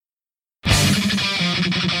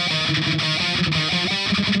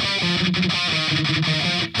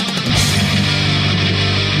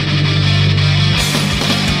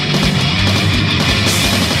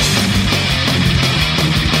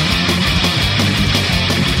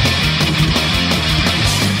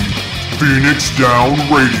Phoenix Down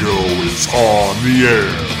Radio is on the air.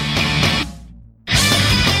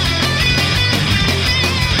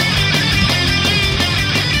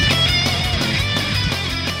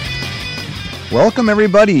 Welcome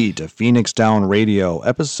everybody to Phoenix Down Radio,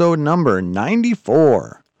 episode number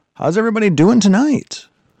 94. How's everybody doing tonight?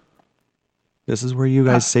 This is where you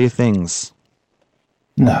guys say things.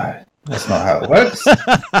 No, that's not how it works.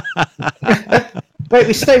 Wait,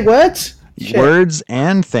 we say words? Shit. Words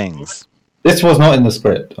and things. This was not in the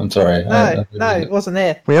script. I'm sorry. No, it wasn't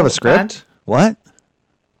there. We have a script? What?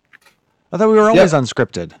 I thought we were always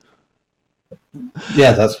unscripted.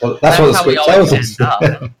 Yeah, that's what the script tells us.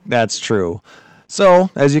 That's true. So,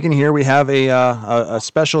 as you can hear, we have a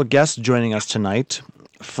special guest joining us tonight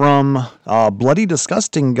from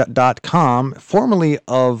BloodyDisgusting.com, formerly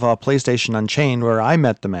of PlayStation Unchained, where I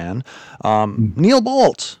met the man, Neil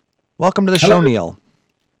Bolt. Welcome to the show, Neil.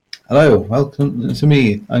 Hello, welcome to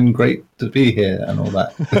me. I'm great to be here and all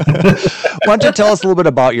that. Why don't you tell us a little bit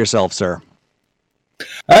about yourself, sir?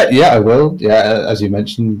 Yeah, I will. Yeah, as you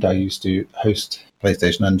mentioned, I used to host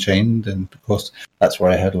PlayStation Unchained, and of course, that's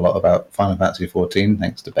where I heard a lot about Final Fantasy XIV,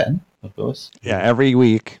 thanks to Ben, of course. Yeah, every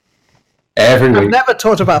week. Every week. I've never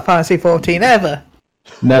talked about Fantasy 14, ever.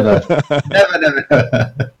 Never.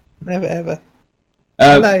 Never, ever.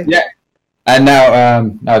 No. Yeah. And now,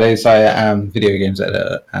 nowadays, I am video games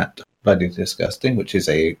editor at Bloody Disgusting, which is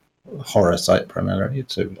a horror site primarily.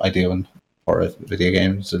 So I deal in horror video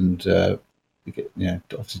games, and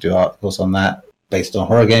obviously do articles on that based on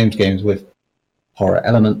horror games with horror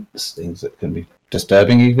elements, things that can be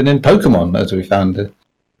disturbing, even in Pokemon, as we found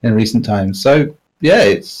in recent times. So yeah,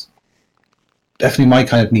 it's definitely my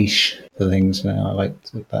kind of niche for things. I like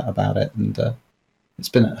that about it, and it's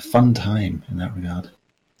been a fun time in that regard.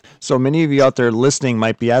 So many of you out there listening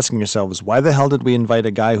might be asking yourselves, why the hell did we invite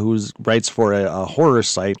a guy who writes for a horror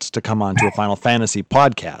site to come on to a Final Fantasy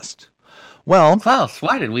podcast? Well, Klaus,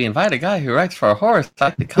 why did we invite a guy who writes for a horror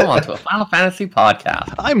site to come onto a Final Fantasy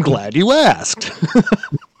podcast? I'm glad you asked.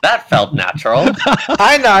 That felt natural.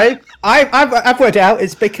 I know. I've worked it out.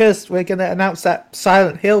 It's because we're going to announce that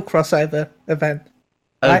Silent Hill crossover event.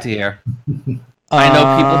 Oh Right? dear. I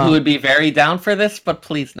know people who would be very down for this, but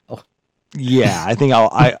please no. Yeah, I think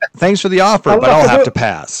thanks for the offer, but I'll have to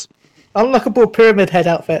pass. Unlockable Pyramid Head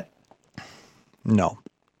outfit. No.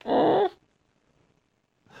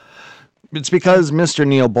 It's because Mr.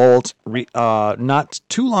 Neil Bolt, not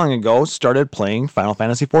too long ago, started playing Final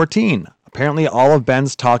Fantasy XIV. Apparently, all of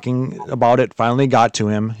Ben's talking about it finally got to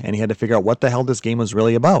him, and he had to figure out what the hell this game was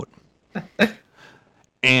really about.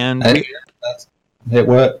 And it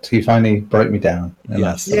worked. He finally broke me down.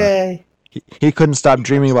 Yes. Yay. He couldn't stop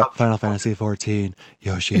dreaming about Final Fantasy XIV.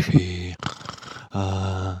 Yoshi P.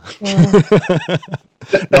 No,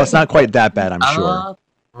 it's not quite that bad, I'm sure.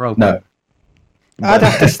 No. I'd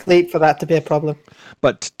have to sleep for that to be a problem.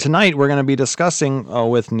 But tonight we're going to be discussing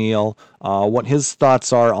with Neil what his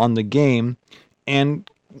thoughts are on the game, and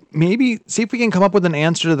maybe see if we can come up with an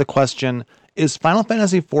answer to the question, is Final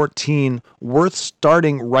Fantasy XIV worth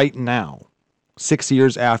starting right now, 6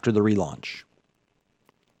 years after the relaunch?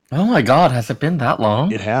 Oh my god, has it been that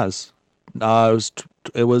long? It has.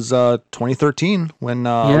 It was 2013 when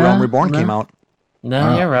Realm Reborn came out.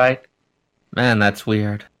 No, You're right. Man, that's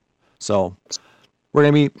weird. So we're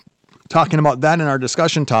going to be talking about that in our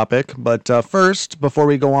discussion topic. But first, before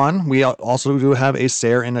we go on, we also do have a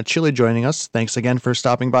Sarah and a Chili joining us. Thanks again for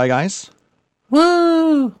stopping by, guys.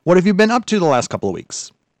 Woo! What have you been up to the last couple of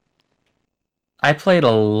weeks? I played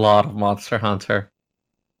a lot of Monster Hunter.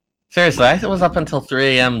 Seriously, I was up until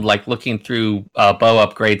 3 a.m. looking through bow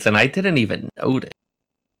upgrades, and I didn't even notice.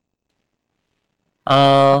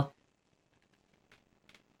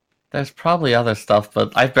 There's probably other stuff,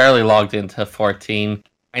 but I've barely logged into 14.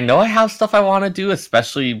 I know I have stuff I want to do,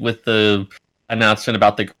 especially with the announcement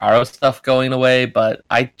about the Garo stuff going away, but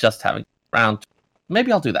I just haven't around.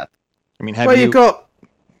 Maybe I'll do that. I mean, You got,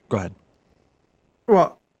 Go ahead.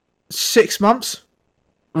 what, 6 months?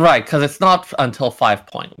 Right, because it's not until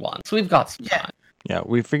 5.1, so we've got some time. Yeah,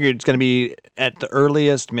 we figured it's going to be at the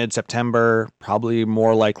earliest mid-September, probably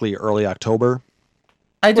more likely early October.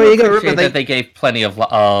 I do Well, you gotta appreciate remember that they gave plenty of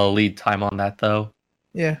lead time on that, though.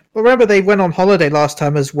 Yeah. Well, remember they went on holiday last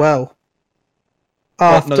time as well.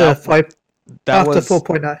 After that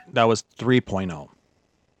 4.0. That was 3.0.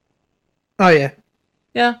 Oh, yeah.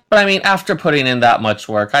 Yeah, but I mean, after putting in that much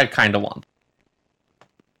work, I kind of want.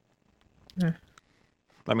 Yeah.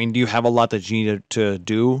 I mean, do you have a lot that you need to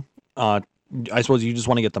do? I suppose you just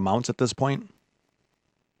want to get the mounts at this point?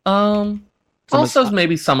 Also,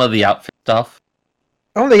 maybe some of the outfit stuff.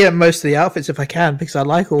 I want to get most of the outfits if I can, because I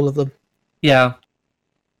like all of them. Yeah.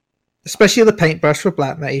 Especially the paintbrush for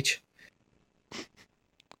Black Mage.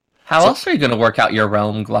 How else are you going to work out your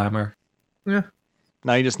realm glamour? Yeah.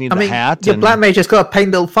 Now you just need the hat. Your Black Mage has got a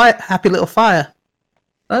paint little fire, happy little fire.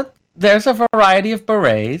 There's a variety of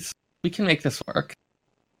berets. We can make this work.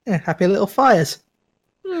 Yeah, happy little fires.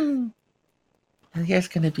 And here's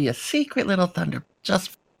going to be a secret little thunder.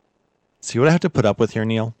 Just See what I have to put up with here,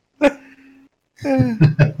 Neil?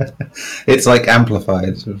 It's like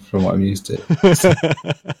amplified from what I'm used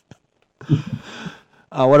to.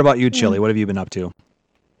 What about you, Chili? What have you been up to?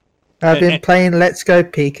 I've been playing Let's Go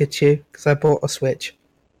Pikachu because I bought a Switch.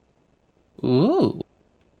 ooh.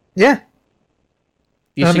 Yeah.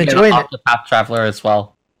 You I'm should get enjoying an it. Octopath Traveler as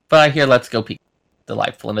well. But I hear Let's Go Pikachu.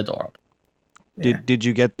 Delightful and adorable. Did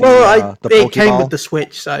you get the Well, the it came Pokeball? with the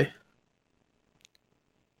Switch, so...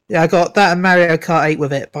 Yeah, I got that and Mario Kart 8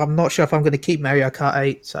 with it, but I'm not sure if I'm going to keep Mario Kart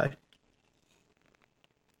 8, so...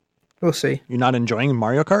 We'll see. You're not enjoying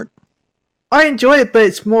Mario Kart? I enjoy it, but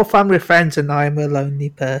it's more fun with friends and I'm a lonely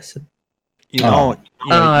person. You know,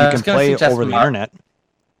 you I can was gonna play suggest over the Mar- internet.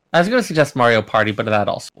 I was going to suggest Mario Party, but that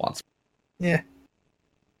also wants. Yeah.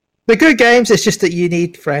 The good games, it's just that you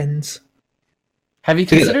need friends. Have you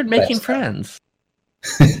Yeah, considered making that's- friends?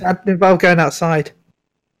 I've involved going outside.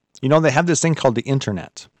 You know, they have this thing called the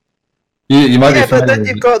internet. You might Yeah, be but then familiar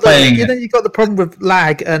you've with got playing you've got the problem with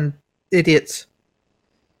lag and idiots.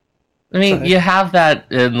 I mean, Sorry. you have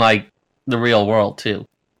that in, like, the real world, too.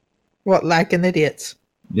 What, lag and idiots?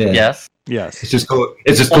 Yeah. Yes? Yes. It's just called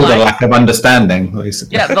Well, a lack of understanding,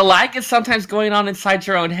 basically. Yeah, the lag is sometimes going on inside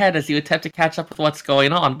your own head as you attempt to catch up with what's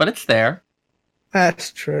going on, but it's there.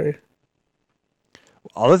 That's true.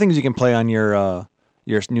 Other things you can play on your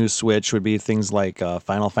new Switch would be things like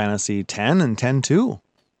Final Fantasy X and X-2.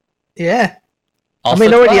 Yeah. Also, I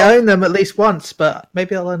mean, I already 12. own them at least once, but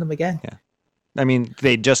maybe I'll own them again. I mean,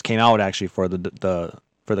 they just came out actually for the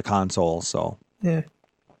console, so Yeah.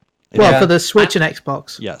 Well, Yeah. for the Switch and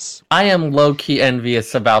Xbox. yes. I am low-key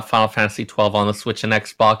envious about Final Fantasy XII on the Switch and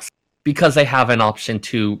Xbox because they have an option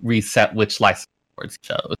to reset which license boards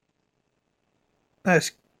you chose.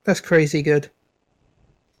 That's crazy good.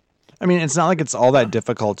 I mean, it's not like it's all that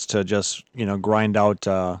difficult to just grind out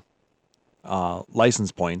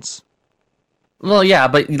license points. Well, yeah,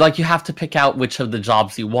 but like you have to pick out which of the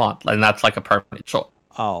jobs you want, and that's like a permanent choice.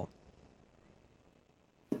 Oh,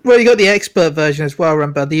 Well, you got the expert version as well,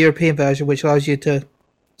 remember, the European version, which allows you to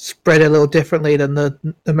spread it a little differently than the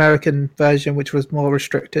American version, which was more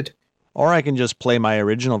restricted. or I can just play my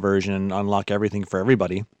original version and unlock everything for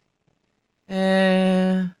everybody,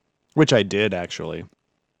 which I did actually,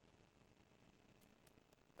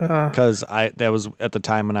 because that was at the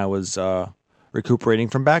time when I was recuperating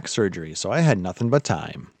from back surgery, so I had nothing but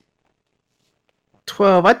time.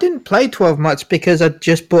 12. I didn't play 12 much because I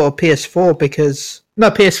just bought a PS4 because... No,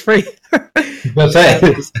 PS3.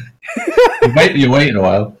 But you wait a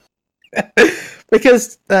while.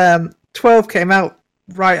 Because 12 came out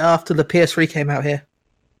right after the PS3 came out here.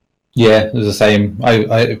 Yeah, it was the same.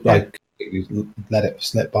 I completely let it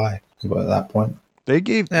slip by at that point. They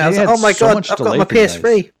gave. Yeah, I was they like, had oh my so god, much I've got delay my for you guys.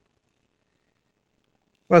 PS3.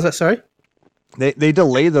 What was that, sorry? They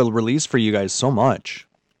delayed the release for you guys so much.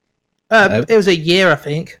 It was a year, I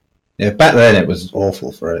think. Yeah, back then it was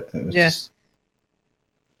awful for it. It was Yeah. just-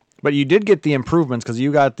 But you did get the improvements because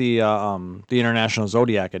you got the International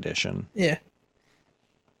Zodiac edition. Yeah.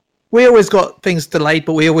 We always got things delayed,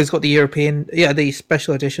 but we always got the European, the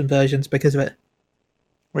special edition versions because of it.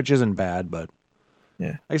 Which isn't bad, but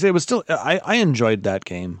Yeah. like I say, it was still I enjoyed that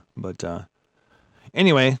game. But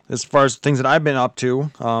anyway, as far as things that I've been up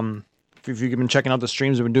to, if you've been checking out the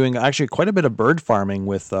streams, I've been doing actually quite a bit of bird farming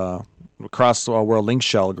with across World Link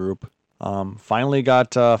Shell group. Finally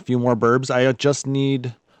got a few more burbs. I just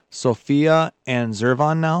need Sophia and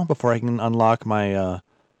Zervon now before I can unlock my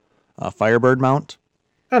Firebird mount,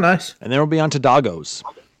 Oh, nice. and then we'll be on to doggos.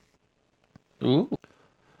 Ooh.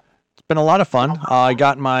 It's been a lot of fun. I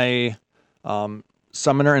got my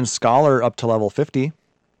Summoner and Scholar up to level 50.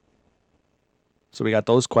 So we got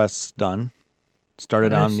those quests done.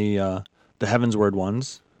 Started on the Heavensward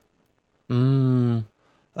ones. Mm.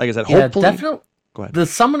 Like I said, Yeah, hopefully... definitely. Go ahead. The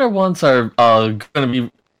summoner ones are going to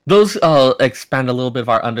be those. Expand a little bit of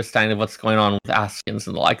our understanding of what's going on with Askins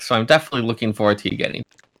and the like. So I'm definitely looking forward to you getting.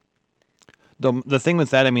 The thing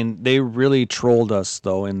with that, I mean, they really trolled us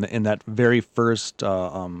though in that very first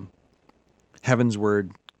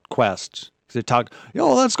Heavensward quest. They talk,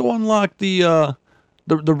 let's go unlock the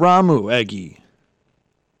Ramu Eggy.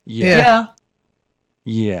 Yeah.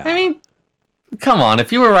 I mean, come on.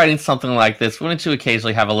 If you were writing something like this, wouldn't you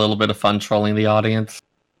occasionally have a little bit of fun trolling the audience?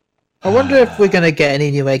 I wonder if we're going to get any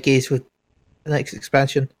new Eggies with the next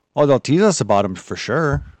expansion. Oh, they'll tease us about them for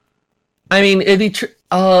sure. I mean,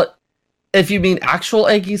 if you mean actual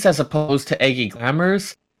Eggies as opposed to Eggy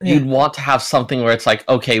Glamours, you'd want to have something where it's like,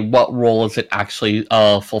 okay, what role is it actually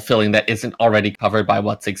fulfilling that isn't already covered by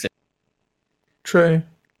what's existing? True.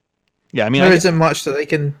 Yeah, I mean, there isn't much that they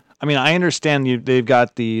can. I mean, I understand they've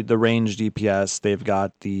got the range DPS, they've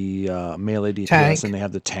got the melee DPS, tank. and they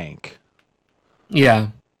have the tank. Yeah.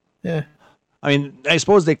 Yeah. I mean, I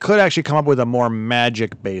suppose they could actually come up with a more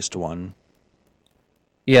magic-based one.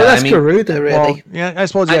 Yeah, But that's Garuda, really. Well, yeah, I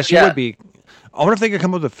suppose, she yeah. would be. I wonder if they could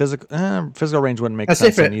come up with a physical range wouldn't make That's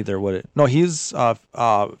sense different. then either, would it? No, he's actually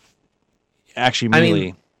melee. I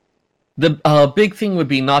mean, the big thing would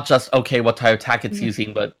be not just, okay, what type of attack it's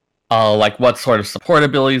using, but like what sort of support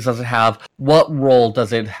abilities does it have? What role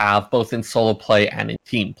does it have both in solo play and in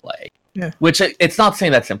team play? Yeah. Which it's not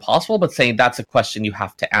saying that's impossible, but saying that's a question you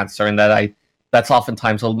have to answer, and that's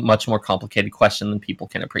oftentimes a much more complicated question than people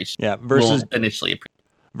can appreciate. Yeah, versus initially appreciate.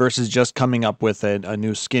 Versus just coming up with a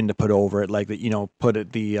new skin to put over it, like put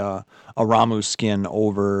it the Aramu skin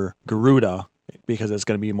over Garuda because it's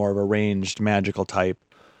going to be more of a ranged magical type,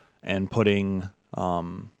 and putting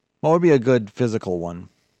what would be a good physical one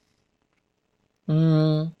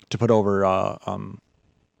to put over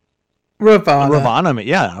Ravana.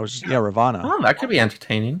 Yeah, Ravana. Oh, that could be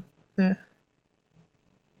entertaining. Yeah.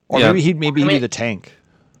 Or maybe he'd be the tank.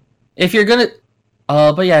 If you're gonna.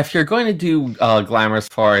 But yeah, if you're going to do glamours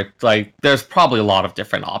for it, like, there's probably a lot of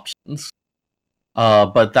different options.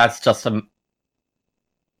 But that's just a.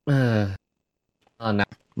 Now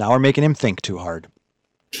we're making him think too hard.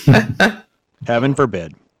 Heaven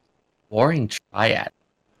forbid. Warring Triad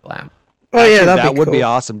glam. Oh yeah, that would be cool.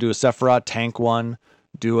 awesome. Do a Sephiroth tank one,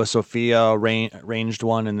 do a Sophia ranged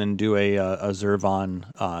one, and then do a Zervan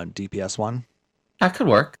DPS one. That could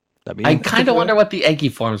work. That'd be I kind of wonder what the Eggy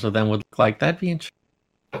forms of them would look like. That'd be interesting.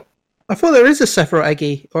 I thought there is a Sephiroth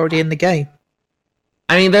Eggy already in the game.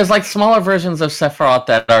 I mean, there's like smaller versions of Sephiroth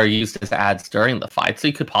that are used as ads during the fight, so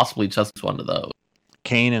you could possibly just use one of those.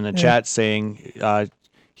 Kane in the chat saying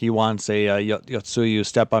he wants a Yotsuyu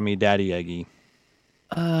Step on Me Daddy Eggy.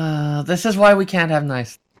 This is why we can't have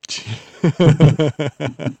nice.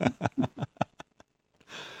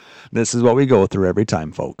 This is what we go through every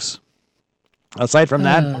time, folks. Aside from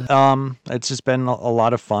that, it's just been a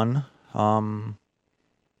lot of fun.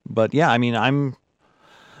 But yeah, I mean,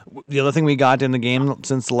 the other thing we got in the game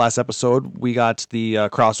since the last episode, we got the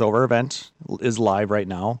crossover event is live right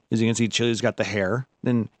now. As you can see, Chili's got the hair.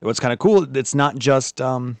 And what's kind of cool, it's not just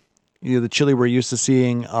the Chili we're used to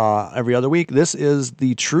seeing every other week. This is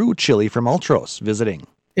the true Chili from Ultros visiting.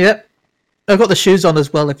 Yep. I've got the shoes on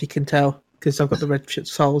as well, if you can tell, because I've got the red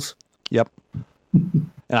soles. Yep.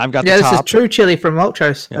 And I've got the top. This is true Chili from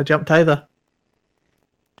Ultros. Yep. I jumped over.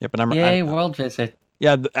 Yep, and Yay, world visit.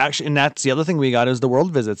 Yeah, actually, and that's the other thing we got is the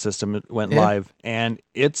world visit system. It went live, and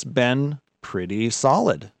it's been pretty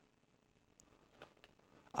solid.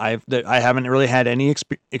 I haven't really had any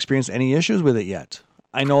experienced any issues with it yet.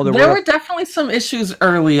 I know there were definitely some issues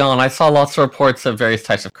early on. I saw lots of reports of various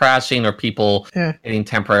types of crashing or people getting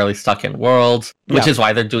temporarily stuck in worlds, which is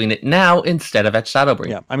why they're doing it now instead of at Shadowbringers.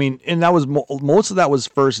 Yeah, I mean, and that was most of that was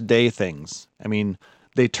first day things. I mean,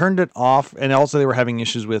 they turned it off, and also they were having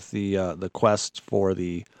issues with the quest for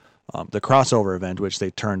the crossover event, which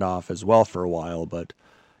they turned off as well for a while. But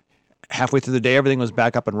halfway through the day, everything was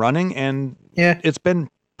back up and running, and it's been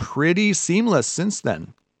pretty seamless since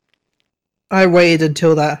then. I waited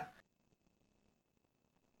until that.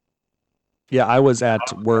 Yeah, I was at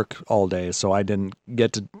work all day, so I didn't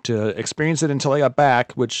get to experience it until I got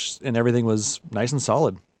back, and everything was nice and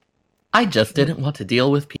solid. I just didn't want to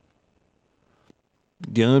deal with people.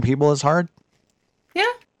 Dealing with people is hard?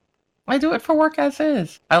 Yeah. I do it for work as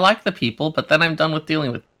is. I like the people, but then I'm done with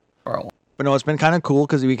dealing with people for a while. But no, it's been kind of cool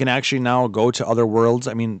because we can actually now go to other worlds.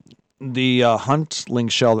 I mean, the Hunt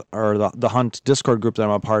Link Shell, or the Hunt Discord group that I'm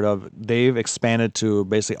a part of, they've expanded to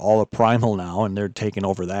basically all of Primal now, and they're taking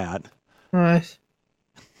over that. Nice.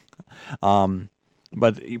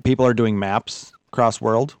 But people are doing maps cross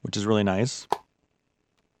world, which is really nice.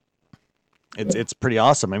 It's pretty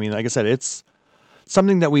awesome. I mean, like I said, it's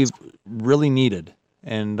something that we've really needed,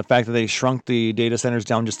 and the fact that they shrunk the data centers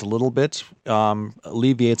down just a little bit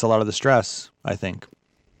alleviates a lot of the stress, I think.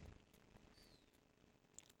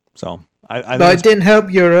 So I but it didn't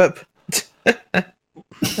help Europe.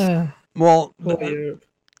 Well,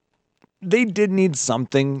 they did need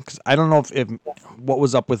something. 'Cause I don't know if what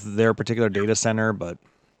was up with their particular data center, but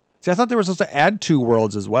see, I thought they were supposed to add 2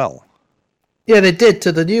 worlds as well. Yeah, they did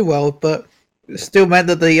to the new world, but it still meant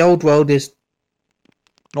that the old world is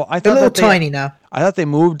a little tiny now. I thought they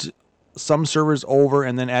moved some servers over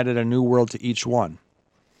and then added a new world to each one.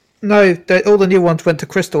 No, all the new ones went to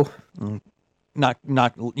Crystal. Not.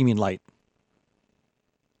 You mean Light?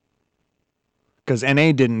 Because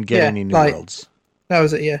NA didn't get any new Light. worlds. That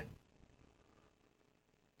was it, yeah.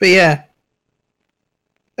 But yeah,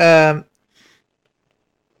 they're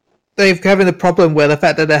having a problem with the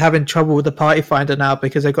fact that they're having trouble with the Party Finder now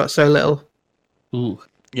because they got so little. Ooh.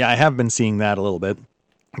 Yeah, I have been seeing that a little bit,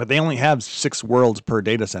 but they only have 6 worlds per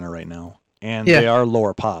data center right now, and they are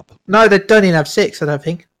lower pop. No, they don't even have 6. I don't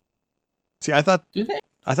think. See, I thought. Do they?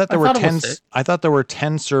 I thought there were 10. I thought there were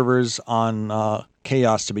 10 servers on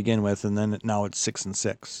Chaos to begin with, and then now it's 6 and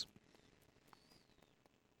 6.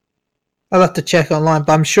 I'll have to check online,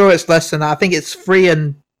 but I'm sure it's less than that. I think it's 3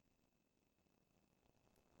 and...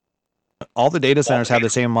 All the data centers have the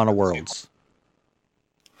same amount of worlds.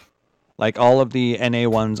 Like all of the NA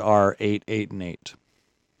ones are 8, 8, and 8.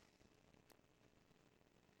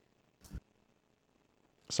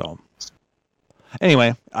 So,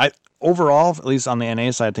 anyway, overall, at least on the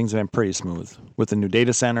NA side, things have been pretty smooth with the new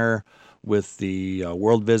data center, with the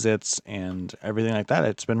world visits, and everything like that.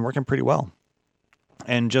 It's been working pretty well.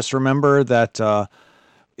 And just remember that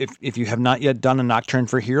if you have not yet done a Nocturne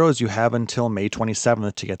for Heroes, you have until May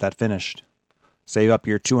 27th to get that finished. Save up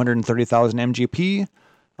your 230,000 MGP.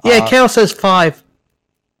 Yeah, Chaos says 5.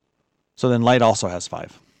 So then Light also has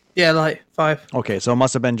 5. Yeah, Light 5. Okay, so it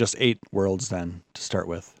must have been just 8 worlds then to start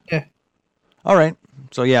with. Yeah. All right.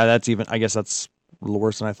 So yeah, I guess that's a little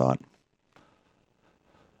worse than I thought.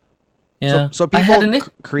 Yeah. So people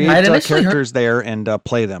create characters there and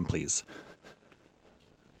play them, please.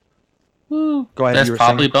 Woo. Go ahead. There's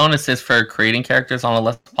probably bonuses for creating characters on a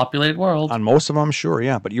less populated world. On most of them, sure,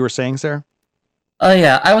 yeah. But you were saying, Sarah?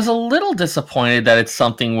 Yeah, I was a little disappointed that it's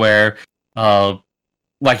something where,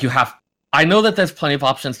 like you have. I know that there's plenty of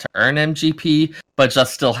options to earn MGP, but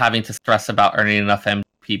just still having to stress about earning enough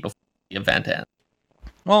MGP before the event ends.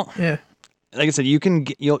 Well, yeah. Like I said,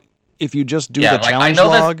 you'll if you just do the challenge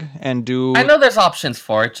log and do. I know there's options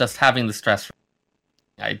for it. Just having the stress,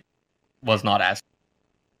 I was not as.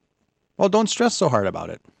 Well, don't stress so hard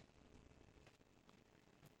about it.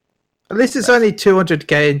 At least it's only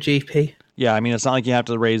 200k in GP. Yeah, I mean, it's not like you have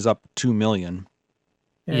to raise up 2 million.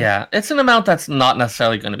 Yeah, it's an amount that's not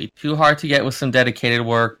necessarily going to be too hard to get with some dedicated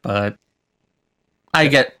work, but I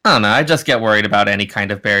don't know, I just get worried about any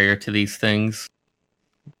kind of barrier to these things.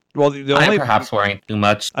 Well, I'm perhaps worrying too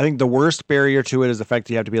much. I think the worst barrier to it is the fact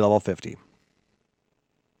that you have to be level 50.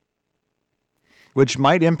 Which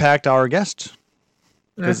might impact our guest.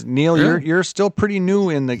 Because Neil, you're still pretty new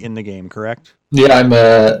in the game, correct? Yeah, I'm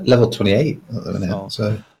level 28 at the minute.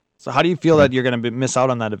 So how do you feel that you're going to miss out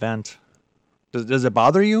on that event? Does it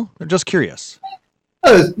bother you? I'm just curious.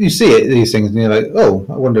 Oh, you see these things, and you're like, oh,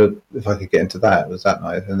 I wonder if I could get into that. Was that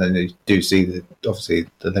nice? And then you do see obviously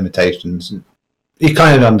the limitations. You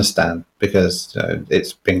kind of understand because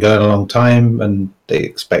it's been going a long time, and they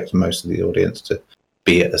expect most of the audience to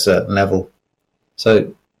be at a certain level.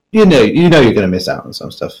 So you know you're going to miss out on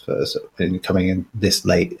some stuff coming in this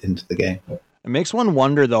late into the game. It makes one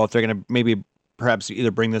wonder though if they're going to maybe perhaps either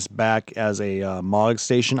bring this back as a MOG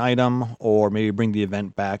station item or maybe bring the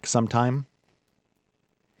event back sometime.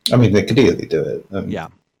 I mean, they could easily do it. Yeah.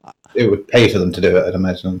 It would pay for them to do it, I'd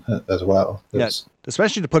imagine, as well. Yes,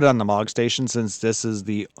 especially to put it on the MOG station since this is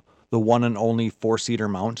the one and only 4-seater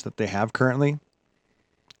mount that they have currently.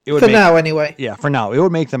 It would now, anyway. Yeah, for now. It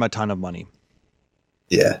would make them a ton of money.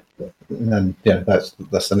 Yeah. And that's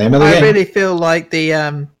the name of the game. I really feel like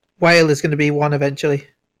the Whale is going to be one eventually.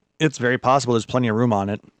 It's very possible. There's plenty of room on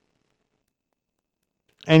it.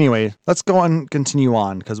 Anyway, let's go and continue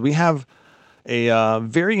on because we have a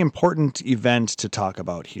very important event to talk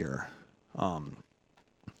about here.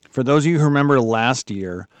 For those of you who remember last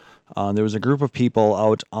year, there was a group of people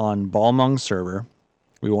out on Balmung server.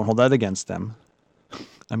 We won't hold that against them.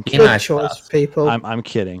 I'm kidding. Good choice, people. I'm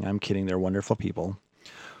kidding. I'm kidding. They're wonderful people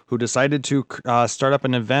who decided to start up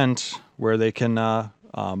an event where they can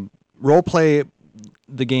roleplay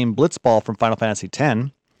the game Blitzball from Final Fantasy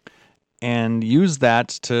X and use that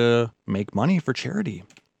to make money for charity.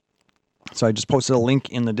 So I just posted a link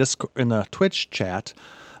in the Twitch chat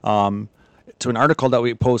to an article that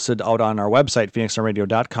we posted out on our website,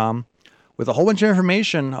 phoenixradio.com, with a whole bunch of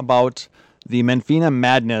information about the Menfina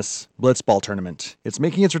Madness Blitzball tournament. It's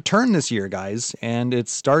making its return this year, guys, and it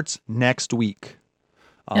starts next week.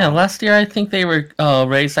 Yeah, last year I think they were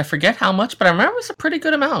raised, I forget how much, but I remember it was a pretty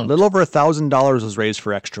good amount. A little over $1,000 was raised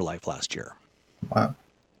for Extra Life last year. Wow.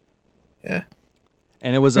 Yeah.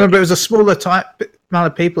 And it was it was a smaller amount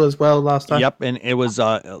of people as well last time. Yep, and it was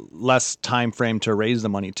less time frame to raise the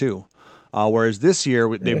money too. Whereas this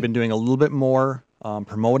year, they've been doing a little bit more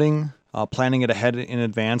promoting, planning it ahead in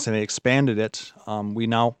advance, and they expanded it. We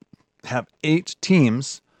now have 8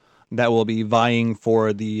 teams that will be vying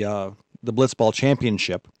for the Blitzball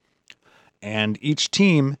Championship. And each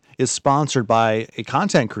team is sponsored by a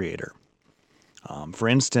content creator. For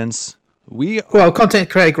instance, content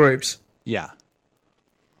creator groups. Yeah.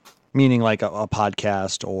 Meaning like a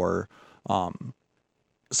podcast or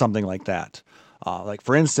something like that. Like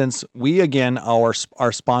for instance, we again are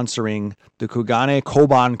sponsoring the Kugane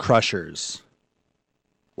Koban Crushers.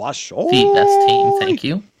 Washoy! The best team, thank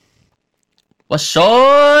you.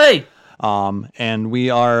 Washoy! And we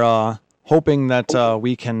are hoping that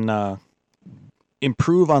we can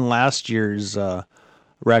improve on last year's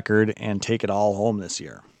record and take it all home this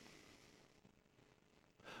year.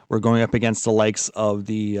 We're going up against the likes of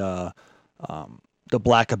the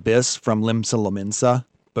Black Abyss from Limsa Lominsa.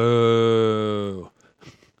 Boo!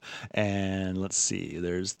 And let's see,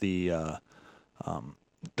 there's the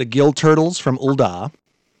Gill Turtles from Ul'dah.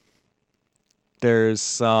 There's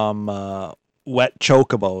some Wet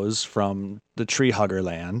Chocobos from the Tree Hugger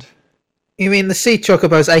Land. You mean the Sea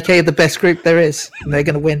Chocobos, aka the best group there is, and they're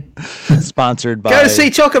going to win. Sponsored by Go Sea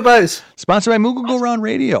Chocobos! Sponsored by Moogle Go Round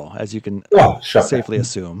Radio, as you can safely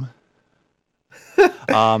assume.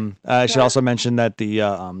 I should also mention that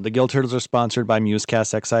the Gill Turtles are sponsored by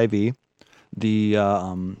Musecast XIV. The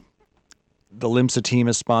Limsa team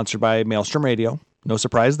is sponsored by Maelstrom Radio. No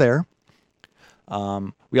surprise there.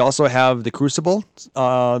 We also have the Crucible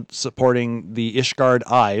supporting the Ishgard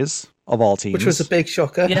Eyes of all teams. Which was a big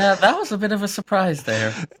shocker. Yeah, that was a bit of a surprise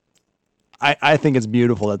there. I think it's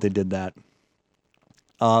beautiful that they did that.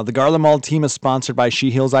 The Garlemald team is sponsored by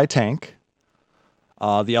She Heals I Tank.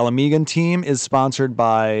 The Alamegan team is sponsored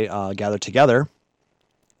by Gather Together.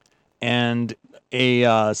 And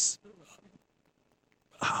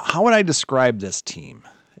how would I describe this team?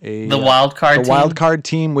 The wildcard team? The wildcard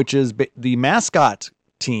team, which is the mascot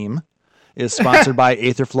team, is sponsored by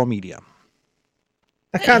Aetherflow Media.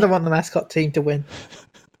 I kind of want the mascot team to win.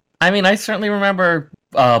 I mean, I certainly remember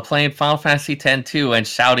playing Final Fantasy X too and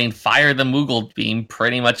shouting "Fire the Moogle Beam"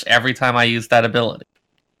 pretty much every time I used that ability.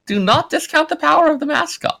 Do not discount the power of the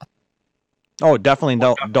mascot. Oh, definitely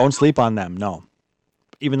don't sleep on them. No,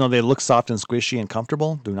 even though they look soft and squishy and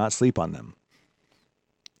comfortable, do not sleep on them.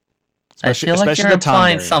 I feel like you're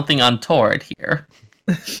implying something untoward here.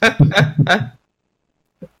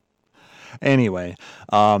 Anyway,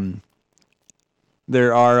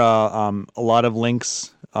 there are a lot of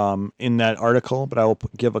links in that article, but I will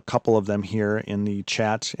give a couple of them here in the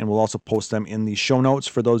chat, and we'll also post them in the show notes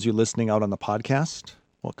for those of you listening out on the podcast.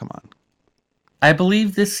 Well, come on. I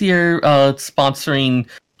believe this year sponsoring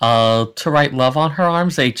To Write Love on Her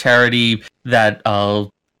Arms, a charity that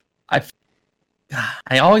I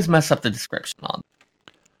always mess up the description on.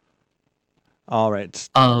 All right.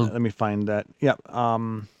 Let me find that. Yep.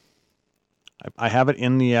 I have it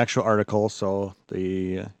in the actual article, so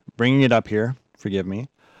bringing it up here. Forgive me.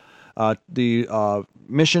 The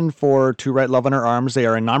mission for To Write Love on Her Arms, they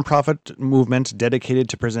are a nonprofit movement dedicated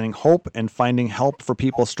to presenting hope and finding help for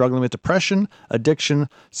people struggling with depression, addiction,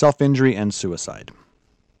 self-injury, and suicide.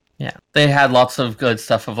 Yeah, they had lots of good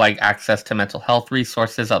stuff of like access to mental health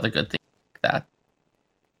resources, other good things like that.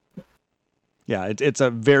 Yeah, it's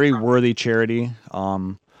a very worthy charity.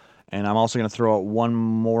 And I'm also going to throw out one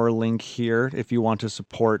more link here if you want to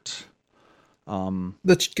support.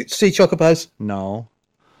 The Sea Chocobos. No,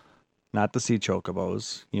 not the Sea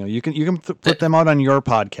Chocobos. You can put them out on your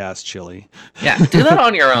podcast, Chili. Yeah, do that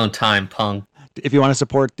on your own time, Pung. If you want to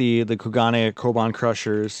support the Kugane Koban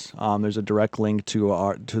Crushers, there's a direct link to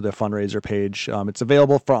the fundraiser page. It's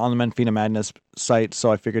available on the Menfina Madness site, so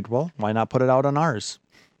I figured, well, why not put it out on ours,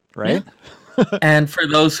 right? Yeah. And for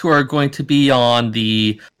those who are going to be on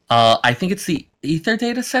the, I think it's the Aether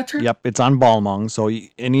Data Center? Yep, it's on Balmung, so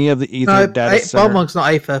any of the Aether Data Center... Balmung's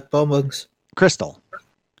not Aether, Balmung's... Crystal.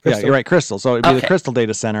 Yeah, you're right, Crystal. So it'd be the Crystal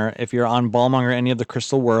Data Center. If you're on Balmung or any of the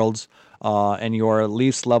Crystal Worlds, and you're at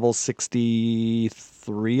least level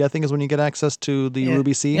 63, I think is when you get access to the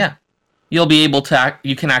Ruby Sea. Yeah. You'll be able to,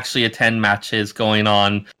 you can actually attend matches going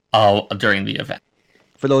on during the event.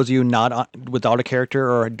 For those of you not without a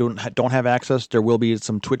character or don't have access, there will be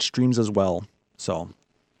some Twitch streams as well. So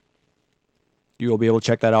you will be able to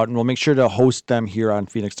check that out, and we'll make sure to host them here on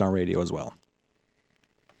Phoenix Down Radio as well.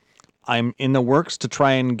 I'm in the works to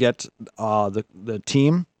try and get the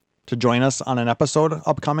team to join us on an episode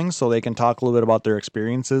upcoming so they can talk a little bit about their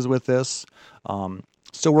experiences with this.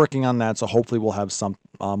 Still working on that, so hopefully we'll have some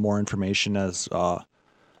more information as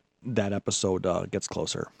that episode gets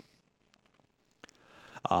closer.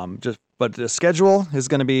 But the schedule is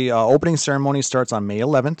going to be opening ceremony starts on May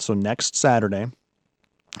 11th, so next Saturday.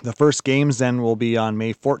 The first games then will be on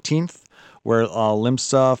May 14th, where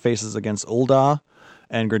Limsa faces against Ul'dah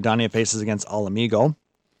and Gridania faces against Alamigo.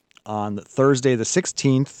 On Thursday the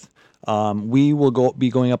 16th, we will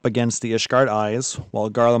be going up against the Ishgard Eyes, while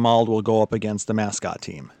Garlemald will go up against the Mascot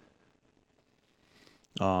team.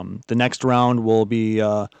 The next round will be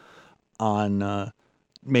on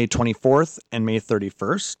May 24th and May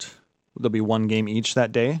 31st. There'll be one game each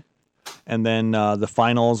that day. And then the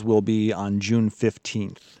finals will be on June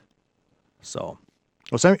 15th. So,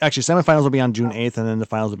 semifinals will be on June 8th, and then the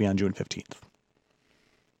finals will be on June 15th.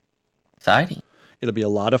 Exciting. It'll be a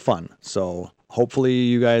lot of fun. So, hopefully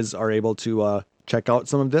you guys are able to check out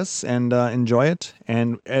some of this and enjoy it,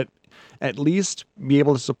 and at least be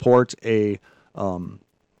able to support a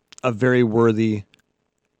very worthy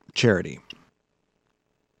charity.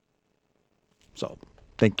 So,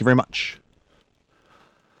 thank you very much.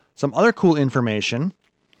 Some other cool information.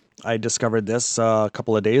 I discovered this a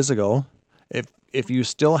couple of days ago. If you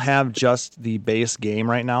still have just the base game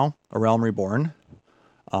right now, A Realm Reborn,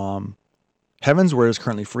 Heavensward is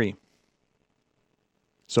currently free.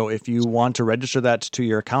 So if you want to register that to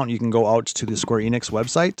your account, you can go out to the Square Enix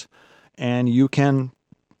website and you can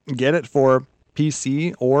get it for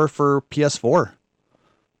PC or for PS4.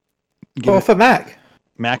 Or for Mac.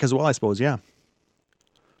 Mac as well, I suppose, yeah.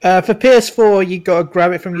 For PS4, you got to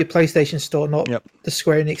grab it from your PlayStation store, not the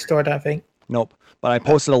Square Enix store, I don't think. Nope. But I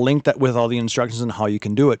posted a link with all the instructions on how you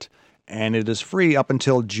can do it. And it is free up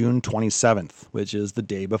until June 27th, which is the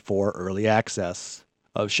day before early access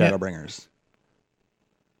of Shadowbringers.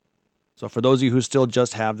 So for those of you who still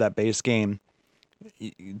just have that base game,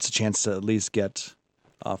 it's a chance to at least get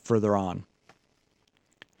further on.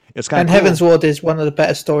 It's kind of cool. Heavensward is one of the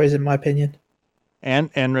better stories, in my opinion.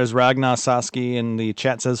 And as Ragnar Saski in the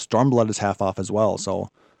chat says, Stormblood is half off as well.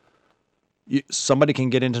 So somebody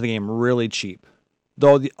can get into the game really cheap.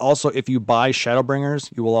 Though also, if you buy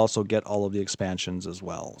Shadowbringers, you will also get all of the expansions as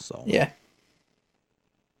well. So yeah.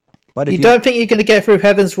 But if you don't think you're going to get through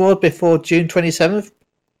Heavensward before June 27th,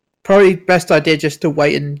 probably best idea just to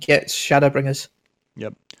wait and get Shadowbringers.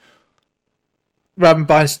 Yep. Rather than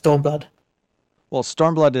buying Stormblood. Well,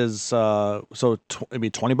 Stormblood is it'd be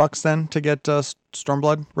 $20 then to get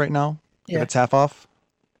Stormblood right now. Yeah. If it's half off.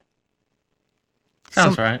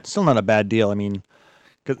 Sounds right. Still not a bad deal. I mean,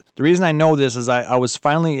 'cause the reason I know this is I was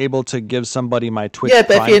finally able to give somebody my Twitch Prime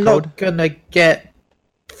code. Yeah, but if you're not gonna get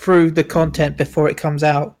through the content before it comes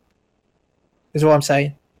out, is what I'm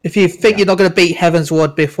saying. If you think you're not gonna beat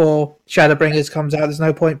Heavensward before Shadowbringers comes out, there's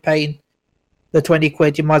no point paying the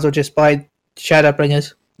 £20. You might as well just buy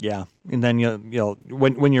Shadowbringers. Yeah, and then you'll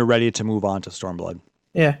when you're ready to move on to Stormblood.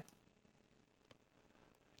 Yeah.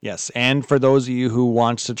 Yes, and for those of you who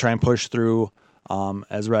want to try and push through,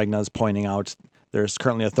 as Ragnar's pointing out, there's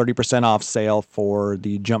currently a 30% off sale for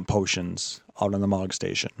the jump potions out on the Mog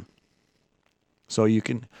Station. So you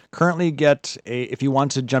can currently get if you want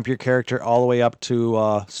to jump your character all the way up to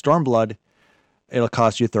Stormblood, it'll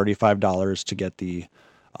cost you $35 to get the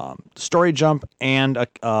story jump and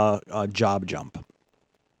a job jump.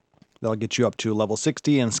 They'll get you up to level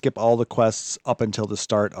 60 and skip all the quests up until the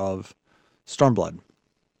start of Stormblood.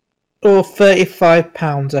 Or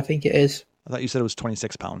 £35, I think it is. I thought you said it was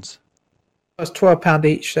 £26. It's £12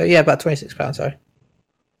 each, so yeah, about £26, sorry.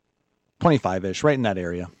 25-ish, right in that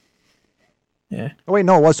area. Yeah. Oh wait,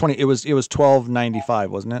 no, it was 20. It was $12.95,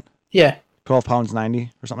 wasn't it? Yeah. £12.90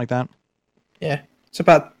 or something like that. Yeah, it's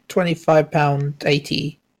about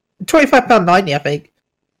 £25.80, £25.90, I think,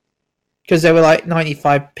 because they were like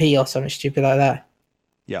 95p or something stupid like that.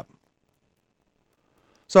 Yep.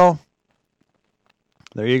 So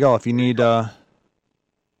there you go. If you need to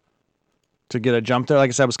get a jump there, like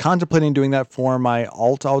I said, I was contemplating doing that for my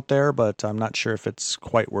alt out there, but I'm not sure if it's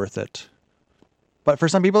quite worth it. But for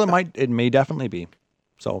some people, it may definitely be.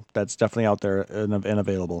 So that's definitely out there and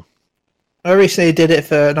available. I recently did it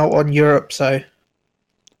for an alt on Europe, so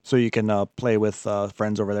you can play with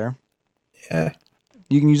friends over there. Yeah.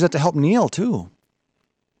 You can use that to help Neil too.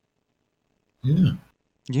 Yeah.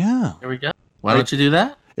 Yeah. Here we go. Why don't you do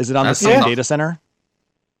that? Is it on the same data center?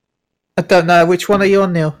 I don't know. Which one are you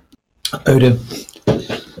on, Neil? Odin.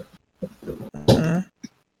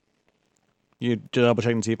 You double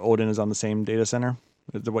check and see if Odin is on the same data center?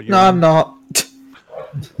 Is that what you're No, on? I'm not.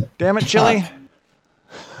 Damn it, Chili.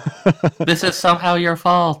 This is somehow your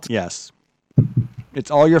fault. Yes.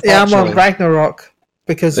 It's all your fault, Yeah, I'm Chili. on Ragnarok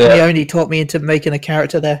because Leone taught me into making a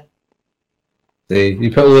character there. See,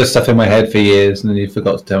 you put all this stuff in my head for years, and then you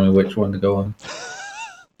forgot to tell me which one to go on.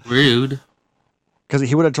 Rude. Because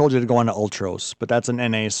he would have told you to go on to Ultros, but that's an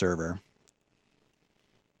NA server.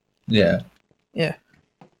 Yeah. Yeah.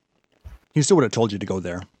 He still would have told you to go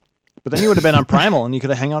there. But then you would have been on Primal and you could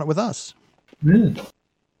have hung out with us. Mm.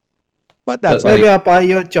 But that's But, Maybe I'll buy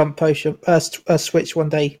you a jump potion, a Switch one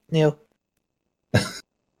day, Neil.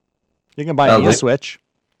 you can buy me a like- Switch.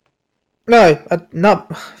 No, not.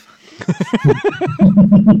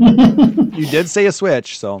 You did say a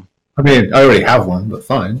Switch, so I mean, I already have one, but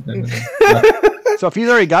fine. so if he's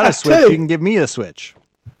already got a That's Switch, two. you can give me a Switch.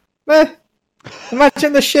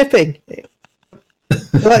 Imagine the shipping.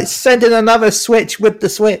 Like sending another Switch with the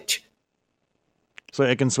Switch. So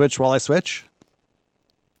I can switch while I switch?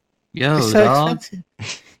 Yo, It's so dog. expensive.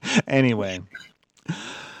 Anyway.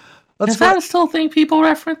 Let's Is that still a thing people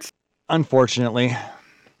reference? Unfortunately.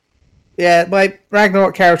 Yeah, my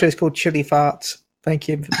Ragnarok character is called Chili Farts. Thank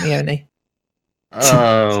you, Mione.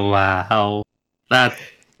 Oh wow, that's.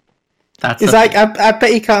 He's like, I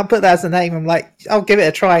bet you can't put that as a name. I'm like, I'll give it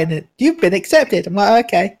a try, and you've been accepted. I'm like,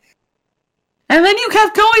 okay. and then you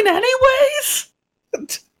kept going anyways.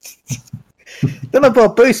 Then I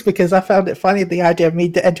bought Boost because I found it funny, the idea of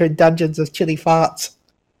me entering dungeons as Chili Farts.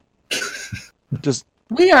 Just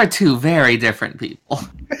We are two very different people.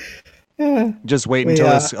 Yeah. just wait We, until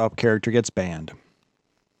this character gets banned.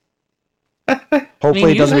 Hopefully I mean,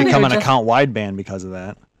 it doesn't usually become it an would just- account-wide ban because of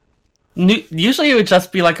that. Usually it would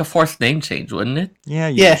just be like a forced name change, wouldn't it? Yeah,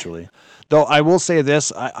 Yeah. usually. Though I will say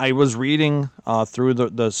this, I was reading through the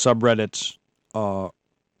subreddit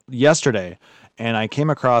yesterday, and I came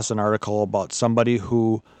across an article about somebody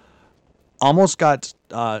who almost got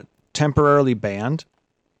temporarily banned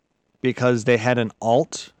because they had an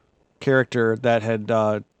alt character that had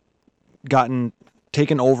gotten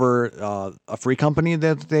taken over a free company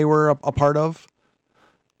that they were a part of.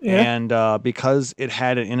 Yeah. And because it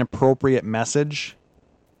had an inappropriate message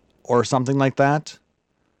or something like that,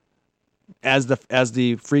 as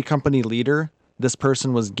the free company leader, this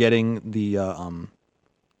person was getting the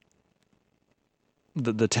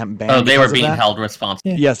temp ban. Oh, they were because of being that. held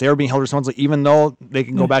responsible. Yeah. Yes, they were being held responsible, even though they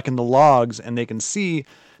can go back in the logs and they can see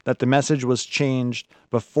that the message was changed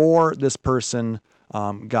before this person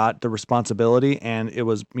got the responsibility, and it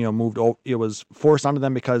was moved. It was forced onto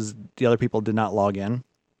them because the other people did not log in.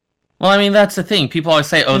 Well, I mean, that's the thing. People always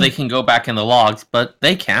say, oh, they can go back in the logs, but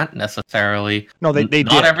they can't necessarily. No, they Not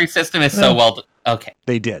did. every system is so well. Okay.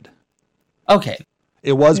 They did. Okay.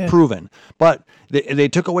 It was Yeah. proven, but they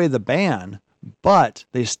took away the ban, but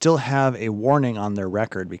they still have a warning on their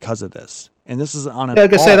record because of this. And this is on an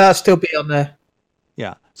Like I said, alt. that'll still be on there.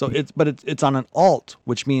 Yeah. So it's on an alt,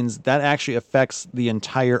 which means that actually affects the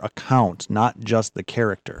entire account, not just the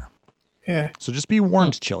character. Yeah. So just be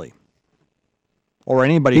warned, Chili. Or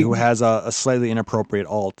anybody who has a slightly inappropriate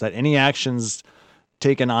alt, that any actions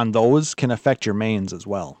taken on those can affect your mains as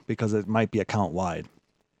well, because it might be account wide.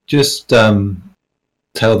 Just tell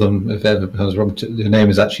them if it ever becomes wrong. The name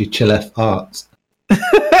is actually Chilef Arts.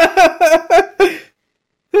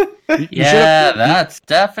 Yeah, that's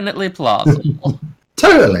definitely plausible.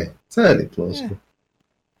 Totally plausible.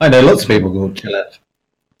 I know lots of people called Chilef.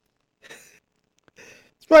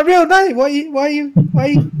 It's my real name. Why are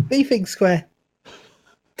you beefing Square?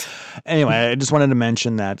 Anyway, I just wanted to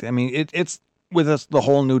mention that. I mean, it's with the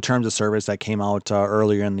whole new terms of service that came out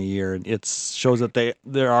earlier in the year. It shows that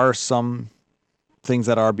there are some things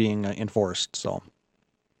that are being enforced. So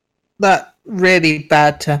That really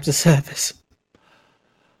bad terms of service.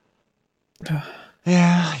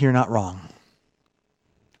 yeah, you're not wrong.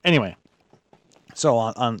 Anyway, so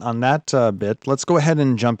on that bit, let's go ahead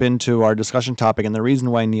and jump into our discussion topic and the reason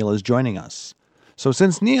why Neil is joining us. So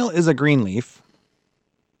since Neil is a Greenleaf,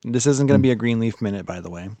 this isn't going to be a Greenleaf minute, by the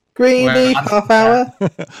way. Green We're leaf, not- half hour.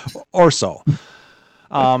 Or so.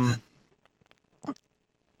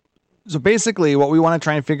 So basically, what we want to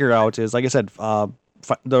try and figure out is, like I said, the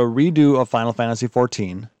redo of Final Fantasy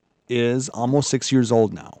XIV is almost 6 years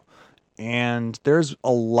old now, and there's a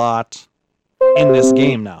lot in this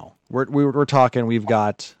game now. We're talking. We've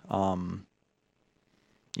got,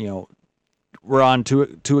 we're on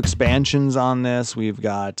two expansions on this. We've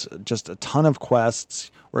got just a ton of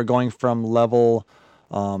quests. We're going from level,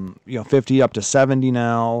 50 up to 70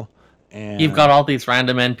 now. And You've got all these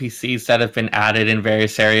random NPCs that have been added in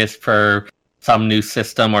various areas for some new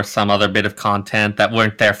system or some other bit of content that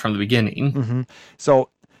weren't there from the beginning. Mhm. So,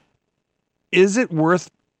 is it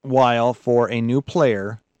worthwhile for a new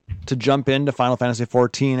player to jump into Final Fantasy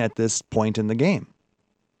XIV at this point in the game?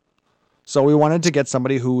 So we wanted to get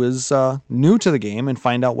somebody who is new to the game and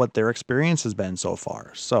find out what their experience has been so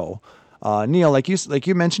far. So, Neil, like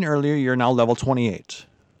you mentioned earlier, you're now level 28.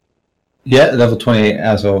 Yeah, level 28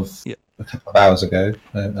 as of Yeah. a couple of hours ago.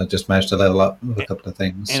 I just managed to level up with a couple of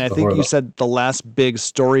things. And I think you said the last big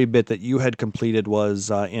story bit that you had completed was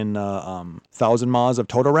in 1,000 Maws of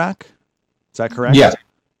Totorak. Is that correct? Yeah.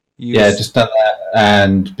 Just done that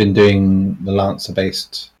and been doing the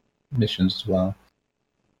Lancer-based missions as well.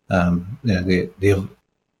 The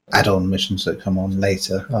add-on missions that come on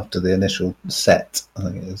later after the initial set, I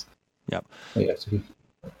think it is. Yep.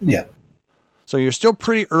 Yeah. So you're still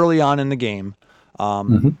pretty early on in the game.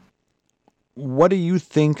 What do you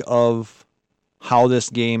think of how this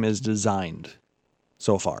game is designed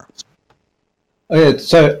so far?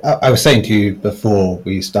 So I was saying to you before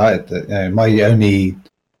we started that my only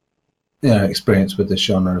experience with this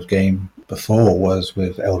genre of game before was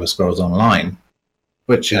with Elder Scrolls Online,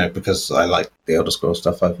 which because I like the Elder Scrolls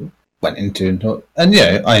stuff, I went into and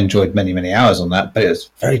I enjoyed many hours on that, but it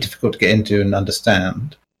was very difficult to get into and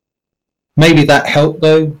understand. Maybe that helped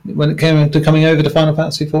though when it came to coming over to Final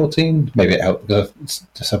Fantasy XIV. Maybe it helped because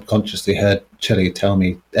I subconsciously heard Chili tell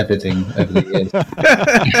me everything over the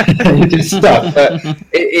years. Stuff, but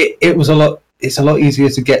it was a lot. It's a lot easier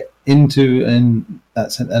to get into, and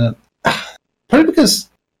that's probably because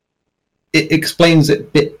it explains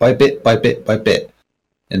it bit by bit by bit by bit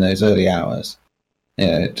in those early hours.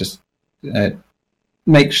 It just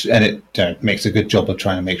makes a good job of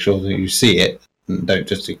trying to make sure that you see it and don't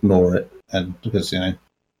just ignore it. And because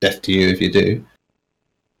deaf to you if you do.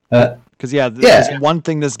 Because one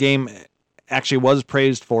thing this game actually was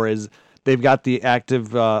praised for is they've got the active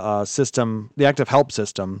system, the active help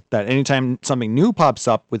system, that anytime something new pops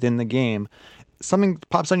up within the game, something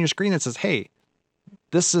pops on your screen that says, "Hey,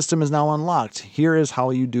 this system is now unlocked. Here is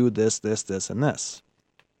how you do this, this, this, and this."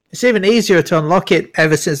 It's even easier to unlock it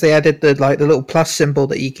ever since they added the little plus symbol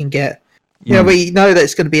that you can get. We know that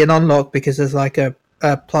it's going to be an unlock because there's like a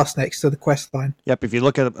plus next to the quest line. Yep, if you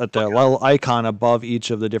look at the little icon above each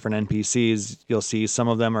of the different NPCs, you'll see some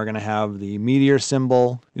of them are going to have the meteor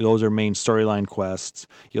symbol. Those are main storyline quests.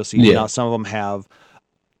 You'll see now some of them have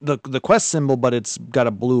the quest symbol, but it's got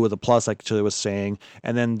a blue with a plus, like Chili was saying.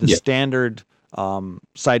 And then the standard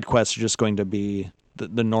side quests are just going to be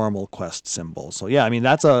the normal quest symbol. So yeah, I mean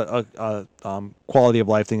that's a quality of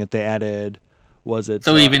life thing that they added. Was it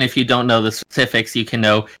so even if you don't know the specifics, you can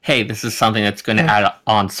know, hey, this is something that's going to add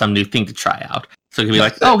on some new thing to try out. So it can be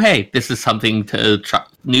like, oh, hey, this is something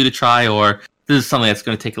new to try, or this is something that's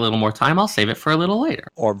going to take a little more time. I'll save it for a little later.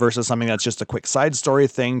 Or versus something that's just a quick side story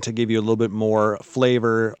thing to give you a little bit more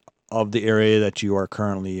flavor of the area that you are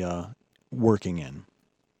currently working in.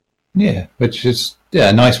 Yeah, which is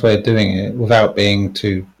a nice way of doing it without being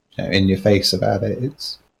too in your face about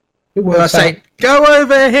it. I say, go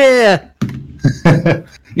over here.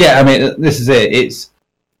 Yeah, I mean, this is it. It's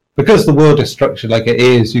because the world is structured like it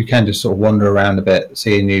is. You can just sort of wander around a bit,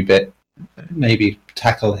 see a new bit, maybe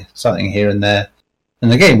tackle something here and there.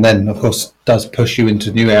 And the game then, of course, does push you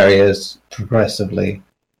into new areas progressively.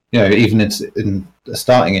 Even in the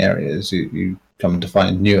starting areas, you come to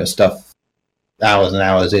find newer stuff hours and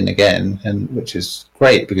hours in again, and which is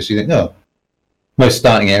great because you think, most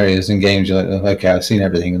starting areas in games, you're like, okay, I've seen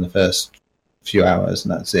everything in the first few hours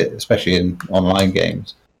and that's it, especially in online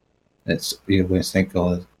games. You always think,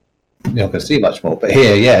 you're not going to see much more. But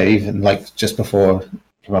here, even like just before I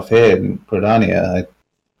came off here in Gridania, I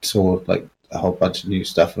saw like a whole bunch of new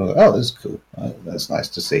stuff and I was like, this is cool. That's nice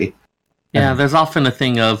to see. Yeah, there's often a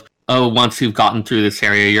thing of, once you've gotten through this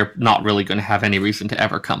area, you're not really going to have any reason to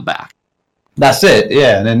ever come back. That's it,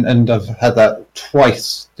 yeah. And I've had that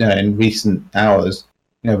twice, in recent hours.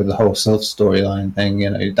 With the whole self storyline thing,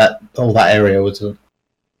 that area was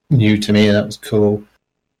new to me, and that was cool.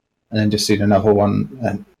 And then just seeing another one,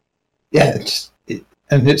 and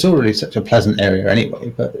and it's already such a pleasant area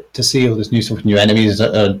anyway. But to see all this new stuff, new enemies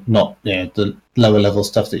that are not, the lower level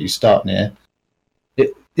stuff that you start near,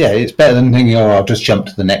 it's better than thinking, I'll just jump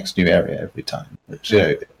to the next new area every time. Which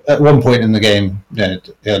at one point in the game,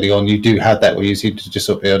 early on, you do have that where you seem to just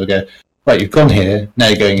sort of be able to go, right, you've gone here, now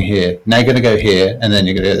you're going here, now you're going to go here, and then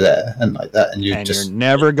you're going to go there, and like that, and you're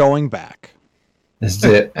never going back. That's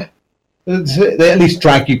it. They at least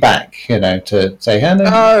drag you back, to say, hey, no.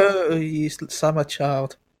 Oh, you summer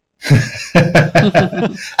child. At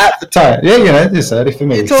the time, it's early for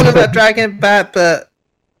me. You're talking about dragging back, but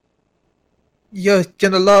you're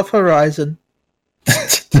going to love Horizon.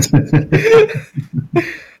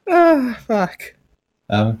 Fuck.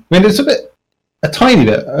 I mean, it's a tiny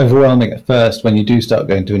bit overwhelming at first when you do start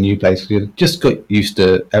going to a new place. You just got used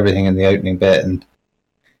to everything in the opening bit, and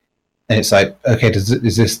it's like, okay,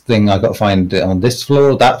 is this thing I got to find it on this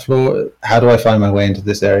floor, that floor? How do I find my way into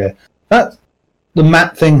this area? The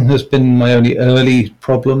map thing has been my only early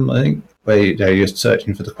problem, I think, where you're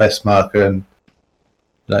searching for the quest marker and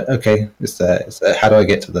like, okay, it's there. How do I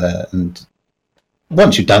get to there? And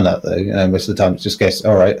once you've done that, though, most of the time it's just guess.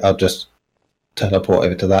 All right, I'll just teleport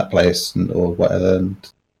over to that place or whatever,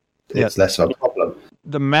 and it's less of a problem.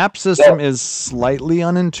 The map system is slightly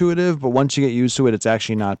unintuitive, but once you get used to it, it's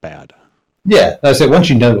actually not bad. Yeah, that's it. Once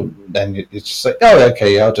you know, then it's just like, oh,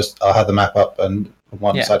 okay, I'll have the map up and on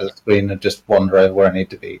one side of the screen and just wander over where I need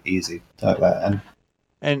to be, easy like that.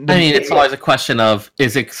 And I mean, it's always a question of,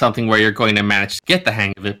 is it something where you're going to manage to get the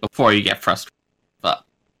hang of it before you get frustrated? But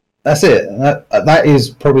that's it. That is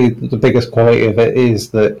probably the biggest quality of it, is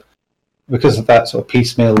that because of that sort of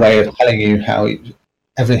piecemeal way of telling you how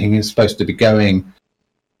everything is supposed to be going,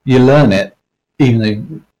 you learn it, even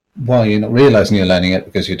though while you're not realizing you're learning it,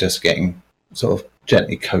 because you're just getting sort of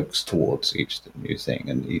gently coaxed towards each new thing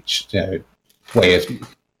and each way of,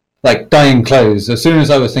 like, dyeing clothes. As soon as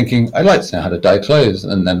I was thinking, I'd like to know how to dye clothes,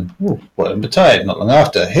 and then, well, I'm retired. Not long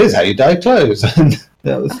after, here's how you dye clothes. And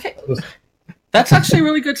that's actually a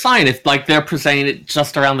really good sign. If like they're presenting it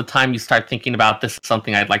just around the time you start thinking about, this is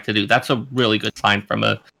something I'd like to do, that's a really good sign from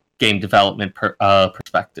a game development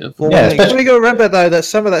perspective. Well, we got to remember though that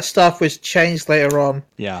some of that stuff was changed later on.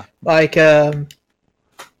 Yeah. Like,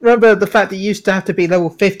 remember the fact that you used to have to be level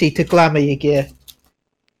 50 to glamour your gear?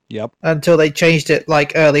 Yep. Until they changed it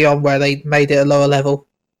like early on, where they made it a lower level.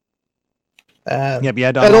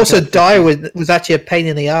 And also, dye was actually a pain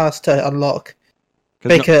in the ass to unlock.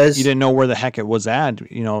 Because you didn't know where the heck it was at.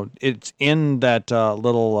 It's in that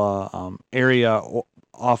little area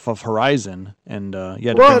off of Horizon, and you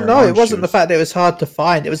had to bring no, it wasn't the fact that it was hard to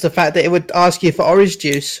find. It was the fact that it would ask you for orange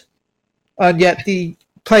juice, and yet the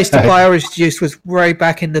place to buy orange juice was right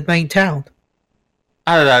back in the main town.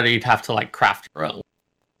 Either that, or you'd have to like craft your own.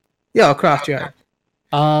 Yeah, I'll craft your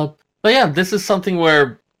own. But yeah, this is something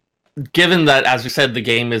where, given that, as we said, the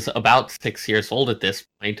game is about 6 years old at this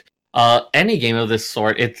point. Any game of this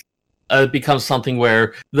sort, it becomes something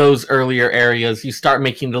where those earlier areas, you start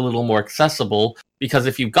making it a little more accessible, because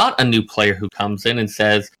if you've got a new player who comes in and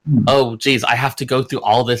says, oh, geez, I have to go through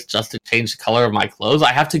all this just to change the color of my clothes,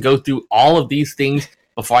 I have to go through all of these things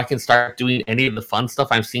before I can start doing any of the fun stuff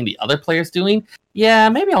I'm seeing the other players doing, yeah,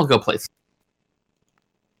 maybe I'll go play some.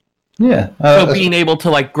 Yeah. So being able to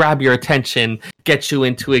like grab your attention, get you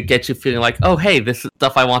into it, get you feeling like, oh, hey, this is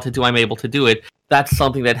stuff I want to do, I'm able to do it. That's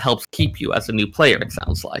something that helps keep you as a new player, it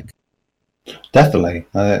sounds like. Definitely.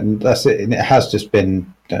 That's it. And it has just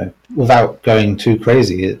been, without going too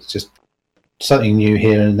crazy, it's just something new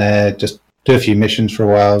here and there. Just do a few missions for a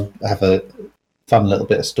while, have a fun little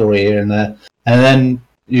bit of story here and there. And then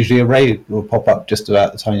usually a raid will pop up just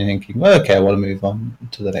about the time you're thinking, well, okay, I want to move on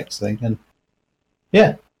to the next thing. And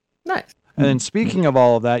yeah. Nice. And then speaking of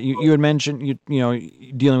all of that, you had mentioned you know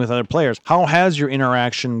dealing with other players. How has your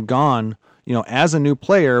interaction gone? As a new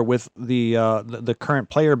player with the current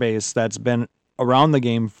player base that's been around the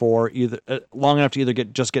game for either long enough to either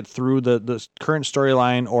get through the current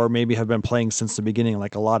storyline, or maybe have been playing since the beginning,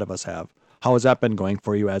 like a lot of us have. How has that been going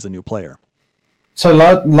for you as a new player? So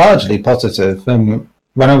largely positive. When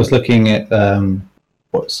I was looking at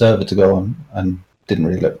what server to go on and didn't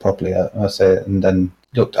really look properly, I say it, and then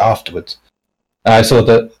looked afterwards, I saw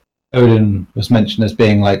that Odin was mentioned as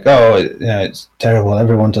being like, oh, it's terrible.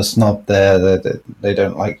 Everyone's a snob there. They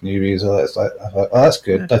don't like newbies. Or it's like, I thought, oh, that's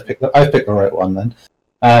good. I've picked the right one then.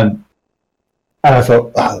 And I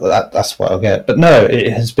thought, that's what I'll get. But no,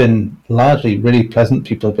 it has been largely really pleasant.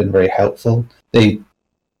 People have been very helpful. They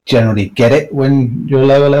generally get it when you're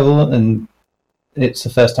lower level and it's the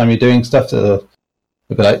first time you're doing stuff. They'll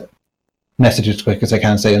be like, message as quick as they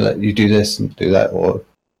can, say, let you do this and do that, or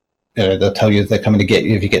they'll tell you they're coming to get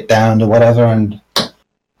you if you get downed or whatever. And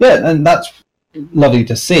yeah, and that's lovely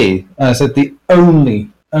to see. And I said the only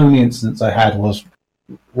instance I had was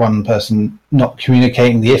one person not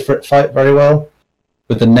communicating the Ifrit fight very well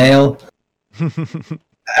with the nail. So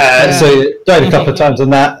died a couple of times on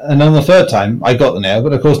that, and on the third time I got the nail,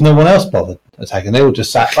 but of course no one else bothered attacking. They all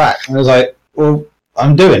just sat back, and I was like, well,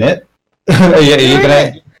 I'm doing it.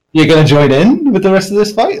 You're gonna join in with the rest of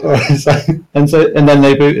this fight? And then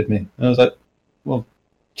they booted me, and I was like, well,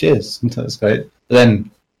 cheers. That's great. But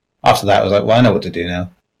then after that I was like, well, I know what to do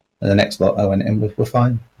now. And the next lot I went in with were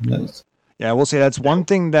fine. Yeah, I will say that's one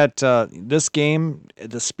thing that this game,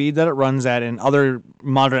 the speed that it runs at, and other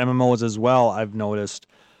modern MMOs as well, I've noticed,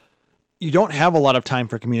 you don't have a lot of time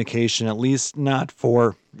for communication, at least not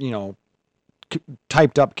for,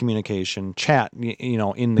 typed up communication, chat,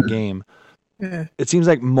 in the game. Yeah. It seems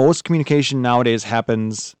like most communication nowadays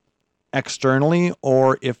happens externally,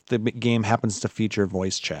 or if the game happens to feature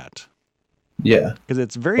voice chat. Yeah. Because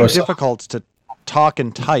it's very difficult to talk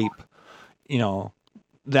and type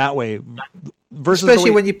that way. Versus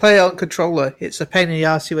especially when you play it on controller, it's a pain in the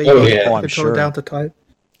ass when you get the controller down to type.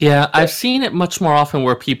 Yeah, I've seen it much more often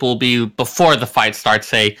where people will be, before the fight starts,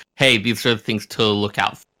 say, hey, these are the things to look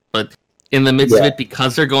out for. But in the midst of it,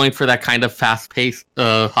 because they're going for that kind of fast-paced,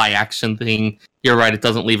 high-action thing, you're right, it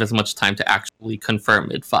doesn't leave as much time to actually confirm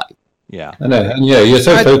mid-fight. Yeah. I know, and you're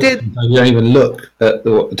so focused, you don't even look at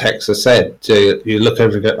what the text has said. So you look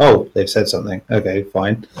over and go, oh, they've said something. Okay,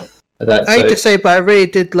 fine. I hate to say, but I really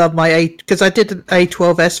did love my because I did an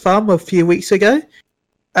A12S farm a few weeks ago,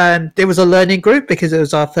 and it was a learning group because it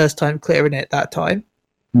was our first time clearing it that time.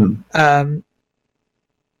 There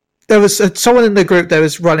was someone in the group that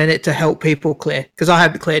was running it to help people clear, because I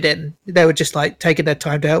hadn't cleared it, and they were just like taking their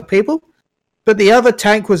time to help people. But the other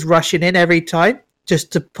tank was rushing in every time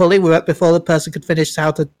just to pull it before the person could finish how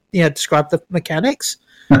to describe the mechanics.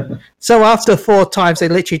 So after 4 times, they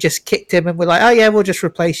literally just kicked him and were like, oh yeah, we'll just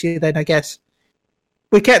replace you then, I guess.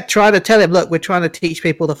 We kept trying to tell him, look, we're trying to teach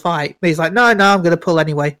people to fight. But he's like, no, I'm going to pull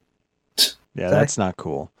anyway. Yeah, that's not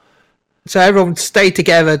cool. So everyone stayed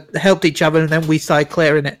together, helped each other, and then we started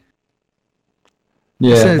clearing it.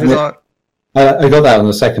 Yeah, I got that on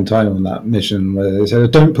the second time on that mission where they said,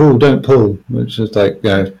 don't pull, which is like,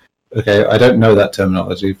 okay, I don't know that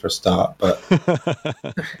terminology for a start, but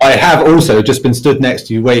I have also just been stood next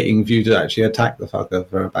to you waiting for you to actually attack the fucker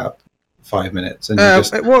for about 5 minutes. And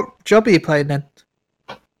what job are you playing then?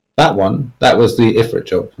 That was the Ifrit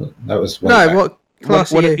job. That was what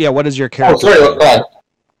class are you? Yeah, what is your character? Oh, sorry, what class?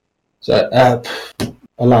 So,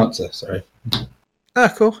 a Lancer, sorry. Oh,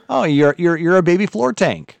 cool. Oh, you're a baby floor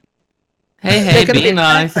tank. Hey, be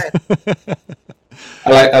nice.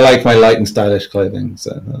 I like my light and stylish clothing,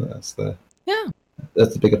 so that's the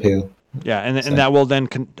big appeal. Yeah, and that will then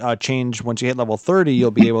change once you hit level 30.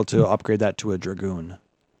 You'll be able to upgrade that to a Dragoon.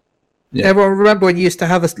 Yeah. Everyone remember when you used to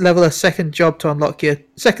have a second job to unlock your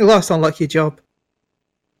second class to unlock your job?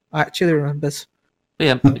 I actually remembers.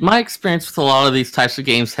 Yeah, my experience with a lot of these types of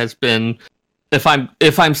games has been, if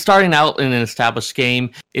I'm starting out in an established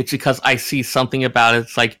game, it's because I see something about it.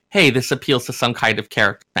 It's like, hey, this appeals to some kind of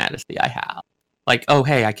character fantasy I have. Like, oh,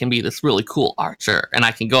 hey, I can be this really cool archer, and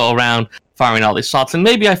I can go around farming all these shots. And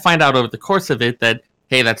maybe I find out over the course of it that,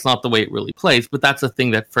 hey, that's not the way it really plays, but that's the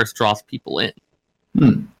thing that first draws people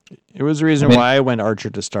in. It was the reason why I went archer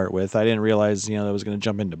to start with. I didn't realize, that I was going to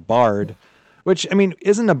jump into bard, which,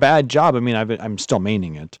 isn't a bad job. I'm still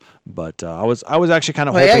maining it, but I was actually kind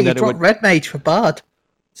of hoping that it would. Red Mage for bard,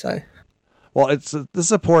 so. Well, it's the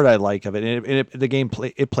support I like of it. And the game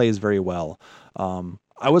it plays very well.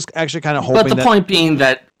 I was actually kind of hoping. But the point being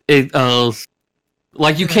that it,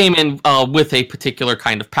 like you came in with a particular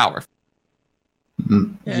kind of power.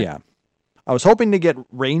 Yeah, I was hoping to get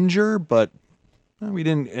ranger, but we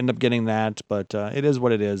didn't end up getting that. But it is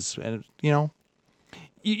what it is, and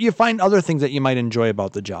you find other things that you might enjoy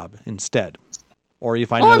about the job instead, or you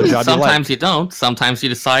find another job. Sometimes you don't. Sometimes you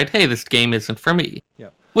decide, hey, this game isn't for me. Yeah.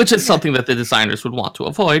 Which is something that the designers would want to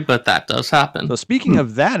avoid, but that does happen. So speaking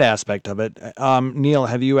of that aspect of it, Neil,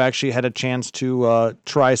 have you actually had a chance to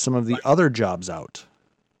try some of the other jobs out?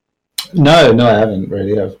 No, I haven't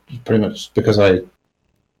really. I've pretty much, because I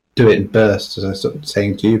do it in bursts, as I was sort of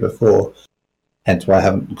saying to you before, hence why I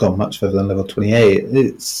haven't gone much further than level 28.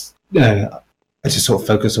 It's, I just sort of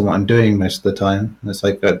focus on what I'm doing most of the time. It's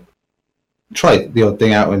like I try the odd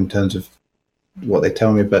thing out in terms of what they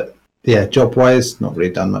tell me, but yeah, job-wise, not really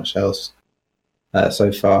done much else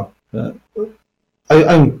so far. But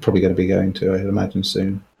I'm probably going to be going to, I imagine,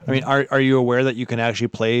 soon. Are you aware that you can actually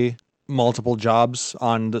play multiple jobs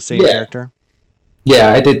on the same character?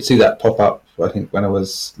 Yeah, I did see that pop up, I think, when I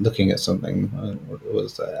was looking at something. What it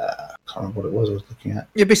was, I can't remember what it was I was looking at.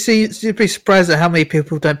 You'd be surprised at how many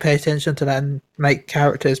people don't pay attention to that and make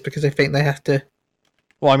characters because they think they have to.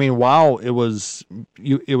 Well, WoW, it was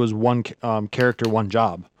one character, one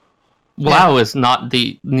job. WoW is not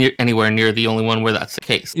anywhere near the only one where that's the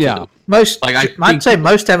case. Yeah, too. I'd say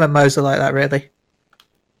most MMOs are like that, really.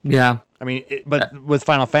 Yeah, but with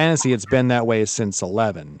Final Fantasy, it's been that way since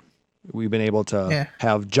 11. We've been able to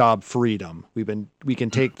have job freedom. We can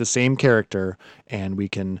take the same character and we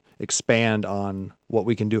can expand on what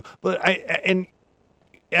we can do. But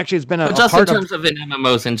actually, it's been just in terms of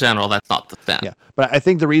MMOs in general, that's not the thing. Yeah, but I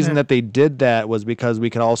think the reason that they did that was because we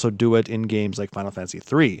could also do it in games like Final Fantasy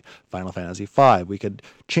 3, Final Fantasy 5. We could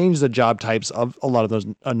change the job types of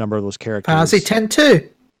a number of those characters. Fantasy 10 too.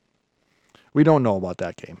 We don't know about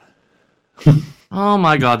that game. Oh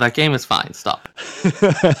my god, that game is fine. Stop.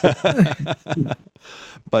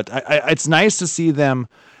 But it's nice to see them.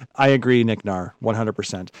 I agree, Nick Nar,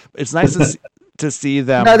 100%. It's nice to see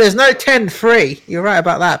them. No, there's no 10-3. You're right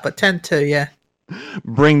about that, but 10-2, yeah.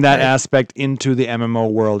 Bring that aspect into the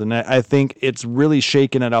MMO world, and I think it's really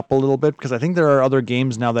shaken it up a little bit, because I think there are other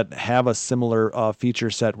games now that have a similar feature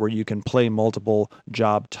set where you can play multiple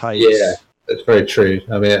job types. Yeah, that's very true.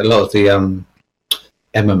 I mean, a lot of the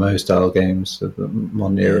MMO style games of the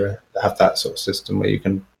modern era have that sort of system where you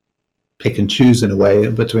can pick and choose in a way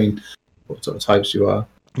between what sort of types you are.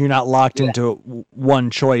 You're not locked into one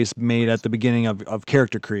choice made at the beginning of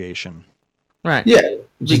character creation. Right. Yeah,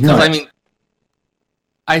 Because, I mean,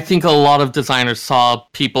 I think a lot of designers saw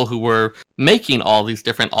people who were making all these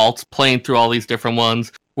different alts, playing through all these different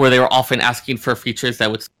ones, where they were often asking for features that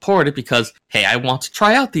would support it because, hey, I want to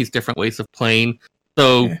try out these different ways of playing,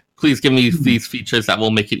 so please give me these features that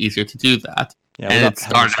will make it easier to do that. Yeah, and it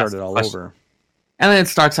started all over. And then it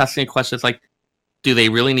starts asking questions like, do they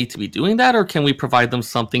really need to be doing that, or can we provide them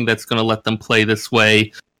something that's going to let them play this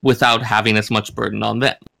way without having as much burden on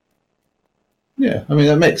them? Yeah, I mean,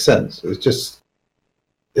 that makes sense. It's just,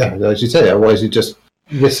 yeah, as you say, otherwise you're just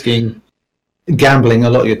risking gambling a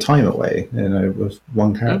lot of your time away, with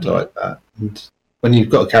one character like that. And when you've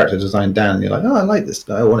got a character design down, you're like, oh, I like this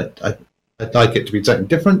guy, I want it, I'd like it to be something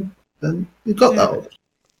different, then you've got that option.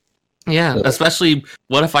 Yeah, especially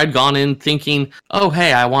what if I'd gone in thinking, oh,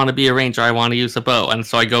 hey, I want to be a ranger, I want to use a bow. And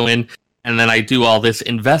so I go in and then I do all this,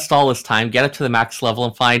 invest all this time, get it to the max level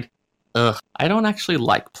and find, I don't actually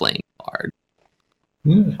like playing hard.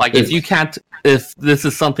 Yeah, like if this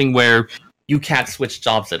is something where you can't switch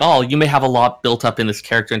jobs at all, you may have a lot built up in this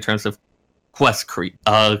character in terms of quest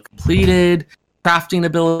completed, crafting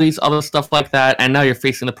abilities, other stuff like that, and now you're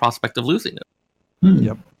facing the prospect of losing it.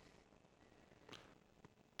 Yep.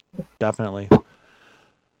 Definitely. Go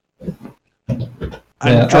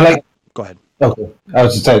ahead. Okay. I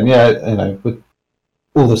was just saying, with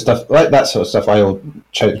all the stuff, like that sort of stuff, I all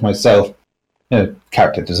chose myself.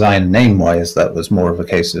 Character design, name-wise, that was more of a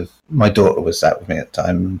case of my daughter was sat with me at the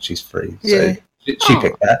time, and she's free, so she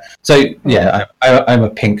picked that. So yeah, I'm a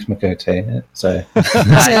pink Makote, so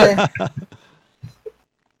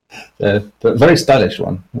but very stylish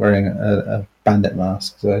one, wearing a bandit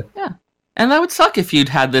mask. So yeah, and that would suck if you'd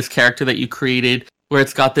had this character that you created where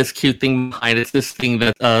it's got this cute thing behind it, this thing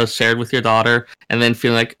that shared with your daughter, and then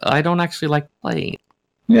feeling like, I don't actually like playing.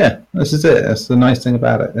 Yeah, this is it. That's the nice thing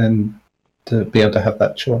about it, and to be able to have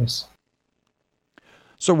that choice.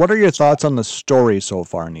 So what are your thoughts on the story so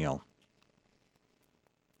far, Neil?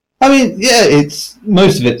 I mean, yeah,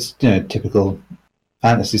 most of it's typical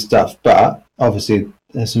fantasy stuff, but obviously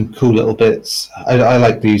there's some cool little bits. I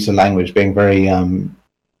like the use of language being very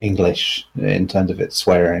English in terms of its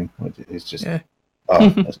swearing. It's just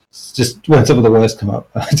it's just when some of the words come up,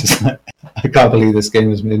 I can't believe this game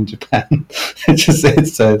was made in Japan. it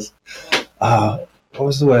says what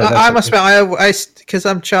was the word? I must admit, because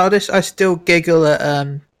I'm childish, I still giggle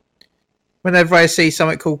at whenever I see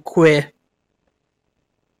something called queer.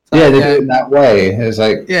 Yeah, they do it in that way. It's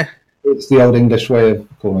like, it's the old English way of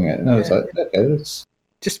calling it. No, it's like, okay, it's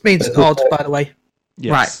just means odd, by the way.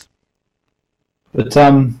 Yes. Right. But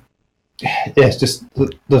it's just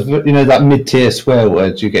the that mid-tier swear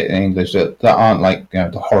words you get in English that aren't like the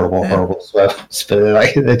horrible swear words,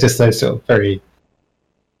 but they're just those sort of very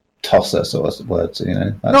tosser sort of words,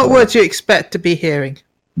 Not words you expect to be hearing.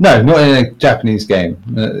 No, not in a Japanese game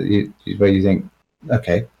where you think,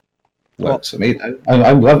 okay, works for me.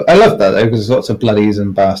 I love that though, because there's lots of bloodies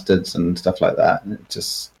and bastards and stuff like that. And it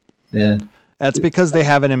just, that's because they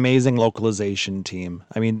have an amazing localization team.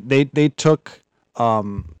 I mean, they took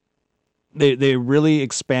they really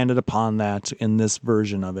expanded upon that in this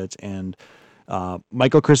version of it, and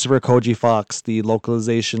Michael Christopher Koji Fox, the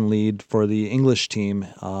localization lead for the English team,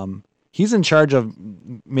 he's in charge of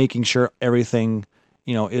making sure everything,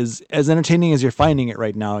 is as entertaining as you're finding it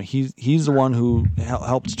right now. He's the one who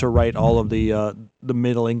helps to write all of the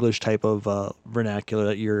Middle English type of vernacular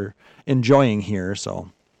that you're enjoying here. So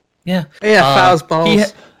fouls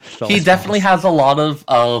balls. He definitely has a lot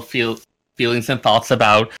of feelings and thoughts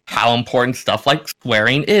about how important stuff like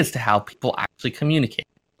swearing is to how people actually communicate.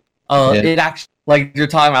 It actually, like you're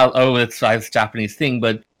talking about, it's a Japanese thing,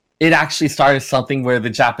 but it actually started something where the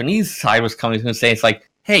Japanese side was coming to and saying, it's like,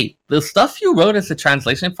 hey, the stuff you wrote as a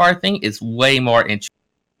translation for our thing is way more interesting.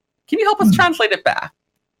 Can you help us translate it back?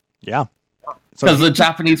 Yeah. Because the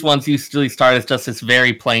Japanese ones usually start as just this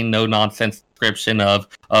very plain, no-nonsense description of,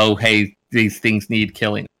 hey, these things need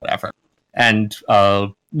killing, whatever. And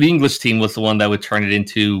the English team was the one that would turn it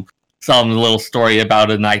into some little story about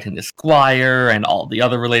a knight and a squire and all the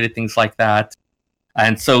other related things like that.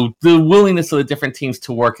 And so the willingness of the different teams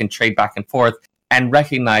to work and trade back and forth and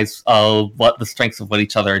recognize what the strengths of what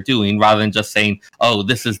each other are doing, rather than just saying, "Oh,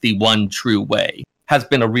 this is the one true way," has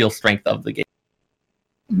been a real strength of the game.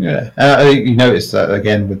 Yeah, you notice that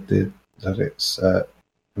again with that it's a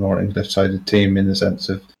more English-sided team in the sense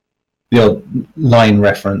of the old line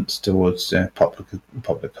reference towards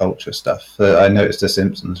popular culture stuff. I noticed the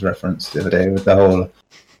Simpsons reference the other day with the whole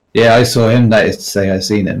 "Yeah, I saw him, that is to say, I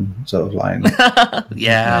seen him" sort of line.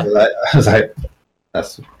 Yeah. I was like,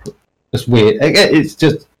 that's weird. It's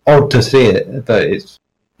just odd to see it, but it's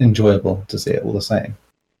enjoyable to see it all the same.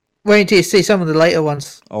 Wait until you see some of the later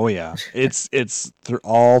ones. Oh yeah, it's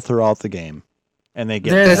all throughout the game, and they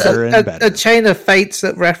get There's better and better. A chain of fates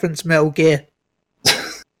that reference Metal Gear.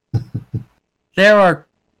 There are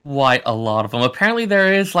quite a lot of them. Apparently,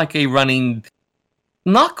 there is like a running,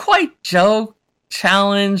 not quite joke,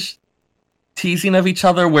 challenge, teasing of each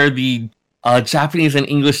other, where the Japanese and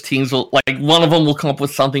English teams will, like, one of them will come up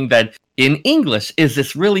with something that in English is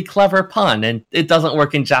this really clever pun, and it doesn't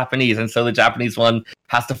work in Japanese, and so the Japanese one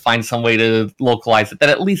has to find some way to localize it that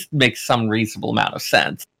at least makes some reasonable amount of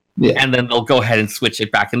sense. Yeah. And then they'll go ahead and switch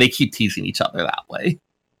it back, and they keep teasing each other that way.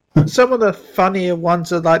 Some of the funnier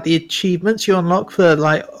ones are like the achievements you unlock for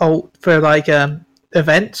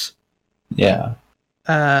events. Yeah.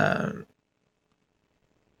 Let's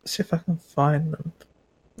see if I can find them.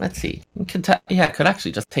 Let's see. I could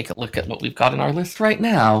actually just take a look at what we've got in our list right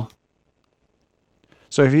now.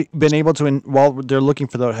 So have you been able to, while they're looking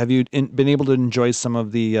for those, have you been able to enjoy some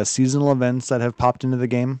of the seasonal events that have popped into the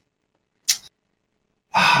game?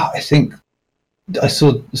 I think I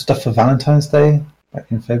saw stuff for Valentine's Day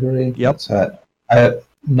back in February. Yep. I have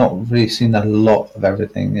not really seen a lot of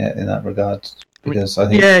everything yet in that regard, because I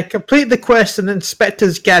think... Yeah, complete the quest and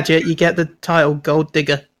Inspector's Gadget, you get the title Gold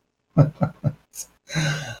Digger.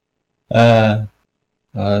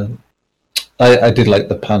 I did like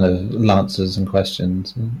the pun of Lancers and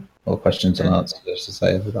questions, or questions and answers, I should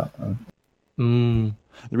say, with that one.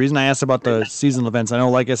 The reason I asked about the seasonal events, I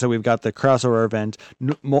know, like I said, we've got the crossover event,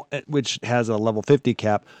 which has a level 50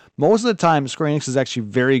 cap. Most of the time, Square Enix is actually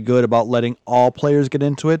very good about letting all players get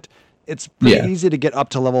into it. It's pretty easy to get up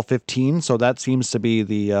to level 15, so that seems to be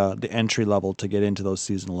the entry level to get into those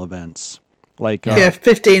seasonal events. Like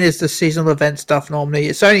 15 is the seasonal event stuff normally.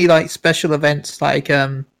 It's only like special events like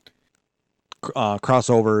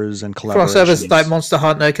crossovers and collaborations. Crossovers like Monster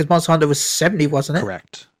Hunter, because Monster Hunter was 70, wasn't it?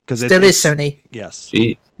 Correct. Still is 70. Yes.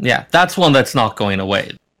 Yeah, that's one that's not going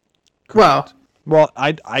away. Correct. Well,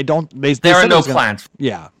 I don't. There are no plans.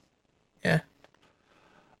 Yeah. Yeah.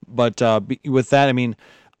 But with that, I mean,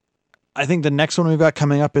 I think the next one we've got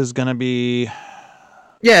coming up is going to be...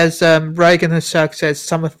 Yeah, as Reagan Hussack says,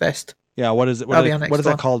 Summerfest. Yeah, what is it? What is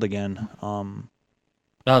that called again? The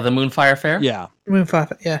Moonfire Fair? Yeah.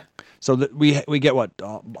 Moonfire, yeah. So we get what,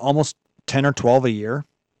 almost 10 or 12 a year?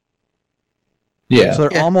 Yeah. So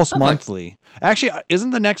they're almost monthly. Actually, isn't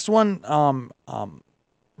the next one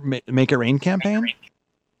Make It Rain campaign?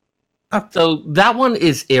 So that one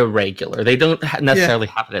is irregular. They don't necessarily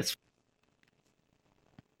have it as...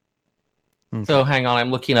 Okay. So hang on,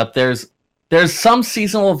 I'm looking up. There's some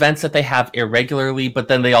seasonal events that they have irregularly, but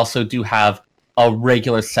then they also do have a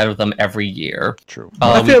regular set of them every year. True.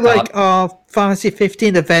 I feel like our Fantasy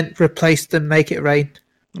 15 event replaced the Make It Rain.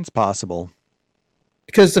 It's possible.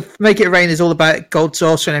 Because the Make It Rain is all about Gold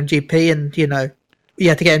Saucer and MGP, and, you know, you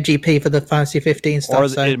have to get MGP for the Fantasy 15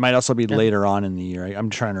 stuff. Or it might also be later on in the year. I'm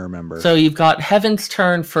trying to remember. So you've got Heaven's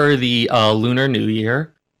Turn for the Lunar New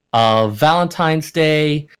Year, Valentine's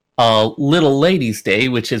Day, Little Ladies' Day,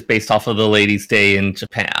 which is based off of the Ladies' Day in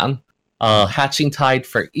Japan, Hatching Tide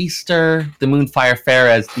for Easter, the Moonfire Fair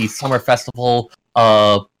as the summer festival,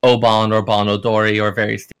 Obon or Bonodori or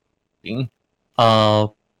various things,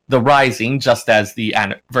 the Rising, just as the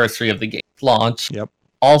anniversary of the game's launch,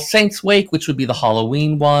 All Saints' Wake, which would be the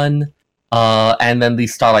Halloween one, and then the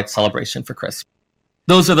Starlight Celebration for Christmas.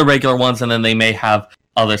 Those are the regular ones, and then they may have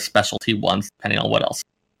other specialty ones, depending on what else.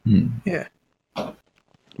 Yeah.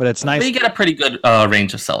 But it's nice. But you get a pretty good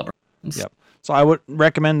range of celebrations. Yep. So I would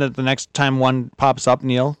recommend that the next time one pops up,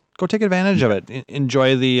 Neil, go take advantage of it.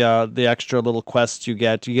 Enjoy the extra little quests you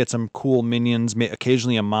get. You get some cool minions,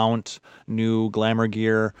 occasionally a mount, new glamour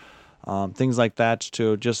gear, things like that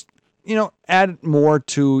to just, add more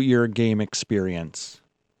to your game experience.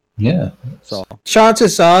 Yeah. So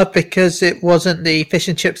chances are, because it wasn't the fish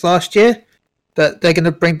and chips last year, that they're going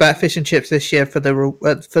to bring back fish and chips this year for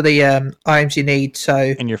the items you need. So,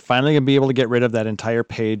 and you're finally going to be able to get rid of that entire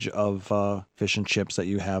page of fish and chips that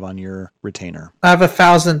you have on your retainer. I have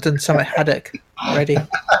 1,000 and some haddock ready.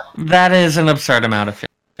 That is an absurd amount of fish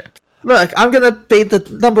and chips. Look, I'm going to be the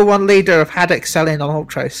 #1 leader of haddock selling on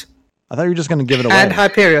Ultros. I thought you were just going to give it away. And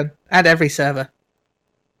Hyperion. And every server.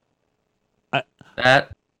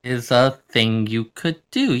 That is a thing you could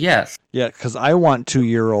do, yes. Yeah, because I want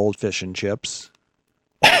 2-year-old fish and chips.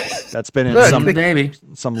 That's been in Look,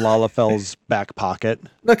 some Lalafel's back pocket.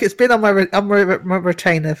 Look, it's been on my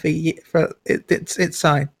retainer for it's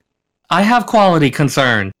signed. I have quality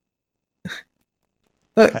concern.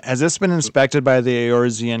 Look, Has this been inspected by the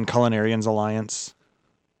Eorzean Culinarians Alliance?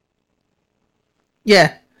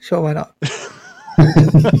 yeah, sure, why not?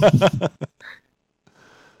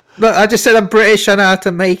 Look, I just said I'm British, I know how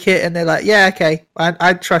to make it, and they're like, yeah, okay,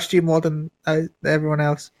 I trust you more than everyone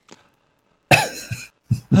else.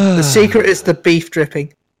 The secret is the beef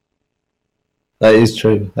dripping. That is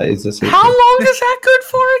true. That is the secret. How long is that good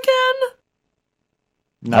for again?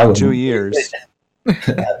 Not 2 years.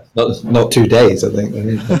 not 2 days, I think.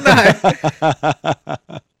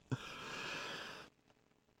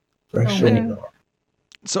 Fresh anymore.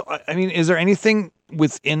 So, I mean, is there anything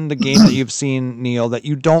within the game that you've seen, Neil, that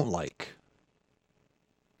you don't like?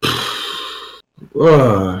 It's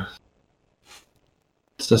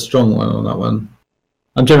a strong one on that one.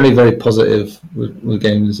 I'm generally very positive with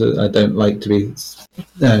games. I don't like to be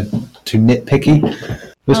too nitpicky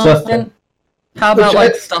with stuff. Then how about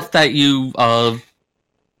like stuff that you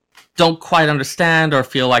don't quite understand or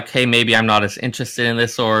feel like, hey, maybe I'm not as interested in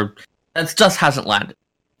this, or that just hasn't landed,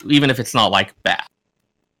 even if it's not like bad.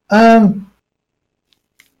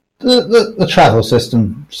 The travel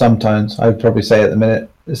system, sometimes I would probably say at the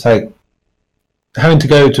minute, it's like having to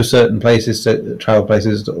go to certain places, travel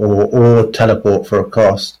places, or teleport for a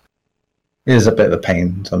cost is a bit of a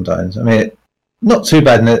pain sometimes. I mean, not too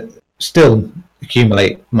bad, and it still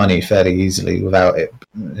accumulate money fairly easily without it,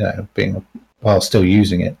 being while still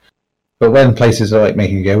using it. But when places are like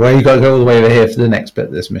making you go, well, you got to go all the way over here for the next bit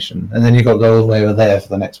of this mission, and then you got to go all the way over there for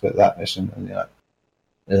the next bit of that mission, and you're like,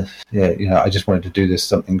 I just wanted to do this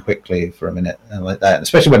something quickly for a minute, and like that. And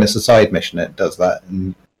especially when it's a side mission, it does that,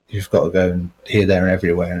 and you've got to go and here, there, and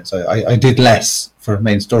everywhere. And so I did less for a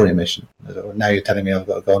main story mission. Now you're telling me I've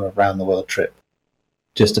got to go on a round the world trip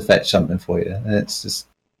just to fetch something for you, and it's just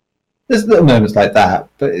there's little moments like that.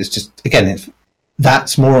 But it's just again,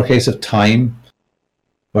 that's more a case of time,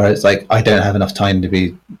 where it's like I don't have enough time to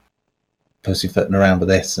be pussyfooting around with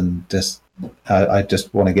this, and just I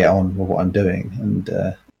just want to get on with what I'm doing,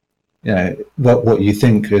 and what you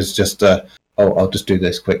think is just I'll just do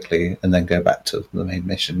this quickly and then go back to the main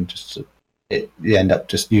mission. You end up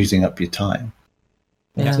just using up your time.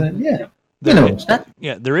 Yeah. So,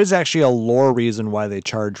 There is actually a lore reason why they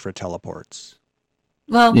charge for teleports.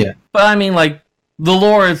 Well, yeah. But I mean, like, the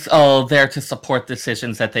lore is there to support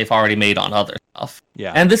decisions that they've already made on other stuff.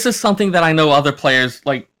 Yeah. And this is something that I know other players,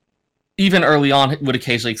 like, even early on, would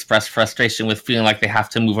occasionally express frustration with feeling like they have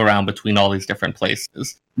to move around between all these different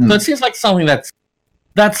places. So it seems like something that's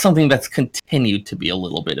something that's continued to be a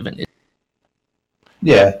little bit of an issue.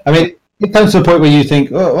 Yeah, I mean, it comes to a point where you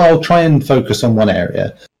think, oh, I'll try and focus on one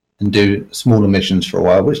area and do smaller missions for a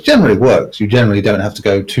while, which generally works. You generally don't have to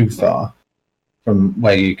go too far from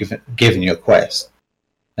where you're given your quest.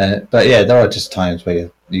 But yeah, there are just times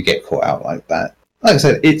where you get caught out like that. Like I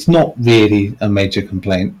said, it's not really a major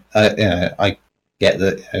complaint. I get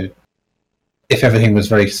that if everything was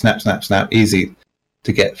very snap, easy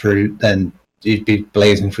to get through, then you'd be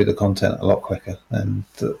blazing through the content a lot quicker, and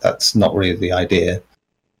that's not really the idea.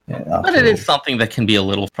 But it is something that can be a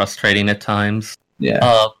little frustrating at times.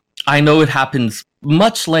 Yeah. I know it happens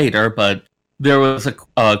much later, but there was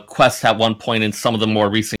a quest at one point in some of the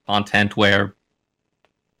more recent content where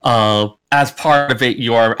as part of it,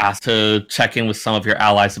 you're asked to check in with some of your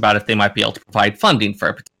allies about if they might be able to provide funding for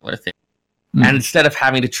a particular thing. And instead of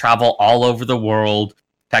having to travel all over the world,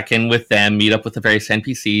 check in with them, meet up with the various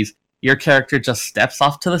NPCs, your character just steps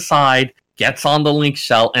off to the side, gets on the link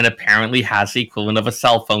shell, and apparently has the equivalent of a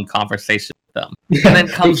cell phone conversation with them. And then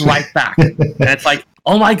comes right back. And it's like,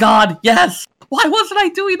 oh my god, yes! Why wasn't I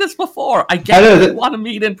doing this before? I get it, you want to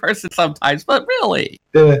meet in person sometimes, but really?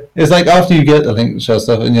 It's like after you get the link shell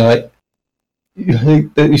stuff, and you're like,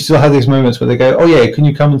 you still have these moments where they go, oh yeah, can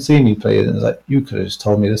you come and see me play it? And it's like, you could have just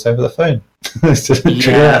told me this over the phone. It's just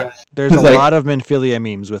There's a lot of Minfilia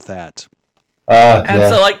memes with that.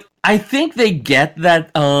 So like, I think they get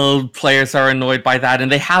that players are annoyed by that,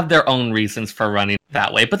 and they have their own reasons for running it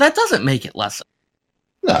that way, but that doesn't make it less.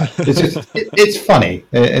 No, it's just it's funny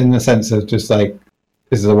in the sense of just like,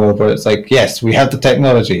 this is a world where it's like, yes, we have the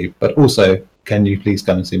technology, but also, can you please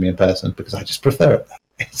come and see me in person, because I just prefer it.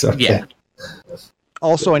 It's okay. Yeah.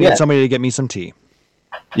 Also, I need somebody to get me some tea.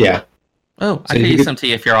 Yeah. Oh, I could use some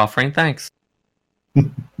tea if you're offering. Thanks.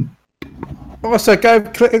 Also, go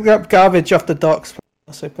clean up garbage off the docks.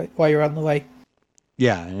 also while you're on the way.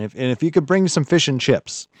 Yeah, and if you could bring some fish and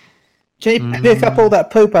chips. Can you pick up all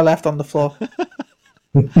that poop I left on the floor?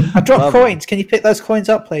 I dropped Lovely. coins. Can you pick those coins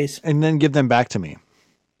up, please? And then give them back to me.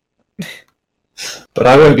 But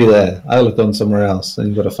I won't be there. I'll have gone somewhere else, and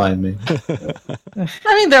you've got to find me.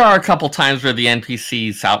 I mean, there are a couple times where the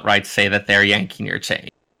NPCs outright say that they're yanking your chain.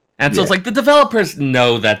 And so it's like the developers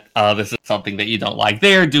know that this is something that you don't like.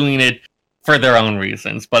 They're doing it for their own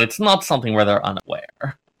reasons, but it's not something where they're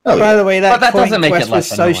unaware. Oh, By the way, But that coin doesn't make it quest was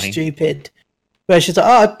less so annoying. stupid. Where she's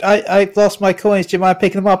like, I lost my coins. Do you mind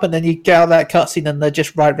picking them up? And then you get out that cutscene and they're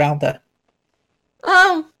just right round her.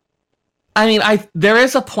 I mean, there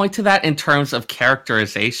is a point to that in terms of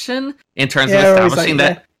characterization, in terms of Yeah, always establishing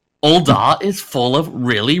like, that Ul'dah is full of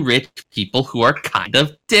really rich people who are kind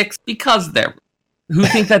of dicks because who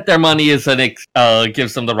think that their money is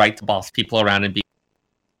gives them the right to boss people around and be.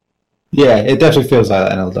 Yeah, it definitely feels like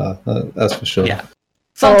that in Eldar. That's for sure. Yeah.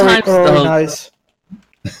 Sometimes Rory knows.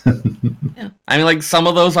 yeah. I mean, like, some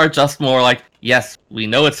of those are just more like, yes, we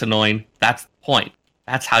know it's annoying. That's the point.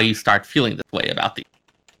 That's how you start feeling this way about these.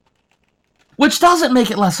 Which doesn't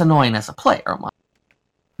make it less annoying as a player.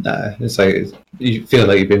 No, it's like you feel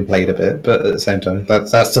like you've been played a bit, but at the same time,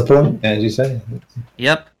 that's the point, as you say.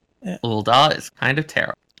 Yep. Yeah. Ul'dah is kind of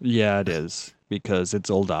terrible. Yeah, it is, because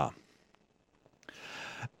it's Ul'dah.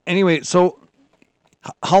 Anyway, so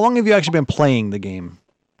how long have you actually been playing the game?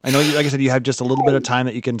 I know, like I said, you have just a little bit of time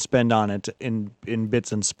that you can spend on it in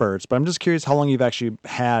bits and spurts, but I'm just curious how long you've actually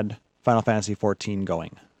had Final Fantasy XIV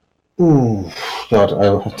going. Ooh, God,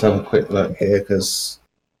 I'll have to have a quick look here, because...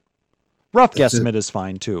 Rough guesstimate is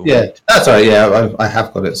fine, too. Yeah, that's all right, yeah, I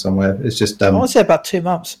have got it somewhere. It's just... I want to say about 2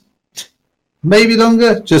 months. maybe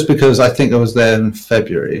longer, just because I think I was there in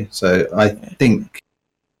February, so I think...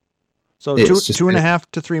 So It's two, just 2.5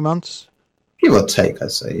 to 3 months? Give or take,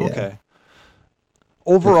 I'd say, yeah. Okay.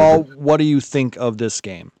 Overall, what do you think of this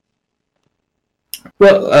game?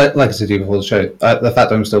 Well, like I said to you before the show, the fact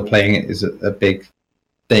that I'm still playing it is a big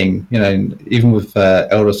thing. You know, even with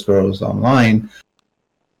Elder Scrolls Online,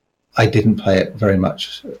 I didn't play it very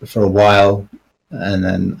much for a while, and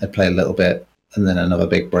then I'd play a little bit, and then another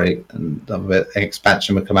big break, and another bit. An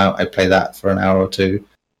expansion would come out, I'd play that for an hour or two,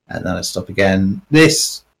 and then I'd stop again.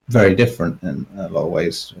 This, very different in a lot of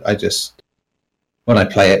ways. When I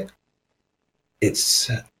play it, it's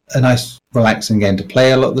a nice, relaxing game to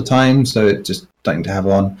play a lot of the time, so it's just something to have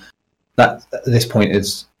on. That, at this point,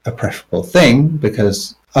 is a preferable thing,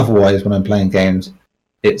 because otherwise, when I'm playing games,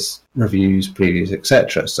 it's reviews, previews,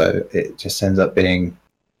 etc. So it just ends up being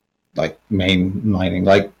like mainlining.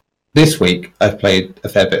 Like this week, I've played a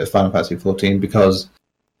fair bit of Final Fantasy XIV because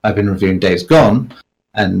I've been reviewing Days Gone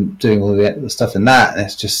and doing all the stuff in that, and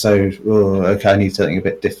it's just so okay. I need something a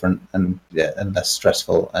bit different and less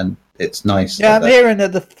stressful, and it's nice. Yeah, I'm hearing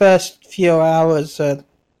that the first few hours.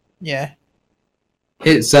 Yeah,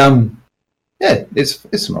 it's an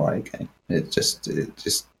alright game.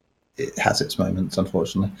 It has its moments,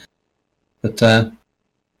 unfortunately. But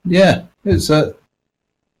it's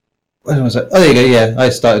when was it? Oh, there you go. Yeah, I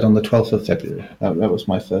started on the 12th of February. That was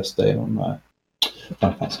my first day on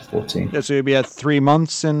Final Fantasy 14. Yeah, so you'll be at 3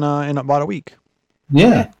 months in about a week.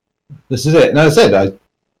 Yeah, this is it. No, I said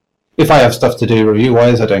if I have stuff to do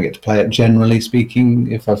review-wise, I don't get to play it. Generally speaking,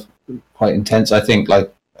 if I've quite intense, I think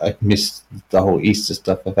like I missed the whole Easter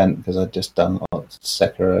stuff event because I'd just done a lot of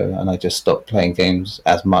Sekiro, and I just stopped playing games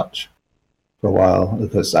as much for a while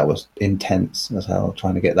because that was intense as hell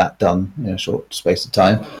trying to get that done in a short space of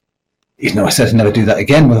time. Even though I said I'd never do that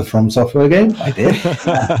again with a From Software game, I did.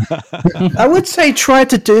 I would say try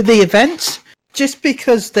to do the events just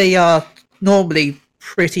because they are normally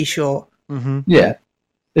pretty short. Mm-hmm. Yeah,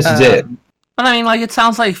 this is it. But I mean, like, it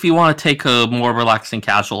sounds like if you want to take a more relaxing,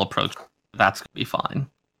 casual approach, that's going to be fine.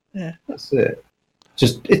 Yeah, That's it.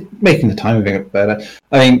 Just making the time of it better.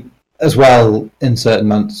 I mean, as well, in certain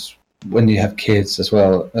months when you have kids as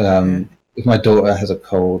well, if my daughter has a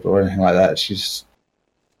cold or anything like that, she's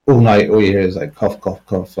all night, all you hear is like cough, cough,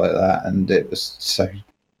 cough like that, and it was so.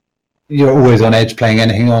 You're always on edge playing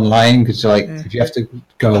anything online because you're like, if you have to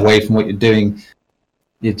go away from what you're doing,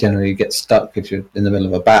 you generally get stuck if you're in the middle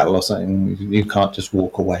of a battle or something. You can't just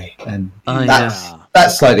walk away, and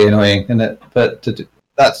that's slightly annoying, isn't it? But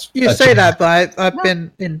that's you say that, but I've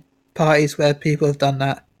been in parties where people have done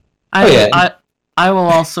that. I will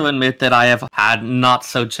also admit that I have had not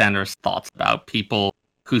so generous thoughts about people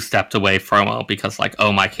who stepped away from it because, like,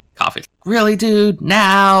 oh, my coffee. Really, dude?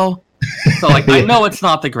 Now? So, like, I know it's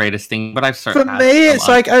not the greatest thing, but I've certainly. For me, it's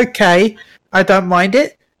like, okay, I don't mind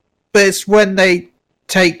it, but it's when they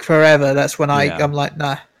take forever. That's when I'm like,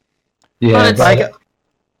 nah. Yeah, but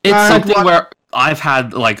it's something where I've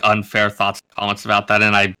had like unfair thoughts and comments about that,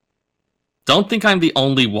 and I don't think I'm the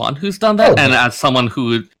only one who's done that. And as someone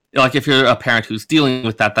who, like, if you're a parent who's dealing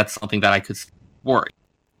with that, that's something that I could worry.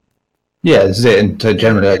 Yeah, this is it. And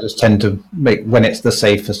generally, I just tend to make, when it's the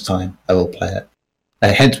safest time, I will play it.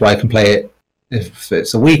 Hence why I can play it if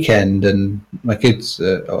it's a weekend and my kids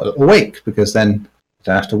are awake, because then I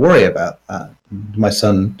don't have to worry about that. My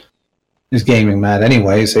son is gaming mad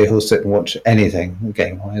anyway, so he'll sit and watch anything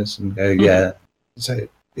game-wise and go, yeah. So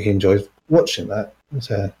he enjoys watching that.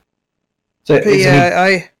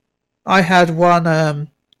 I had one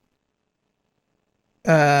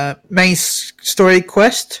main story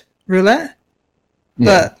quest roulette,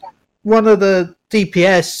 but one of the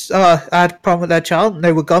DPS, I had a problem with their child, and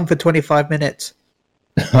they were gone for 25 minutes.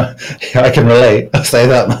 I can relate. I'll say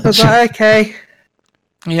that much. I was like, okay.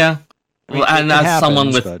 Yeah. Well, and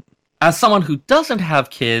as someone who doesn't have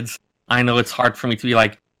kids, I know it's hard for me to be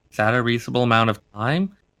like, is that a reasonable amount of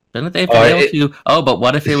time? Shouldn't they be able to? Oh, but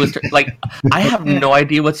what if it was like? I have no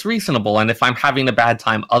idea what's reasonable, and if I'm having a bad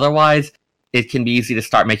time, otherwise, it can be easy to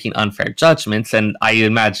start making unfair judgments. And I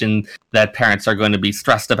imagine that parents are going to be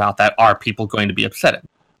stressed about that. Are people going to be upset?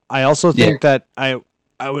 I also think that I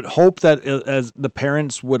would hope that as the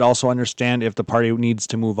parents would also understand if the party needs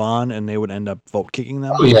to move on, and they would end up vote kicking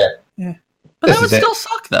them. Oh yeah. But that would still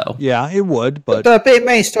suck, though. Yeah, it would. But the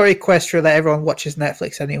main story quest roulette, everyone watches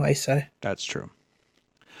Netflix anyway, so that's true.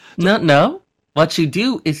 No. What you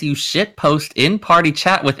do is you shit post in party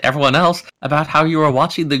chat with everyone else about how you are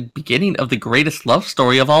watching the beginning of the greatest love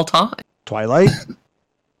story of all time. Twilight?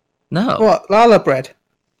 No. What? Lala Bread?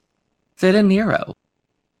 Sid and Nero.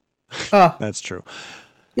 Oh. That's true.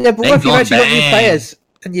 Yeah, but what if you actually got new players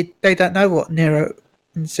and they don't know what Nero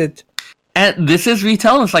and Sid... And this is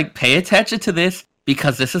retelling. It's like, pay attention to this,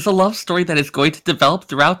 because this is a love story that is going to develop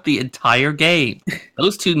throughout the entire game.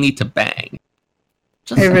 Those two need to bang.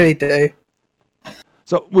 They really do.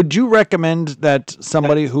 So would you recommend that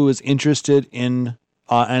somebody who is interested in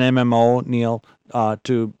an MMO, Neil,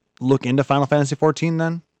 to look into Final Fantasy XIV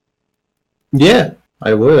then? Yeah,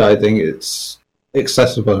 I would. I think it's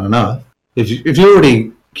accessible enough. If you're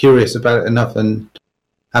already curious about it enough and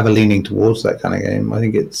have a leaning towards that kind of game, I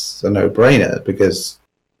think it's a no-brainer, because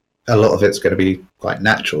a lot of it's going to be quite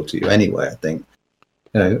natural to you anyway, I think.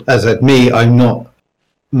 As I'm not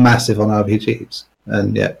massive on RPGs,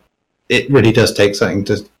 and yet it really does take something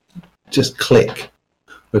to just click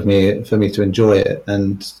with me for me to enjoy it.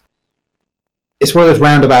 And it's one of those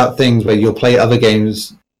roundabout things where you'll play other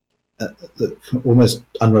games that almost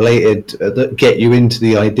unrelated that get you into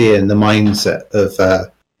the idea and the mindset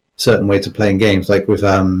of certain ways of playing games. Like with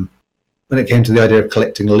when it came to the idea of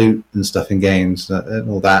collecting loot and stuff in games and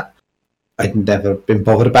all that, I'd never been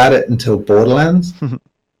bothered about it until Borderlands,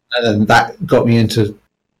 and that got me into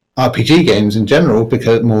RPG games in general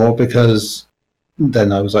because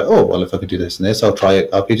then I was like, oh well, if I could do this and this, I'll try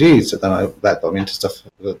RPGs. So then that got me into stuff,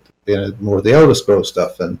 more of the Elder Scrolls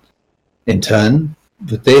stuff, and in turn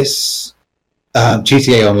with this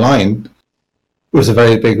GTA Online was a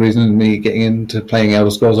very big reason for me getting into playing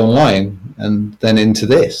Elder Scrolls Online, and then into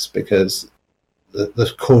this, because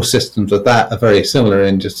the core systems of that are very similar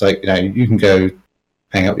in just like, you can go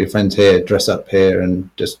hang out with your friends here, dress up here, and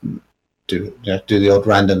just do the odd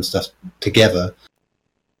random stuff together.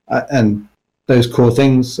 And those core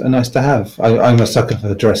things are nice to have. I'm a sucker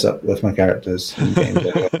for dress up with my characters in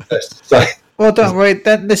games. So, well, don't worry.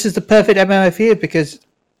 This is the perfect MMO for you, because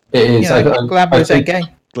it is. Glamour is endgame.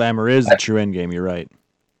 Glamour is the true endgame. You're right.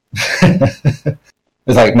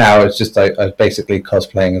 It's like now it's just like I'm basically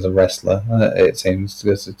cosplaying as a wrestler. It seems,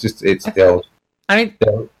 because it's the old.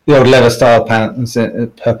 The old leather style pants,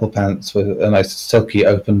 purple pants with a nice silky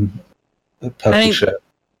open purple shirt.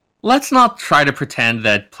 Let's not try to pretend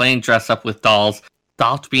that playing dress up with dolls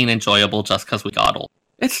stopped being enjoyable just because we got old.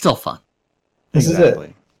 It's still fun.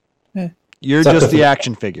 Exactly. Yeah. You're just the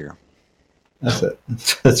action figure. That's it.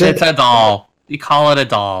 It's a doll. You call it a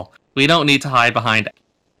doll. We don't need to hide behind.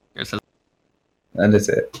 And that's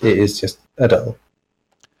it. It is just a doll.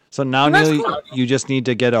 So now, Neil, cool. You just need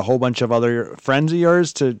to get a whole bunch of other friends of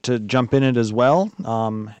yours to jump in it as well.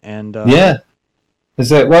 Yeah.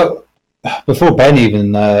 Is it, well, before Ben,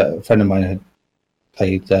 even a friend of mine had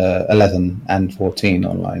played 11 and 14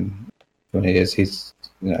 online. He's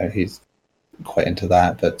quite into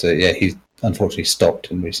that, but he's unfortunately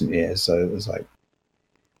stopped in recent years. So it was like,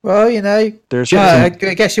 well, I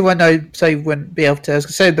guess you wouldn't know, so you wouldn't be able to. I was going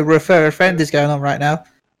to say the refer a friend is going on right now.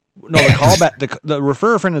 No, the callback, the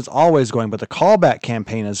refer a friend is always going, but the callback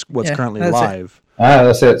campaign is what's currently live.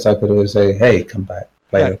 That's it. So I could always say, hey, come back,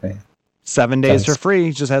 play with me. 7 days for free.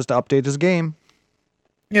 He just has to update his game.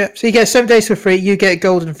 Yeah, so you get 7 days for free. You get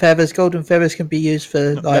golden feathers. Golden feathers can be used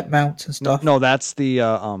for like mounts and stuff. No, that's the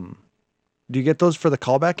do you get those for the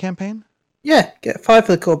callback campaign? Yeah, get 5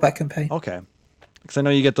 for the callback campaign. Okay. Because I know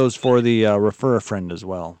you get those for the refer a friend as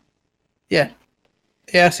well. Yeah.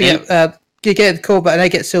 Yeah, so you get the callback, and they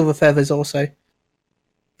get silver feathers also.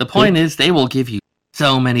 The point is, they will give you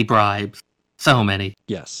so many bribes. So many.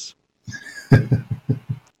 Yes.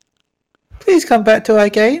 Please come back to our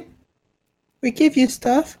game. We give you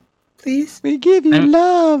stuff. Please. We give you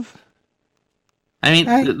love. I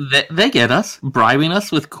mean, they get us. Bribing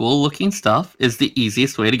us with cool-looking stuff is the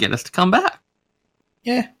easiest way to get us to come back.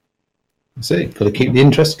 Yeah. That's it. Got to keep the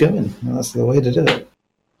interest going. That's the way to do it.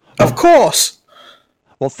 Of course.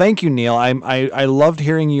 Well, thank you, Neil. I loved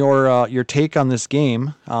hearing your take on this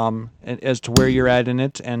game, as to where you're at in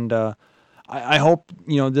it, and I hope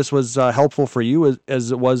this was helpful for you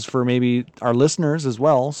as it was for maybe our listeners as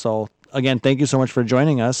well. So again, thank you so much for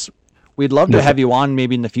joining us. We'd love to have you on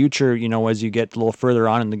maybe in the future, as you get a little further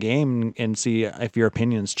on in the game and see if your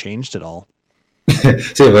opinion's changed at all.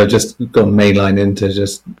 See if I've just gone mainline into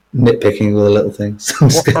just nitpicking all the little things.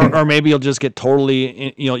 or maybe you'll just get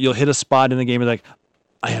totally, you'll hit a spot in the game and like,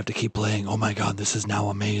 I have to keep playing. Oh my God, this is now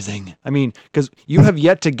amazing. I mean, because you have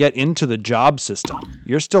yet to get into the job system.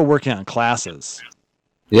 You're still working on classes.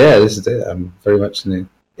 Yeah, this is it. I'm very much in the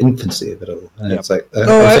infancy of it all. And it's like,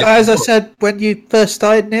 as I said when you first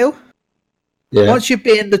started, Neil, once you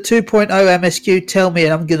be in the 2.0 MSQ, tell me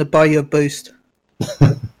and I'm going to buy you a boost.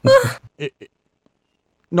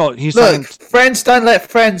 No, he's Look, talking... friends don't let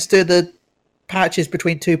friends do the patches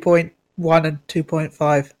between 2.1 and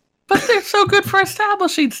 2.5. But they're so good for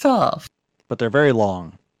establishing stuff. But they're very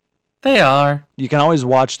long. They are. You can always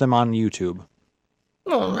watch them on YouTube.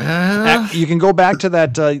 Oh, You can go back to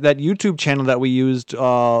that YouTube channel that we used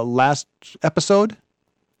last episode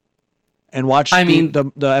and watch the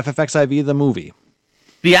FFXIV, the movie.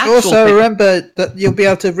 The actual also, remember that you'll be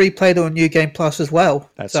able to replay them on New Game Plus as well.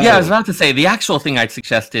 Yeah, I was about to say, the actual thing I'd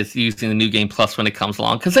suggest is using the New Game Plus when it comes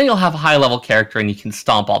along, because then you'll have a high-level character and you can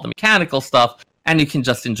stomp all the mechanical stuff, and you can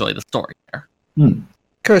just enjoy the story there.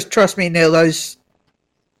 Because trust me, Neil, those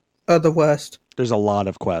are the worst. There's a lot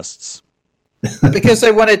of quests. Because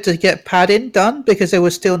they wanted to get padding done, because they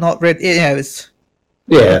were still not ready. It was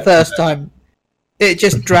the first time. It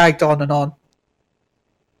just dragged on and on.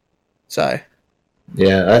 So...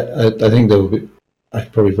 Yeah, I think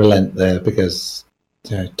I'd probably relent there because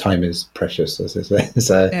time is precious, as they say.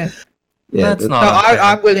 So, that's not.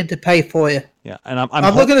 I'm willing to pay for you. Yeah, and I'm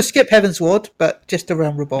not going to skip Heaven's Ward, but just a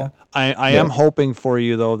Realm Reborn. Yeah. I am hoping for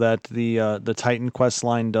you though that the Titan quest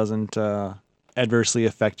line doesn't adversely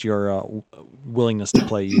affect your willingness to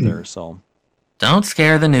play either. So don't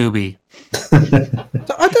scare the newbie.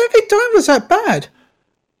 I don't think time was that bad.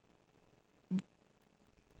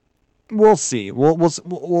 We'll see.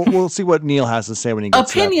 We'll see what Neil has to say when he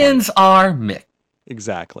gets Opinions are mixed.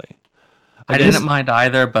 Exactly. I didn't mind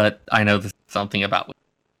either, but I know there's something about it.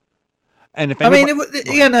 And if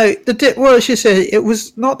she said, it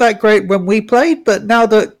was not that great when we played, but now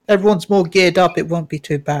that everyone's more geared up, it won't be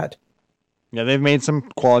too bad. Yeah, they've made some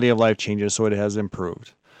quality of life changes, so it has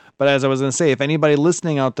improved. But as I was going to say, if anybody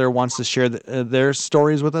listening out there wants to share their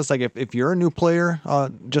stories with us, like if you're a new player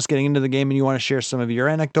just getting into the game and you want to share some of your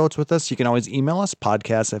anecdotes with us, you can always email us,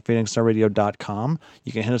 podcast@phoenixstarradio.com.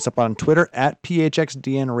 You can hit us up on Twitter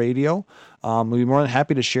 @PHXDNRadio. We'd be more than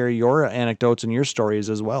happy to share your anecdotes and your stories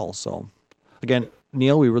as well. So, again,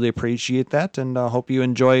 Neil, we really appreciate that and hope you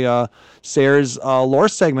enjoy Sarah's lore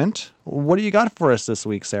segment. What do you got for us this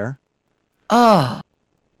week, Sarah?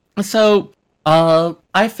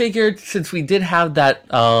 I figured since we did have that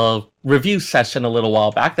review session a little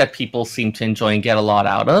while back that people seem to enjoy and get a lot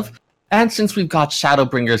out of, and since we've got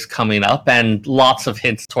Shadowbringers coming up and lots of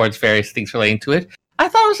hints towards various things relating to it, I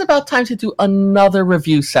thought it was about time to do another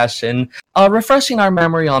review session, refreshing our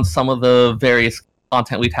memory on some of the various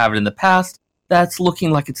content we've had in the past that's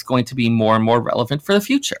looking like it's going to be more and more relevant for the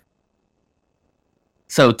future.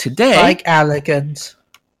 So today... Like Elegant.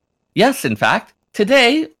 Yes, in fact,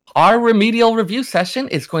 today... our remedial review session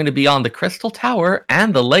is going to be on the Crystal Tower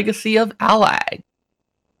and the Legacy of Allag.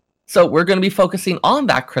 So we're going to be focusing on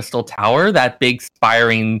that Crystal Tower, that big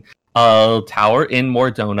spiring tower in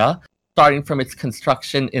Mordona, starting from its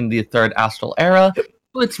construction in the 3rd Astral Era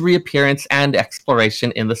to its reappearance and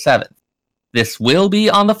exploration in the 7th. This will be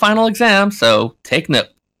on the final exam, so take note.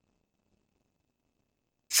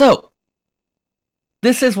 So,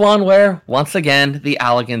 this is one where, once again, the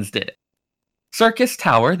Allegans did it. Circus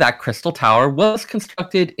Tower, that Crystal Tower, was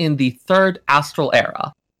constructed in the 3rd Astral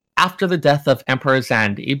Era, after the death of Emperor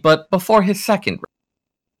Zandi, but before his second reign.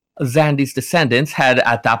 Zandi's descendants had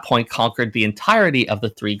at that point conquered the entirety of the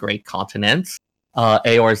 3 great continents,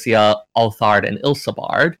 Eorzea, Ulthard, and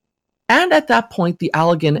Ilsabard. And at that point, the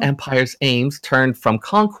Allagan Empire's aims turned from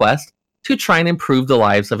conquest to try and improve the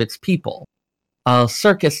lives of its people.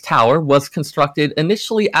 Circus Tower was constructed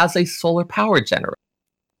initially as a solar power generator.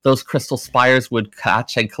 Those crystal spires would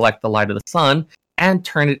catch and collect the light of the sun and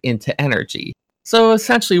turn it into energy. So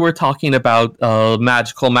essentially, we're talking about a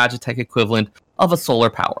Magitech equivalent of a solar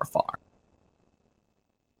power farm.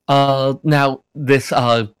 Now, this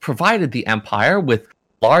provided the Empire with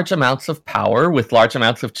large amounts of power, with large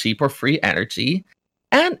amounts of cheap or free energy,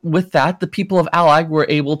 and with that, the people of Allag were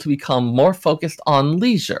able to become more focused on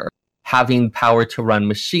leisure, having power to run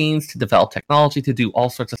machines, to develop technology, to do all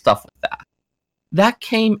sorts of stuff with that. That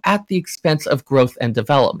came at the expense of growth and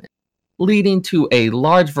development, leading to a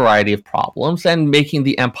large variety of problems and making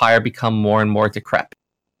the Empire become more and more decrepit.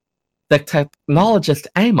 The technologist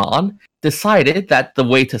Amon decided that the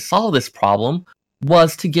way to solve this problem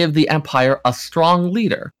was to give the Empire a strong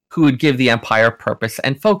leader who would give the Empire purpose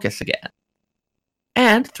and focus again.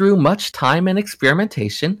 And through much time and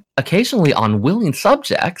experimentation, occasionally on willing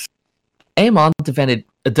subjects, Amon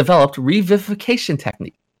developed revivification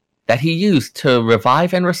technique that he used to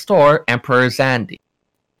revive and restore Emperor Zandi.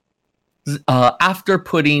 After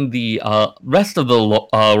putting the rest of the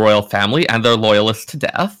royal family and their loyalists to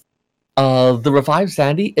death, the revived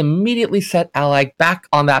Zandi immediately set Allag back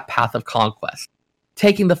on that path of conquest,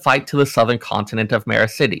 taking the fight to the southern continent of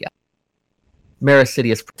Mericidia.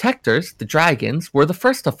 Mericidia's protectors, the dragons, were the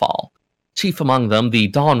first to fall, chief among them the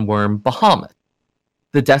dawnworm Bahamut.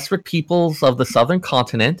 The desperate peoples of the southern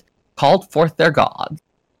continent called forth their gods,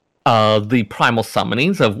 the primal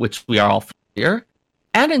summonings of which we are all familiar,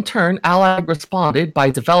 and in turn, Allag responded by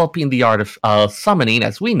developing the art of summoning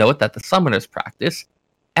as we know it, that the summoners practice,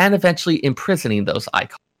 and eventually imprisoning those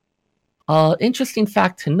icons. Interesting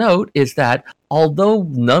fact to note is that although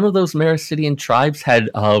none of those Mericidian tribes had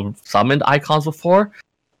summoned icons before,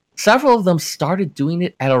 several of them started doing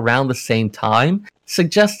it at around the same time,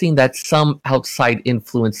 suggesting that some outside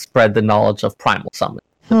influence spread the knowledge of primal summoning.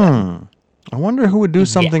 I wonder who would do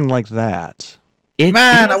something like that.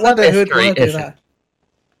 I wonder who would do that.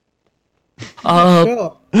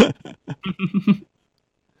 Sure.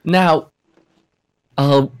 Now,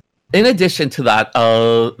 in addition to that,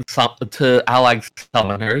 to Allag's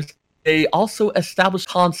summoners, they also established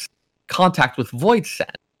contact with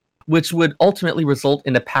Voidsent, which would ultimately result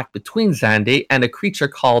in a pact between Zandi and a creature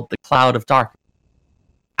called the Cloud of Darkness.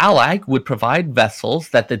 Allag would provide vessels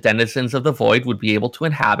that the denizens of the Void would be able to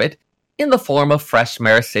inhabit in the form of fresh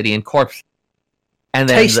Mericidian corpses. And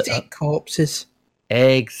then tasty corpses.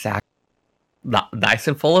 Exactly. Nice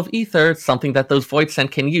and full of ether, something that those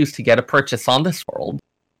Voidsent can use to get a purchase on this world.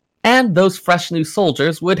 And those fresh new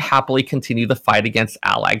soldiers would happily continue the fight against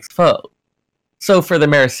Allag's foe. So for the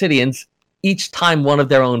Mericidians, each time one of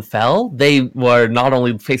their own fell, they were not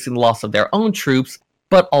only facing the loss of their own troops,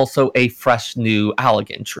 but also a fresh new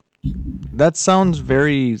Allagan troop. That sounds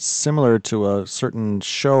very similar to a certain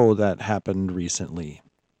show that happened recently.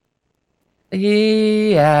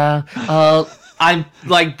 Yeah. I'm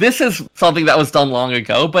like, this is something that was done long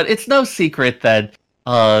ago, but it's no secret that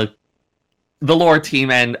the lore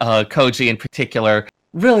team and Koji in particular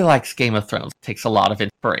really likes Game of Thrones. It takes a lot of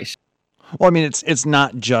inspiration. Well, I mean, it's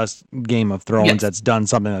not just Game of Thrones that's done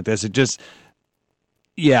something like this. It just,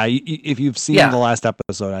 if you've seen the last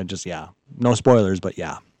episode, no spoilers, but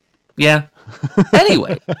yeah. Yeah.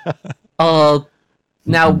 Anyway,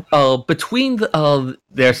 now between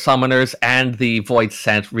their summoners and the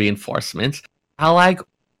Voidsent reinforcements, Allag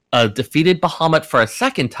defeated Bahamut for a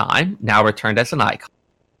second time, now returned as an icon.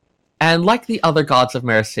 And like the other gods of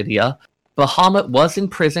Mericidia, Bahamut was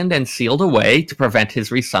imprisoned and sealed away to prevent his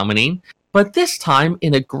resummoning, but this time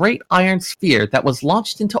in a great iron sphere that was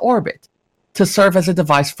launched into orbit to serve as a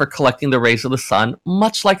device for collecting the rays of the sun,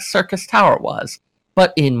 much like Circus Tower was,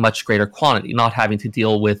 but in much greater quantity, not having to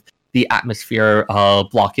deal with the atmosphere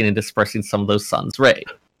blocking and dispersing some of those sun's rays.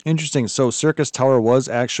 Interesting. So Circus Tower was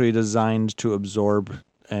actually designed to absorb,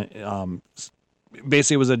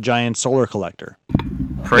 basically it was a giant solar collector.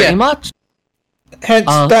 Pretty much. Hence,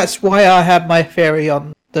 that's why I have my theory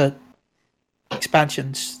on the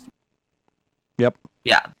expansions. Yep.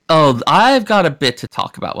 Yeah. Oh, I've got a bit to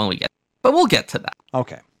talk about when we get, but we'll get to that.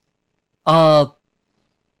 Okay.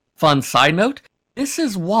 Fun side note. This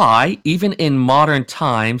is why, even in modern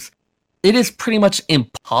times, it is pretty much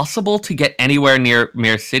impossible to get anywhere near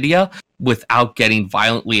Mericidia without getting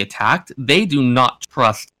violently attacked. They do not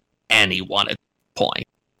trust anyone at this point.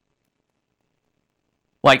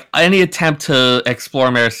 Like, any attempt to explore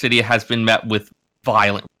Mericidia has been met with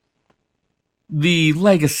violence. the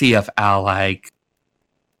legacy of Allag,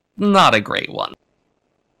 not a great one.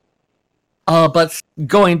 But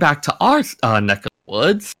going back to our neck of the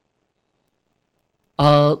woods,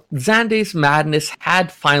 Xande's madness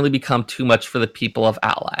had finally become too much for the people of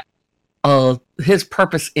Allag. His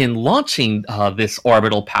purpose in launching this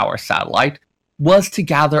orbital power satellite was to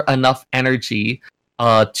gather enough energy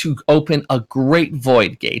to open a great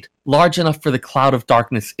void gate, large enough for the cloud of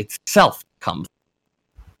darkness itself to come.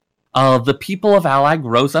 The people of Allag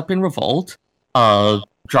rose up in revolt,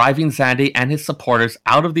 driving Xande and his supporters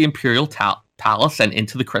out of the Imperial Palace and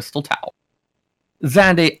into the Crystal Tower.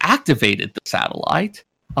 Xande activated the satellite,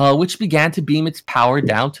 which began to beam its power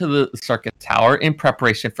down to the circuit tower in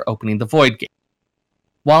preparation for opening the Void Gate.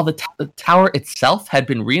 While the tower itself had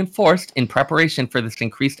been reinforced in preparation for this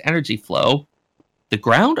increased energy flow, the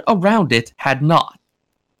ground around it had not.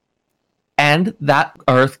 And that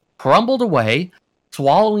Earth crumbled away,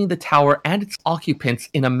 swallowing the tower and its occupants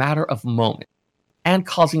in a matter of moments, and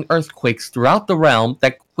causing earthquakes throughout the realm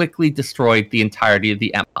that quickly destroyed the entirety of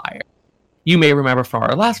the Empire. You may remember from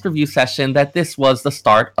our last review session that this was the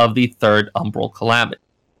start of the Third Umbral Calamity.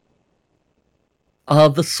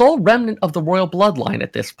 The sole remnant of the royal bloodline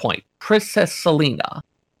at this point, Princess Selena,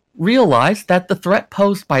 realized that the threat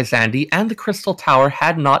posed by Xande and the Crystal Tower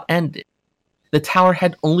had not ended. The tower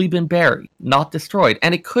had only been buried, not destroyed,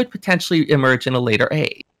 and it could potentially emerge in a later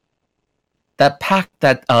age. That pact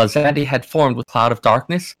that Xande had formed with Cloud of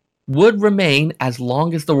Darkness would remain as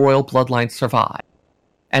long as the royal bloodline survived.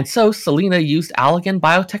 And so Selena used Allagan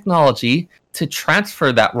biotechnology to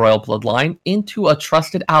transfer that royal bloodline into a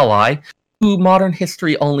trusted ally who modern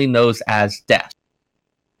history only knows as Death.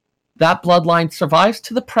 That bloodline survives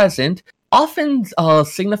to the present, often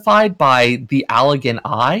signified by the Allagan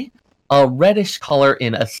eye, a reddish color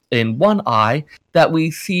in one eye that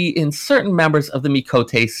we see in certain members of the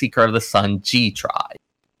Mikote Seeker of the Sun G tribe.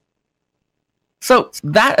 So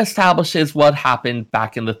that establishes what happened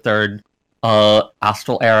back in the Third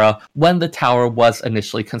Astral Era when the tower was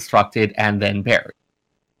initially constructed and then buried.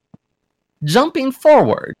 Jumping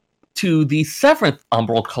forward to the Seventh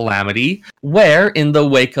Umbral Calamity, where, in the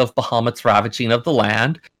wake of Bahamut's ravaging of the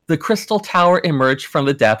land, the Crystal Tower emerged from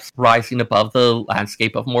the depths, rising above the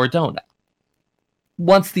landscape of Mordona.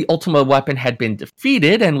 Once the Ultima weapon had been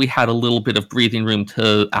defeated, and we had a little bit of breathing room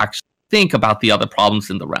to actually think about the other problems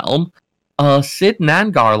in the realm, Cid Nan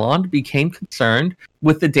Garland became concerned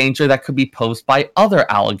with the danger that could be posed by other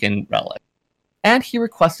Allagan relics, and he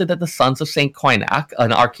requested that the Sons of St. Koinak,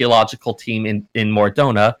 an archaeological team in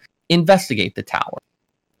Mordona, investigate the tower.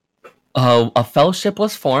 A fellowship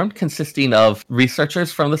was formed consisting of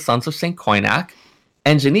researchers from the Sons of St. Koinak,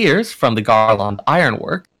 engineers from the Garland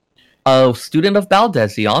Ironwork, a student of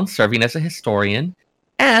Baldesion serving as a historian,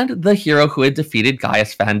 and the hero who had defeated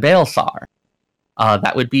Gaius Van Baelsar.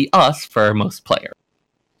 That would be us for most players.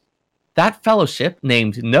 That fellowship,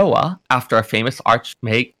 named Noah, after a famous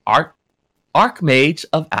archmage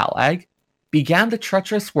of Allag, began the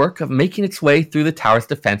treacherous work of making its way through the tower's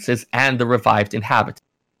defenses and the revived inhabitants.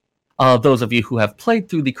 Those of you who have played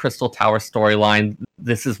through the Crystal Tower storyline,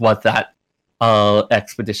 this is what that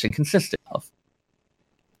expedition consisted of.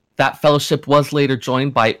 That fellowship was later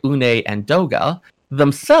joined by Une and Doga,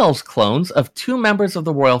 themselves clones of two members of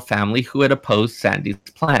the royal family who had opposed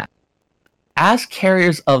Xande's plan. As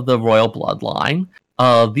carriers of the royal bloodline,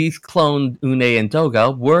 these cloned Une and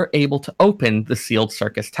Doga were able to open the sealed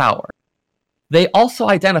circus tower. They also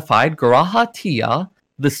identified Garaha Tia,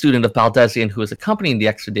 the student of Baldesion who was accompanying the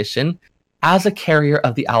expedition, as a carrier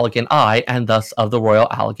of the Allagan Eye and thus of the royal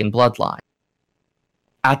Allagan bloodline.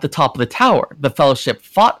 At the top of the tower, the Fellowship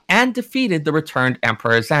fought and defeated the returned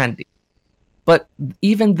Emperor Xande. But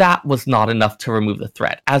even that was not enough to remove the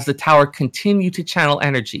threat, as the tower continued to channel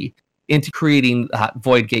energy into creating that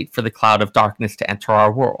void gate for the Cloud of Darkness to enter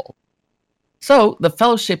our world. So, the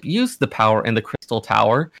Fellowship used the power in the Crystal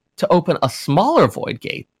Tower to open a smaller void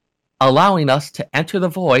gate, allowing us to enter the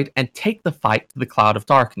void and take the fight to the Cloud of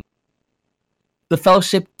Darkness. The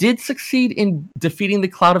Fellowship did succeed in defeating the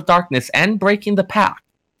Cloud of Darkness and breaking the pact,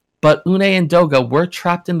 but Une and Doga were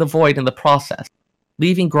trapped in the void in the process,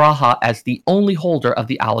 leaving Garaha as the only holder of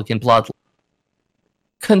the Allagan bloodline.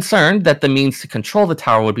 Concerned that the means to control the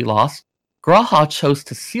tower would be lost, Garaha chose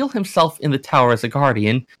to seal himself in the tower as a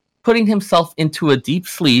guardian, putting himself into a deep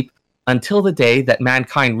sleep until the day that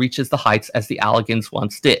mankind reaches the heights as the Allagans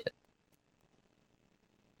once did.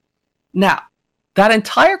 Now, that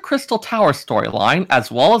entire Crystal Tower storyline,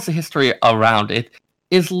 as well as the history around it,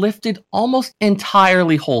 is lifted almost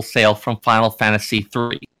entirely wholesale from Final Fantasy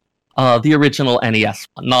III. The original NES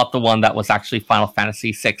one, not the one that was actually Final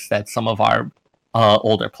Fantasy VI that some of our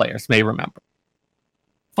older players may remember.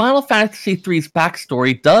 Final Fantasy III's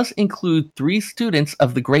backstory does include 3 students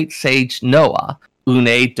of the great sage Noah,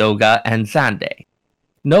 Une, Doga, and Xande.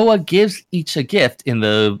 Noah gives each a gift in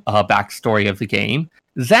the backstory of the game.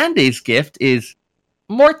 Xande's gift is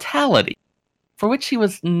mortality, for which he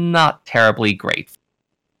was not terribly grateful.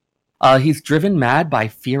 He's driven mad by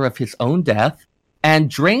fear of his own death,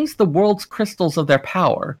 and drains the world's crystals of their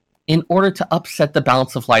power in order to upset the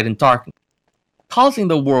balance of light and darkness, causing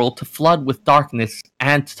the world to flood with darkness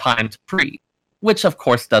and time to freeze, which of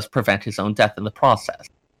course does prevent his own death in the process.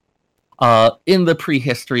 In the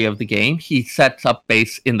prehistory of the game, he sets up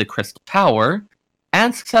base in the Crystal Tower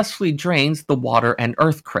and successfully drains the water and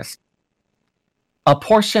earth crystal. A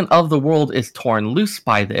portion of the world is torn loose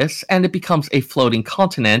by this, and it becomes a floating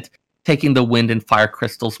continent, taking the wind and fire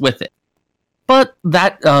crystals with it. But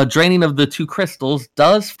that draining of the 2 crystals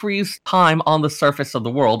does freeze time on the surface of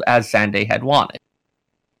the world as Xande had wanted.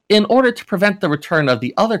 In order to prevent the return of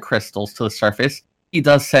the other crystals to the surface, he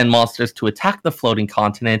does send monsters to attack the floating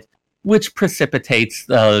continent, which precipitates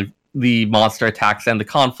the monster attacks and the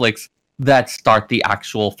conflicts that start the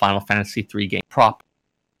actual Final Fantasy III game proper.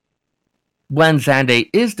 When Xande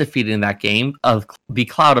is defeated in that game, the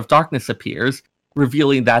Cloud of Darkness appears,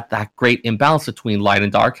 revealing that great imbalance between light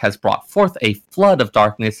and dark has brought forth a flood of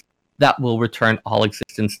darkness that will return all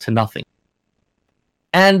existence to nothing.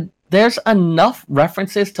 And there's enough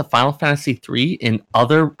references to Final Fantasy III in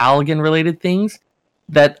other Allagan-related things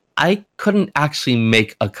that I couldn't actually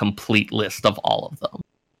make a complete list of all of them.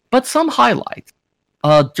 But some highlights.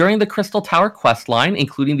 During the Crystal Tower questline,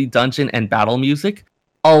 including the dungeon and battle music,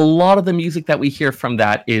 a lot of the music that we hear from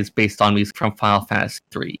that is based on music from Final Fantasy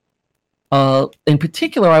III. In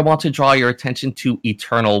particular, I want to draw your attention to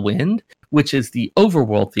Eternal Wind, which is the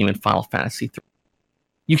overworld theme in Final Fantasy III.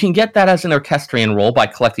 You can get that as an orchestrion role by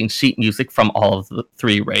collecting sheet music from all of the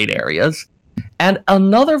 3 raid areas. And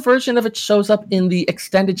another version of it shows up in the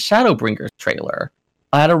extended Shadowbringers trailer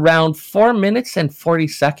at around 4 minutes and 40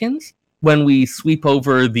 seconds when we sweep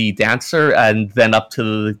over the dancer and then up to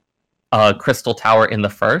the Crystal Tower in the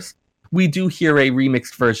first. We do hear a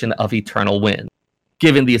remixed version of Eternal Wind.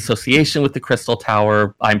 Given the association with the Crystal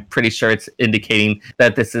Tower, I'm pretty sure it's indicating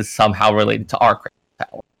that this is somehow related to our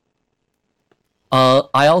Crystal Tower.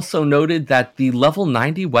 I also noted that the level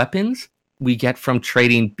 90 weapons we get from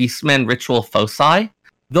trading Beastmen Ritual Foci,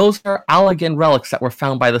 those are Allagan relics that were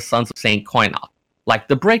found by the Sons of Saint Koinok, like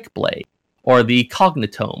the Breakblade, or the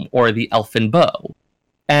Cognitome, or the Elfin Bow.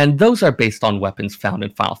 And those are based on weapons found in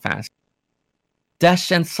Final Fantasy.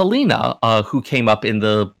 Desh and Selena, who came up in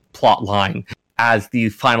the plot line as the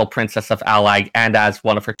final princess of Allag and as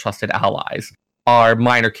one of her trusted allies, are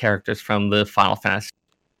minor characters from the Final Fantasy.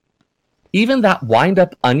 Even that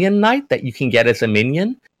wind-up Onion Knight that you can get as a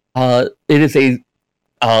minion, it is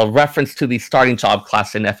a reference to the starting job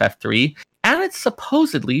class in FF3, and it's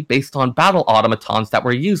supposedly based on battle automatons that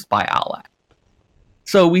were used by Allag.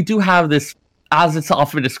 So we do have this, as it's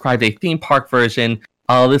often described, a theme park version,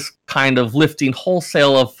 this kind of lifting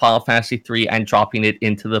wholesale of Final Fantasy III and dropping it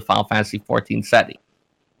into the Final Fantasy XIV setting.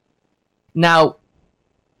 Now,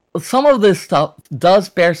 some of this stuff does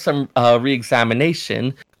bear some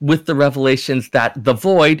re-examination with the revelations that the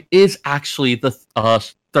Void is actually the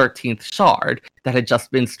 13th shard that had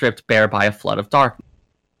just been stripped bare by a flood of darkness.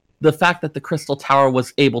 The fact that the Crystal Tower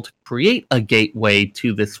was able to create a gateway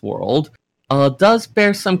to this world does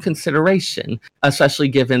bear some consideration, especially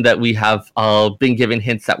given that we have been given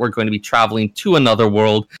hints that we're going to be traveling to another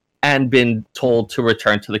world and been told to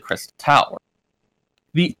return to the Crystal Tower.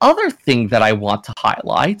 The other thing that I want to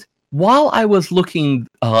highlight, while I was looking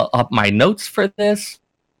up my notes for this,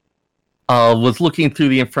 was looking through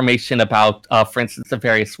the information about, for instance, the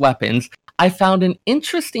various weapons, I found an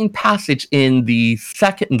interesting passage in the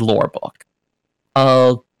second lore book,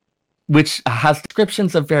 which has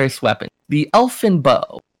descriptions of various weapons. The Elfin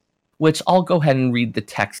Bow, which I'll go ahead and read the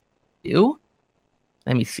text to you.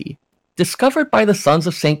 Let me see. Discovered by the Sons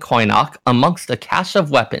of Saint Koinok amongst a cache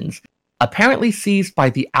of weapons, apparently seized by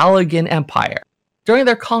the Allagan Empire during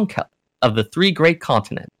their conquest of the 3 great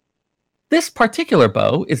continents. This particular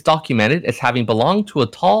bow is documented as having belonged to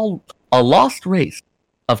a lost race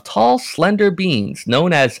of tall, slender beings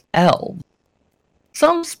known as elves.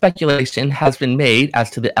 Some speculation has been made as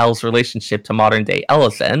to the elves' relationship to modern-day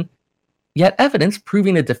Elezen, yet evidence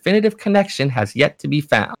proving a definitive connection has yet to be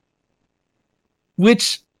found.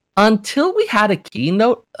 Which, until we had a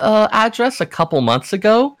keynote address a couple months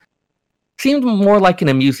ago, seemed more like an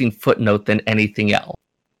amusing footnote than anything else.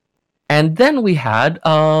 And then we had...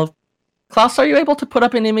 Klaus, are you able to put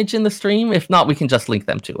up an image in the stream? If not, we can just link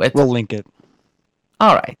them to it. We'll link it.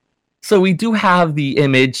 All right. So we do have the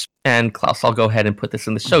image, and Klaus, I'll go ahead and put this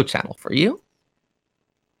in the show channel for you.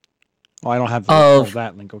 Oh, I don't have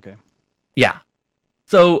that link. Okay. Yeah.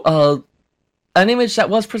 So an image that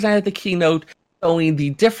was presented at the keynote showing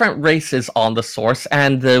the different races on the source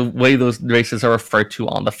and the way those races are referred to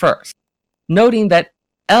on the first. Noting that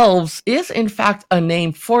elves is in fact a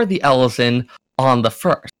name for the Elezen on the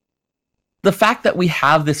first. The fact that we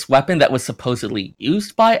have this weapon that was supposedly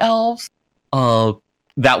used by elves,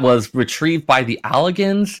 that was retrieved by the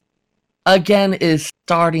Allagans, again is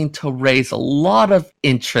starting to raise a lot of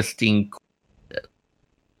interesting questions.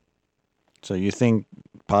 So you think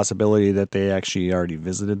possibility that they actually already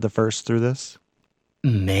visited the first through this?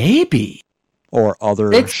 Maybe. Or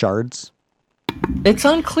other shards? It's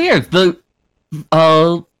unclear. We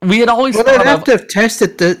had always they'd have to have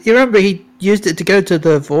tested you remember he used it to go to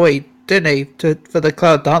the void, didn't he? For the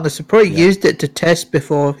Cloud Darkness. He probably used it to test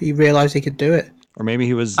before he realized he could do it. Or maybe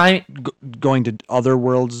he was going to other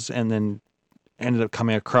worlds and then ended up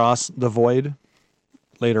coming across the void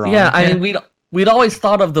later on. Yeah, I mean, we'd always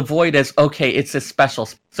thought of the void as, okay, it's a special.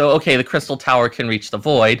 So, okay, the Crystal Tower can reach the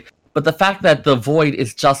void. But the fact that the void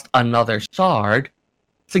is just another shard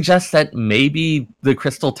suggests that maybe the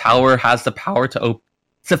Crystal Tower has the power to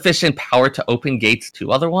sufficient power to open gates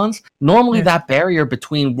to other ones. Normally, that barrier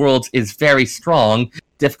between worlds is very strong,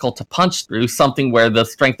 difficult to punch through, something where the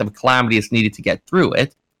strength of Calamity is needed to get through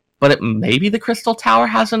it. But maybe the Crystal Tower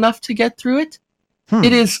has enough to get through it?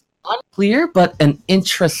 It is unclear, but an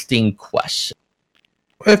interesting question.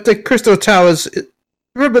 If the Crystal Towers...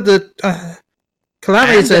 Remember the...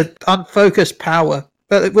 Calamity is an unfocused power.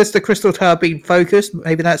 But with the Crystal Tower being focused,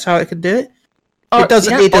 maybe that's how it can do it? It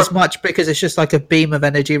doesn't need as much because it's just like a beam of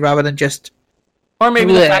energy rather than just... Or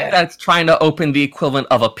maybe the fact that it's trying to open the equivalent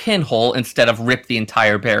of a pinhole instead of rip the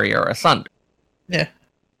entire barrier asunder. Yeah.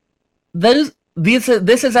 This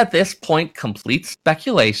is at this point complete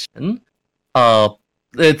speculation.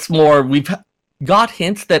 It's more, we've got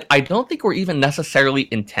hints that I don't think were even necessarily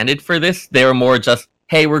intended for this. They're more just,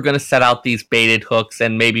 hey, we're going to set out these baited hooks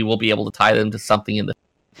and maybe we'll be able to tie them to something in the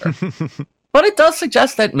future. But it does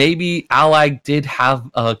suggest that maybe Allag did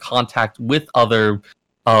have contact with other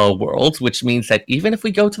worlds, which means that even if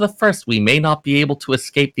we go to the first, we may not be able to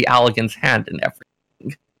escape the Allagan's hand and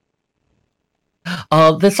everything.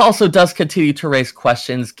 This also does continue to raise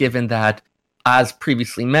questions, given that, as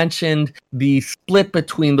previously mentioned, the split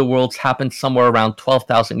between the worlds happened somewhere around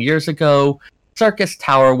 12,000 years ago. Circus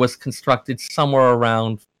Tower was constructed somewhere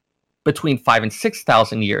around between 5,000 and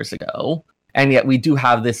 6,000 years ago. And yet we do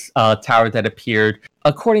have this tower that appeared,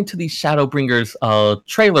 according to the Shadowbringers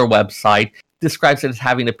trailer website, describes it as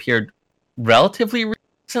having appeared relatively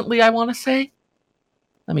recently, I want to say.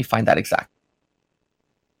 Let me find that exact.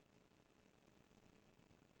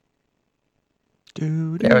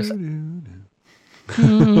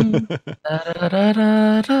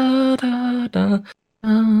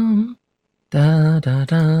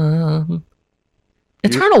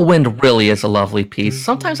 Eternal Wind really is a lovely piece.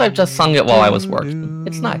 Sometimes I've just sung it while I was working.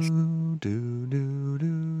 It's nice.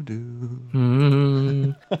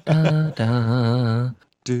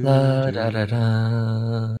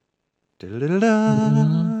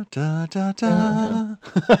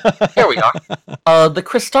 Here we are. The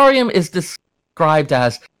Crystarium is described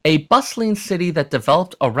as a bustling city that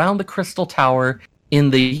developed around the Crystal Tower in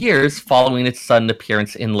the years following its sudden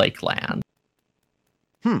appearance in Lakeland.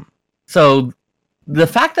 So the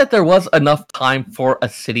fact that there was enough time for a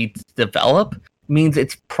city to develop means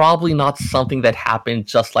it's probably not something that happened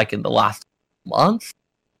just like in the last months.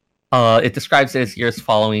 It describes it as years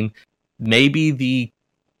following. Maybe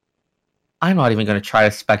I'm not even going to try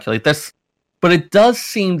to speculate this, but it does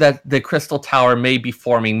seem that the Crystal Tower may be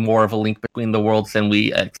forming more of a link between the worlds than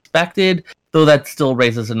we expected, though that still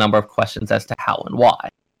raises a number of questions as to how and why.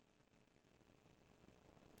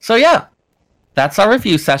 So yeah, that's our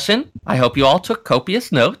review session. I hope you all took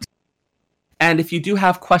copious notes. And if you do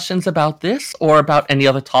have questions about this or about any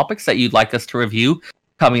other topics that you'd like us to review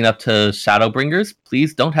coming up to Shadowbringers,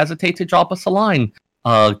 please don't hesitate to drop us a line.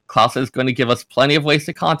 Klaus is going to give us plenty of ways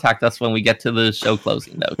to contact us when we get to the show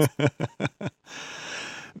closing notes.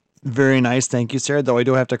 Very nice. Thank you, Sarah. Though I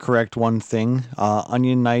do have to correct one thing.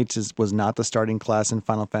 Onion Knight was not the starting class in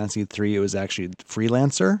Final Fantasy III. It was actually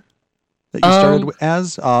Freelancer that you started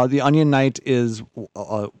as. The Onion Knight is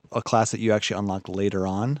a class that you actually unlock later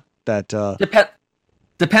on. That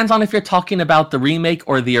depends on if you're talking about the remake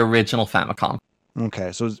or the original Famicom.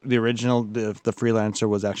 Okay, so the original, the Freelancer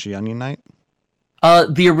was actually Onion Knight?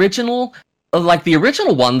 The original, the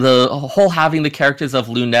original one, the whole having the characters of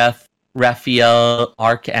Luneth, Raphia,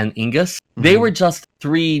 Ark, and Ingus, they were just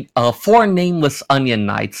four nameless Onion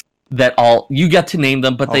Knights that all you get to name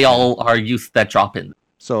them, but they Okay. all are youths that drop in,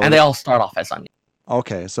 So and they all start off as Onion.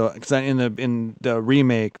 okay, so 'cause in the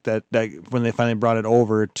remake that when they finally brought it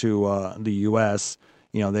over to the U.S.,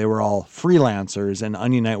 they were all freelancers, and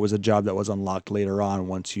Onion Knight was a job that was unlocked later on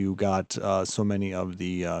once you got so many of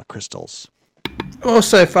the crystals.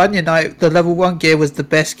 Also, for Onion Knight, the level 1 gear was the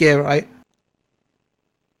best gear, right?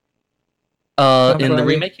 In the Right.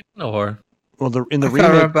 remake, or Well, in the I can't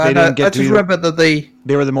remake, remember. they didn't I get just to. remember that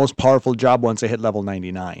They were the most powerful job once they hit level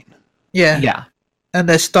 99. yeah, And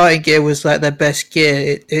their starting gear was like their best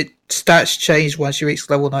gear. It stats changed once you reach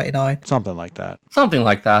level 99. Something like that. something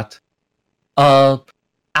like that.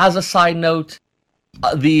 As a side note,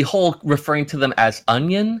 the whole referring to them as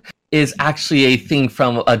onion is actually a thing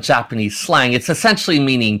from a Japanese slang. It's essentially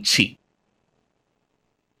meaning cheap.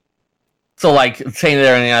 So, like, saying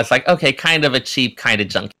they're it's like, okay, kind of a cheap, kind of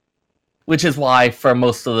junky. Which is why, for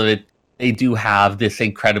most of it, they do have this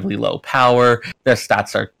incredibly low power. Their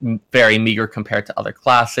stats are very meager compared to other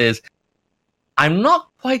classes. I'm not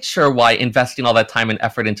quite sure why investing all that time and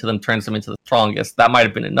effort into them turns them into the strongest. That might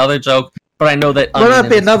have been another joke, but I know that... Well, Onion that'd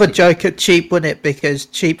be is- another joke at cheap, wouldn't it? Because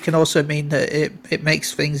cheap can also mean that it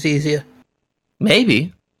makes things easier.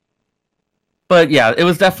 Maybe. But yeah, it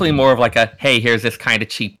was definitely more of like a, hey, here's this kind of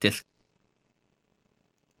cheap disc.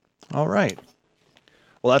 All right.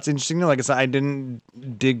 Well, that's interesting. Like I said, I didn't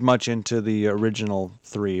dig much into the original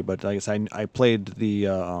 3, but like I said, I played the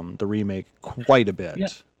remake quite a bit. Yeah.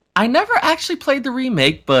 I never actually played the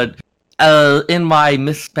remake, but in my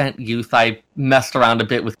misspent youth, I messed around a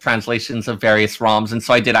bit with translations of various ROMs, and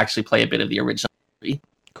so I did actually play a bit of the original 3.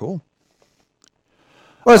 Cool.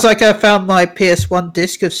 Well, it's like I found my PS1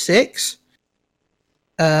 disc of 6.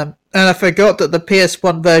 And I forgot that the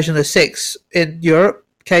PS1 version of 6 in Europe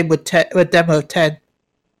came with a demo of 10.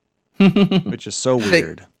 Which is so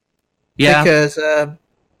weird. Yeah, Because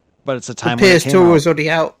But it's a the time when it came out. PS2 was already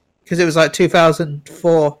out. Because it was like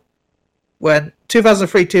 2004.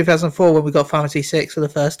 2003, 2004 when we got Final Fantasy 6 for the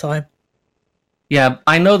first time. yeah.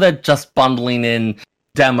 I know that just bundling in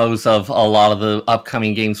demos of a lot of the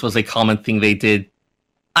upcoming games was a common thing they did.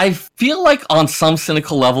 I feel like on some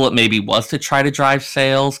cynical level it maybe was to try to drive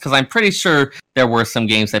sales, because I'm pretty sure there were some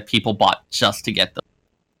games that people bought just to get them.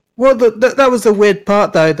 Well, that was the weird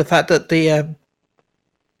part, though, the fact that the Final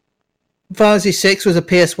Fantasy 6 was a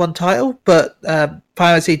PS1 title, but Final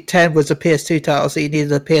Fantasy 10 was a PS2 title, so you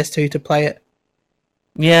needed a PS2 to play it.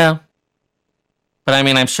 Yeah. But I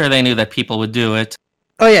mean, I'm sure they knew that people would do it.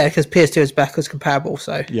 Oh yeah, because PS2 is backwards compatible,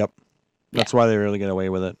 so... Yep. That's why they really get away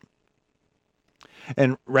with it.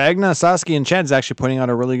 And Ragna, Sasuke, and Chad is actually pointing out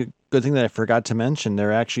a really good thing that I forgot to mention.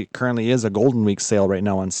 There actually currently is a Golden Week sale right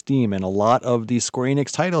now on Steam, and a lot of the Square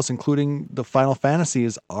Enix titles, including the Final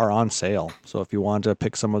Fantasies, are on sale. So if you want to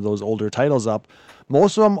pick some of those older titles up,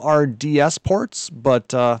 most of them are DS ports, but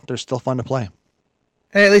they're still fun to play.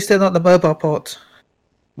 Hey, at least they're not the mobile ports.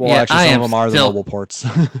 Well, Yeah, actually, I some am of them are still- the mobile ports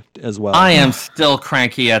as well. I am still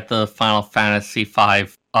cranky at the Final Fantasy V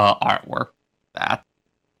artwork. That.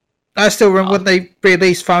 I still remember when they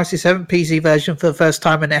released Final Fantasy 7 PC version for the first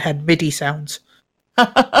time and it had MIDI sounds.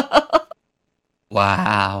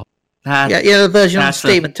 Wow. Yeah, the version on that's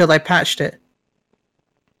Steam until they patched it.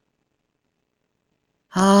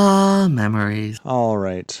 Memories. All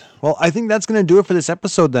right. Well, I think that's going to do it for this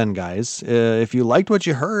episode then, guys. If you liked what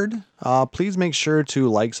you heard, please make sure to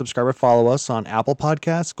like, subscribe, or follow us on Apple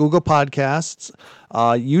Podcasts, Google Podcasts,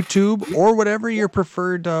 YouTube, or whatever your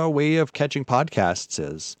preferred way of catching podcasts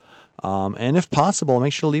is. And if possible,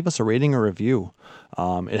 make sure to leave us a rating or review.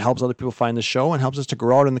 It helps other people find the show and helps us to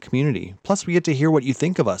grow out in the community. Plus, we get to hear what you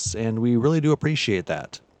think of us, and we really do appreciate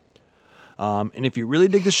that. And if you really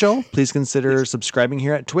dig the show, please consider subscribing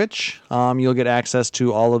here at Twitch. You'll get access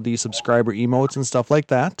to all of the subscriber emotes and stuff like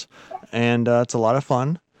that. And it's a lot of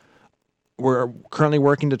fun. We're currently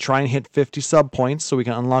working to try and hit 50 sub points so we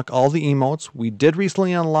can unlock all the emotes. We did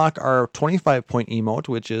recently unlock our 25-point emote,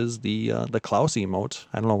 which is the Klaus emote.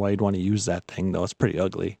 I don't know why you'd want to use that thing, though. It's pretty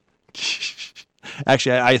ugly.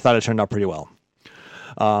 Actually, I thought it turned out pretty well.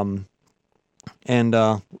 And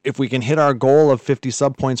if we can hit our goal of 50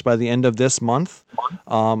 sub points by the end of this month,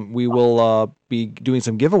 we will be doing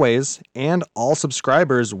some giveaways, and all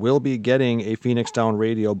subscribers will be getting a Phoenix Down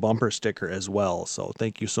Radio bumper sticker as well. So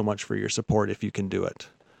thank you so much for your support if you can do it.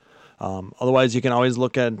 Otherwise, you can always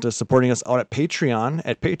look at supporting us out at Patreon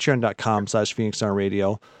at patreon.com/Phoenix Down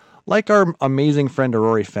Radio, like our amazing friend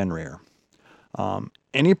Aurori Fenrir.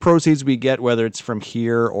 Any proceeds we get, whether it's from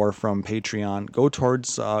here or from Patreon, go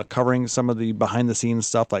towards covering some of the behind-the-scenes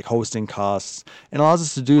stuff like hosting costs, and allows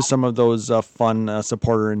us to do some of those fun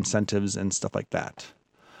supporter incentives and stuff like that.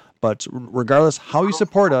 But regardless how you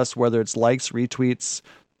support us, whether it's likes, retweets,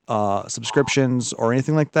 subscriptions, or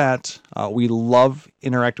anything like that, we love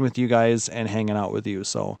interacting with you guys and hanging out with you.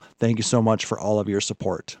 So thank you so much for all of your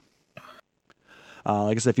support.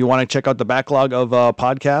 Like I said, if you want to check out the backlog of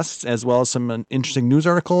podcasts as well as some interesting news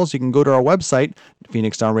articles, you can go to our website,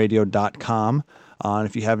 phoenixdownradio.com. And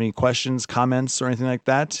if you have any questions, comments, or anything like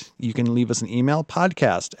that, you can leave us an email,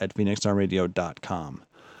 podcast@phoenixdownradio.com.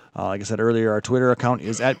 Like I said earlier, our Twitter account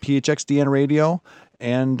is @phxdnradio.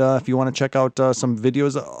 And if you want to check out some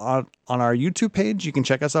videos on our YouTube page, you can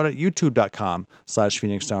check us out at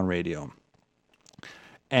youtube.com/phoenixdownradio.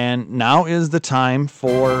 And now is the time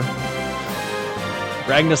for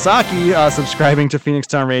Greg Nasaki subscribing to Phoenix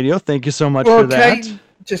Down Radio. Thank you so much for that. Kane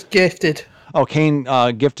just gifted. Oh, Kane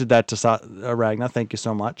gifted that to Ragnar. Thank you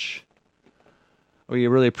so much. We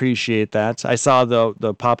really appreciate that. I saw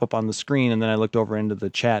the pop-up on the screen, and then I looked over into the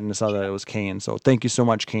chat and I saw that it was Kane. So thank you so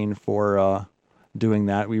much, Kane, for doing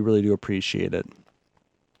that. We really do appreciate it.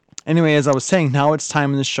 Anyway, as I was saying, now it's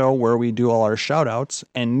time in the show where we do all our shout-outs.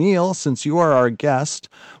 And Neil, since you are our guest,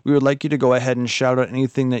 we would like you to go ahead and shout out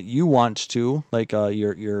anything that you want to, like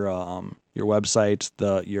your website,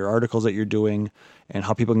 your articles that you're doing, and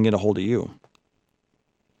how people can get a hold of you.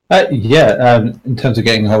 In terms of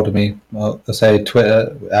getting a hold of me, well, I'll say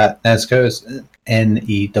Twitter at Nezko is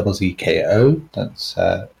NEZZKO. That's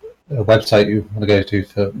a website you want to go to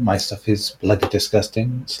for my stuff is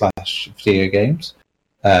bloodydisgusting/video games,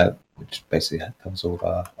 which basically covers all of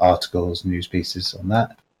our articles, news pieces on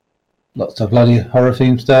that. Lots of bloody horror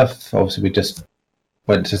themed stuff. Obviously, we just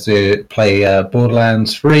went to play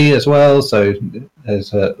Borderlands 3 as well, so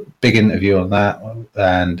there's a big interview on that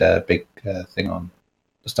and a big thing on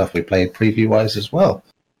the stuff we played preview-wise as well.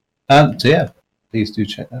 So yeah, please do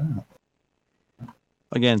check that out.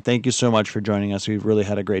 Again, thank you so much for joining us. We've really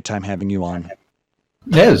had a great time having you on.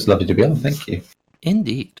 Yeah, it was lovely to be on. Thank you.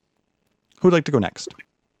 Indeed. Who'd like to go next?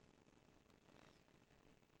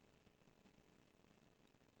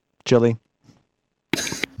 Chili.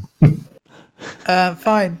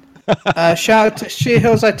 Fine. Shout out to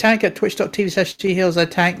She-Hills I Tank at twitch.tv/She-Hills I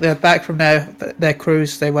Tank. They're back from their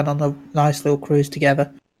cruise. They went on a nice little cruise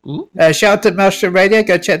together. Shout out to Maelstrom Radio.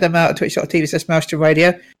 Go check them out at twitch.tv/Maelstrom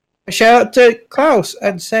Radio. Shout out to Klaus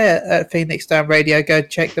and Sarah at Phoenix Down Radio. Go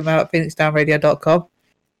check them out at phoenixdownradio.com.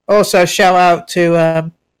 Also, shout out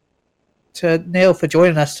to Neil for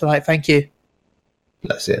joining us tonight. Thank you.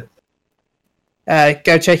 Bless you.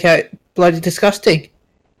 Go check out Bloody Disgusting.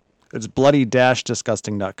 It's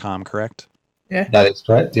bloody-disgusting.com, correct? Yeah. That is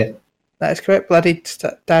correct, yeah. That is correct.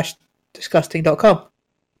 Bloody-disgusting.com.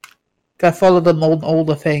 Go follow them on all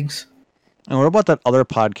the things. And what about that other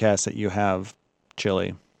podcast that you have,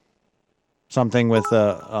 Chili? Something with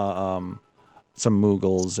some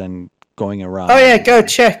Moogles and going around. Oh, yeah. Go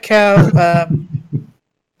check out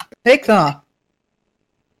Nicknar.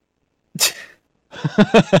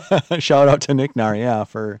 Shout out to Nicknar, yeah.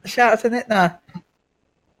 Shout out to Nicknar.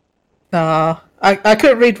 I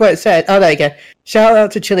couldn't read what it said. Oh, there you go. Shout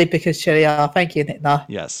out to Chili because Chili. Thank you, Nicknar.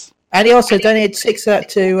 Yes. And he also donated 6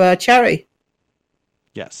 to charity.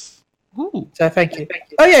 Yes. Ooh. So thank you.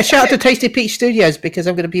 Oh, yeah. Shout out to Tasty Peach Studios because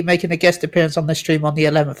I'm going to be making a guest appearance on the stream on the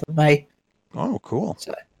 11th of May. Oh, cool.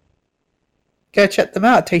 So go check them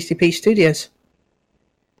out, Tasty Peach Studios.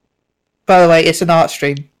 By the way, it's an art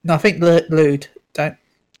stream. Nothing lewd. Don't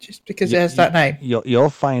just because it has that name. You'll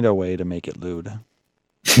find a way to make it lewd.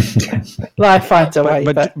 Life finds a way.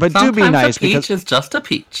 But do be nice a peach because is just a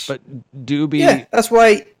peach. But do be. Yeah, that's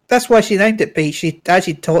why she named it Peach. She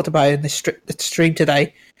actually talked about it in the stream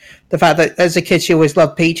today. The fact that as a kid she always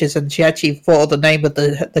loved peaches, and she actually thought of the name of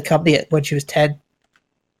the company when she was 10.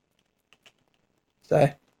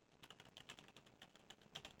 So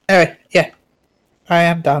anyway, yeah, I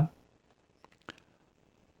am done.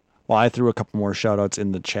 Well, I threw a couple more shout-outs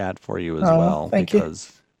in the chat for you as well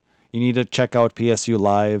because you need to check out PSU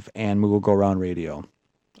Live and Moogle Go Round Radio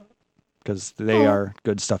because they are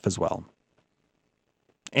good stuff as well.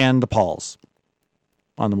 And the Pauls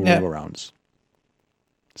on the Moogle Go Rounds.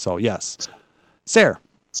 So, yes. Sarah.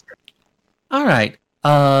 All right.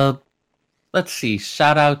 Let's see.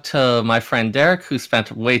 Shout out to my friend Derek, who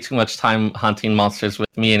spent way too much time hunting monsters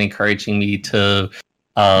with me and encouraging me to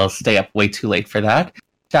stay up way too late for that.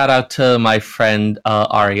 Shout out to my friend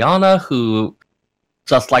Ariana, who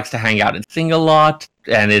just likes to hang out and sing a lot,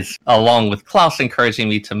 and is, along with Klaus, encouraging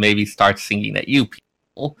me to maybe start singing at you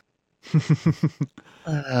people.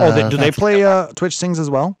 Do they play Twitch Sings as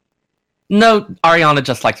well? No, Ariana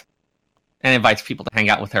just likes and invites people to hang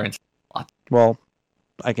out with her and sing a lot. Well,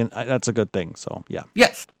 that's a good thing, so yeah.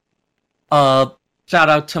 Yes. Shout Shout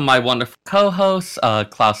out to my wonderful co-hosts,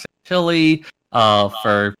 Klaus and Chili,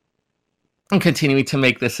 for continuing to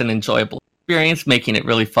make this an enjoyable experience, making it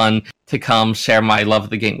really fun to come share my love of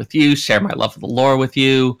the game with you, share my love of the lore with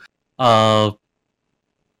you. A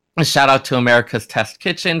shout out to America's Test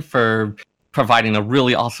Kitchen for providing a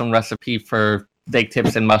really awesome recipe for steak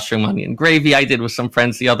tips and mushroom onion gravy I did with some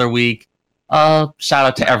friends the other week. Shout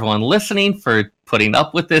out to everyone listening for putting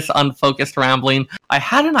up with this unfocused rambling. I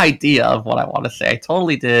had an idea of what I want to say. I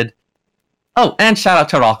totally did. Oh, and shout out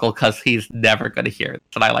to Rockle, because he's never going to hear it,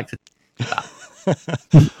 and I like to do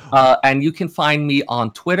that. And you can find me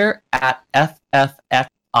on Twitter at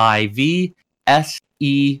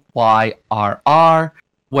FFFIVSEYRR,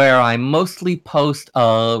 where I mostly post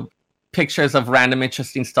pictures of random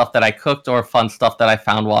interesting stuff that I cooked or fun stuff that I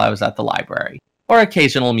found while I was at the library, or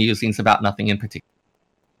occasional musings about nothing in particular.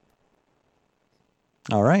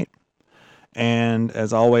 All right. And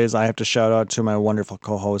as always, I have to shout out to my wonderful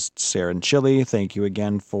co-hosts, Sarah and Chili. Thank you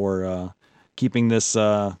again for keeping this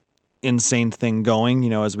insane thing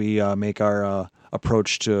going, as we make our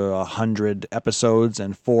approach to 100 episodes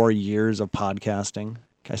and 4 years of podcasting.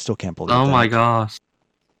 I still can't believe that. Oh my gosh.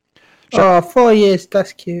 4 years.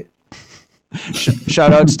 That's cute.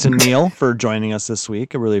 Shout outs to Neil for joining us this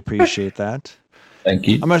week. I really appreciate that. Thank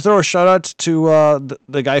you. I'm going to throw a shout out to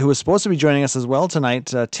the guy who was supposed to be joining us as well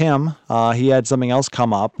tonight, Tim. He had something else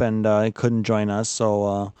come up and he couldn't join us,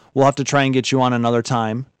 so we'll have to try and get you on another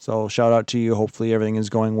time. So shout out to you. Hopefully everything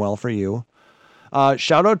is going well for you.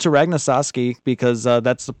 Shout out to Ragnar Saski, because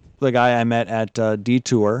that's the guy I met at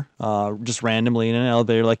Detour, just randomly in an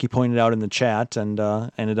elevator, like he pointed out in the chat, and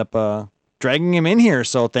ended up dragging him in here.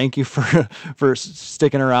 So thank you for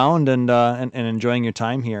sticking around and enjoying your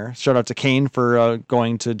time here. Shout out to Kane for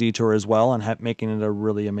going to Detour as well and making it a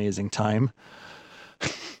really amazing time.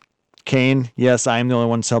 Kane, yes, I'm the only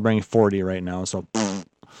one celebrating 40 right now, so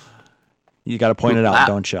you got to point it out,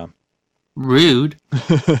 don't you? Rude.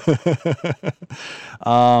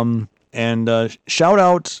 And shout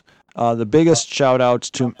out, the biggest shout out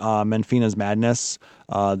to Menfina's Madness,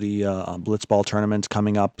 the Blitzball tournament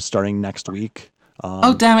coming up starting next week.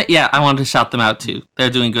 Oh, damn it. Yeah, I wanted to shout them out too. They're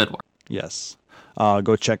doing good work. Yes.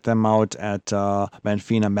 Go check them out at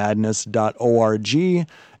manfinamadness.org.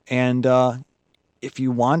 And if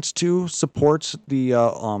you want to support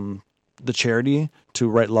the charity to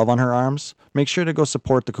write love on her arms, make sure to go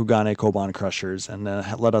support the Kugane Koban Crushers and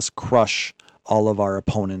let us crush all of our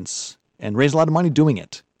opponents and raise a lot of money doing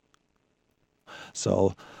it.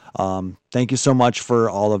 So thank you so much for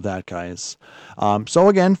all of that, guys. So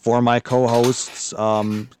again, for my co-hosts,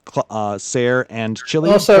 Sarah and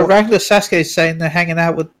Chili. Also, Ragnar Sasuke is saying they're hanging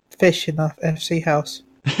out with fish in the FC house.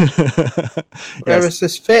 Where is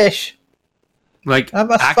this fish? Like, I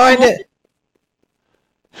must find it.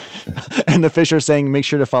 And the fish are saying, make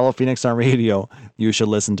sure to follow Phoenix on Radio. You should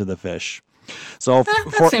listen to the fish. So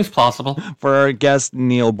that seems plausible. For our guest,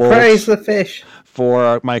 Neil Bolt. Praise the fish.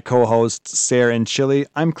 For my co-hosts, Sarah and Chili,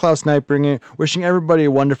 I'm Klaus Nightbringer, wishing everybody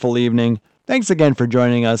a wonderful evening. Thanks again for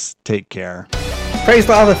joining us. Take care. Praise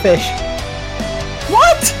the other fish.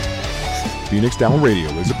 What? Phoenix Down Radio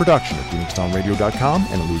is a production of PhoenixDownRadio.com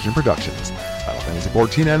and Illusion Productions. Final Fantasy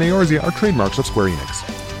XIV and Eorzea are trademarks of Square Enix.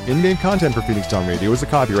 In-game content for Phoenix Down Radio is the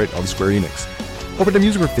copyright of Square Enix. Opening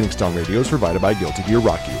music for Phoenix Down Radio is provided by Guilty Gear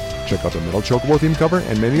Rock You. Check out the Metal Chocobo theme cover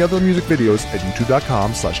and many other music videos at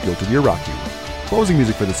youtube.com/Guilty Gear Rock You. Closing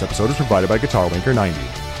music for this episode is provided by Guitar Wanker 90.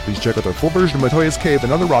 Please check out their full version of Matoya's Cave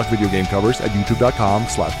and other rock video game covers at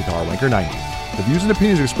youtube.com/Guitar Wanker 90. The views and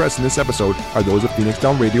opinions expressed in this episode are those of Phoenix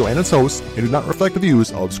Down Radio and its hosts and do not reflect the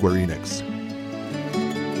views of Square Enix.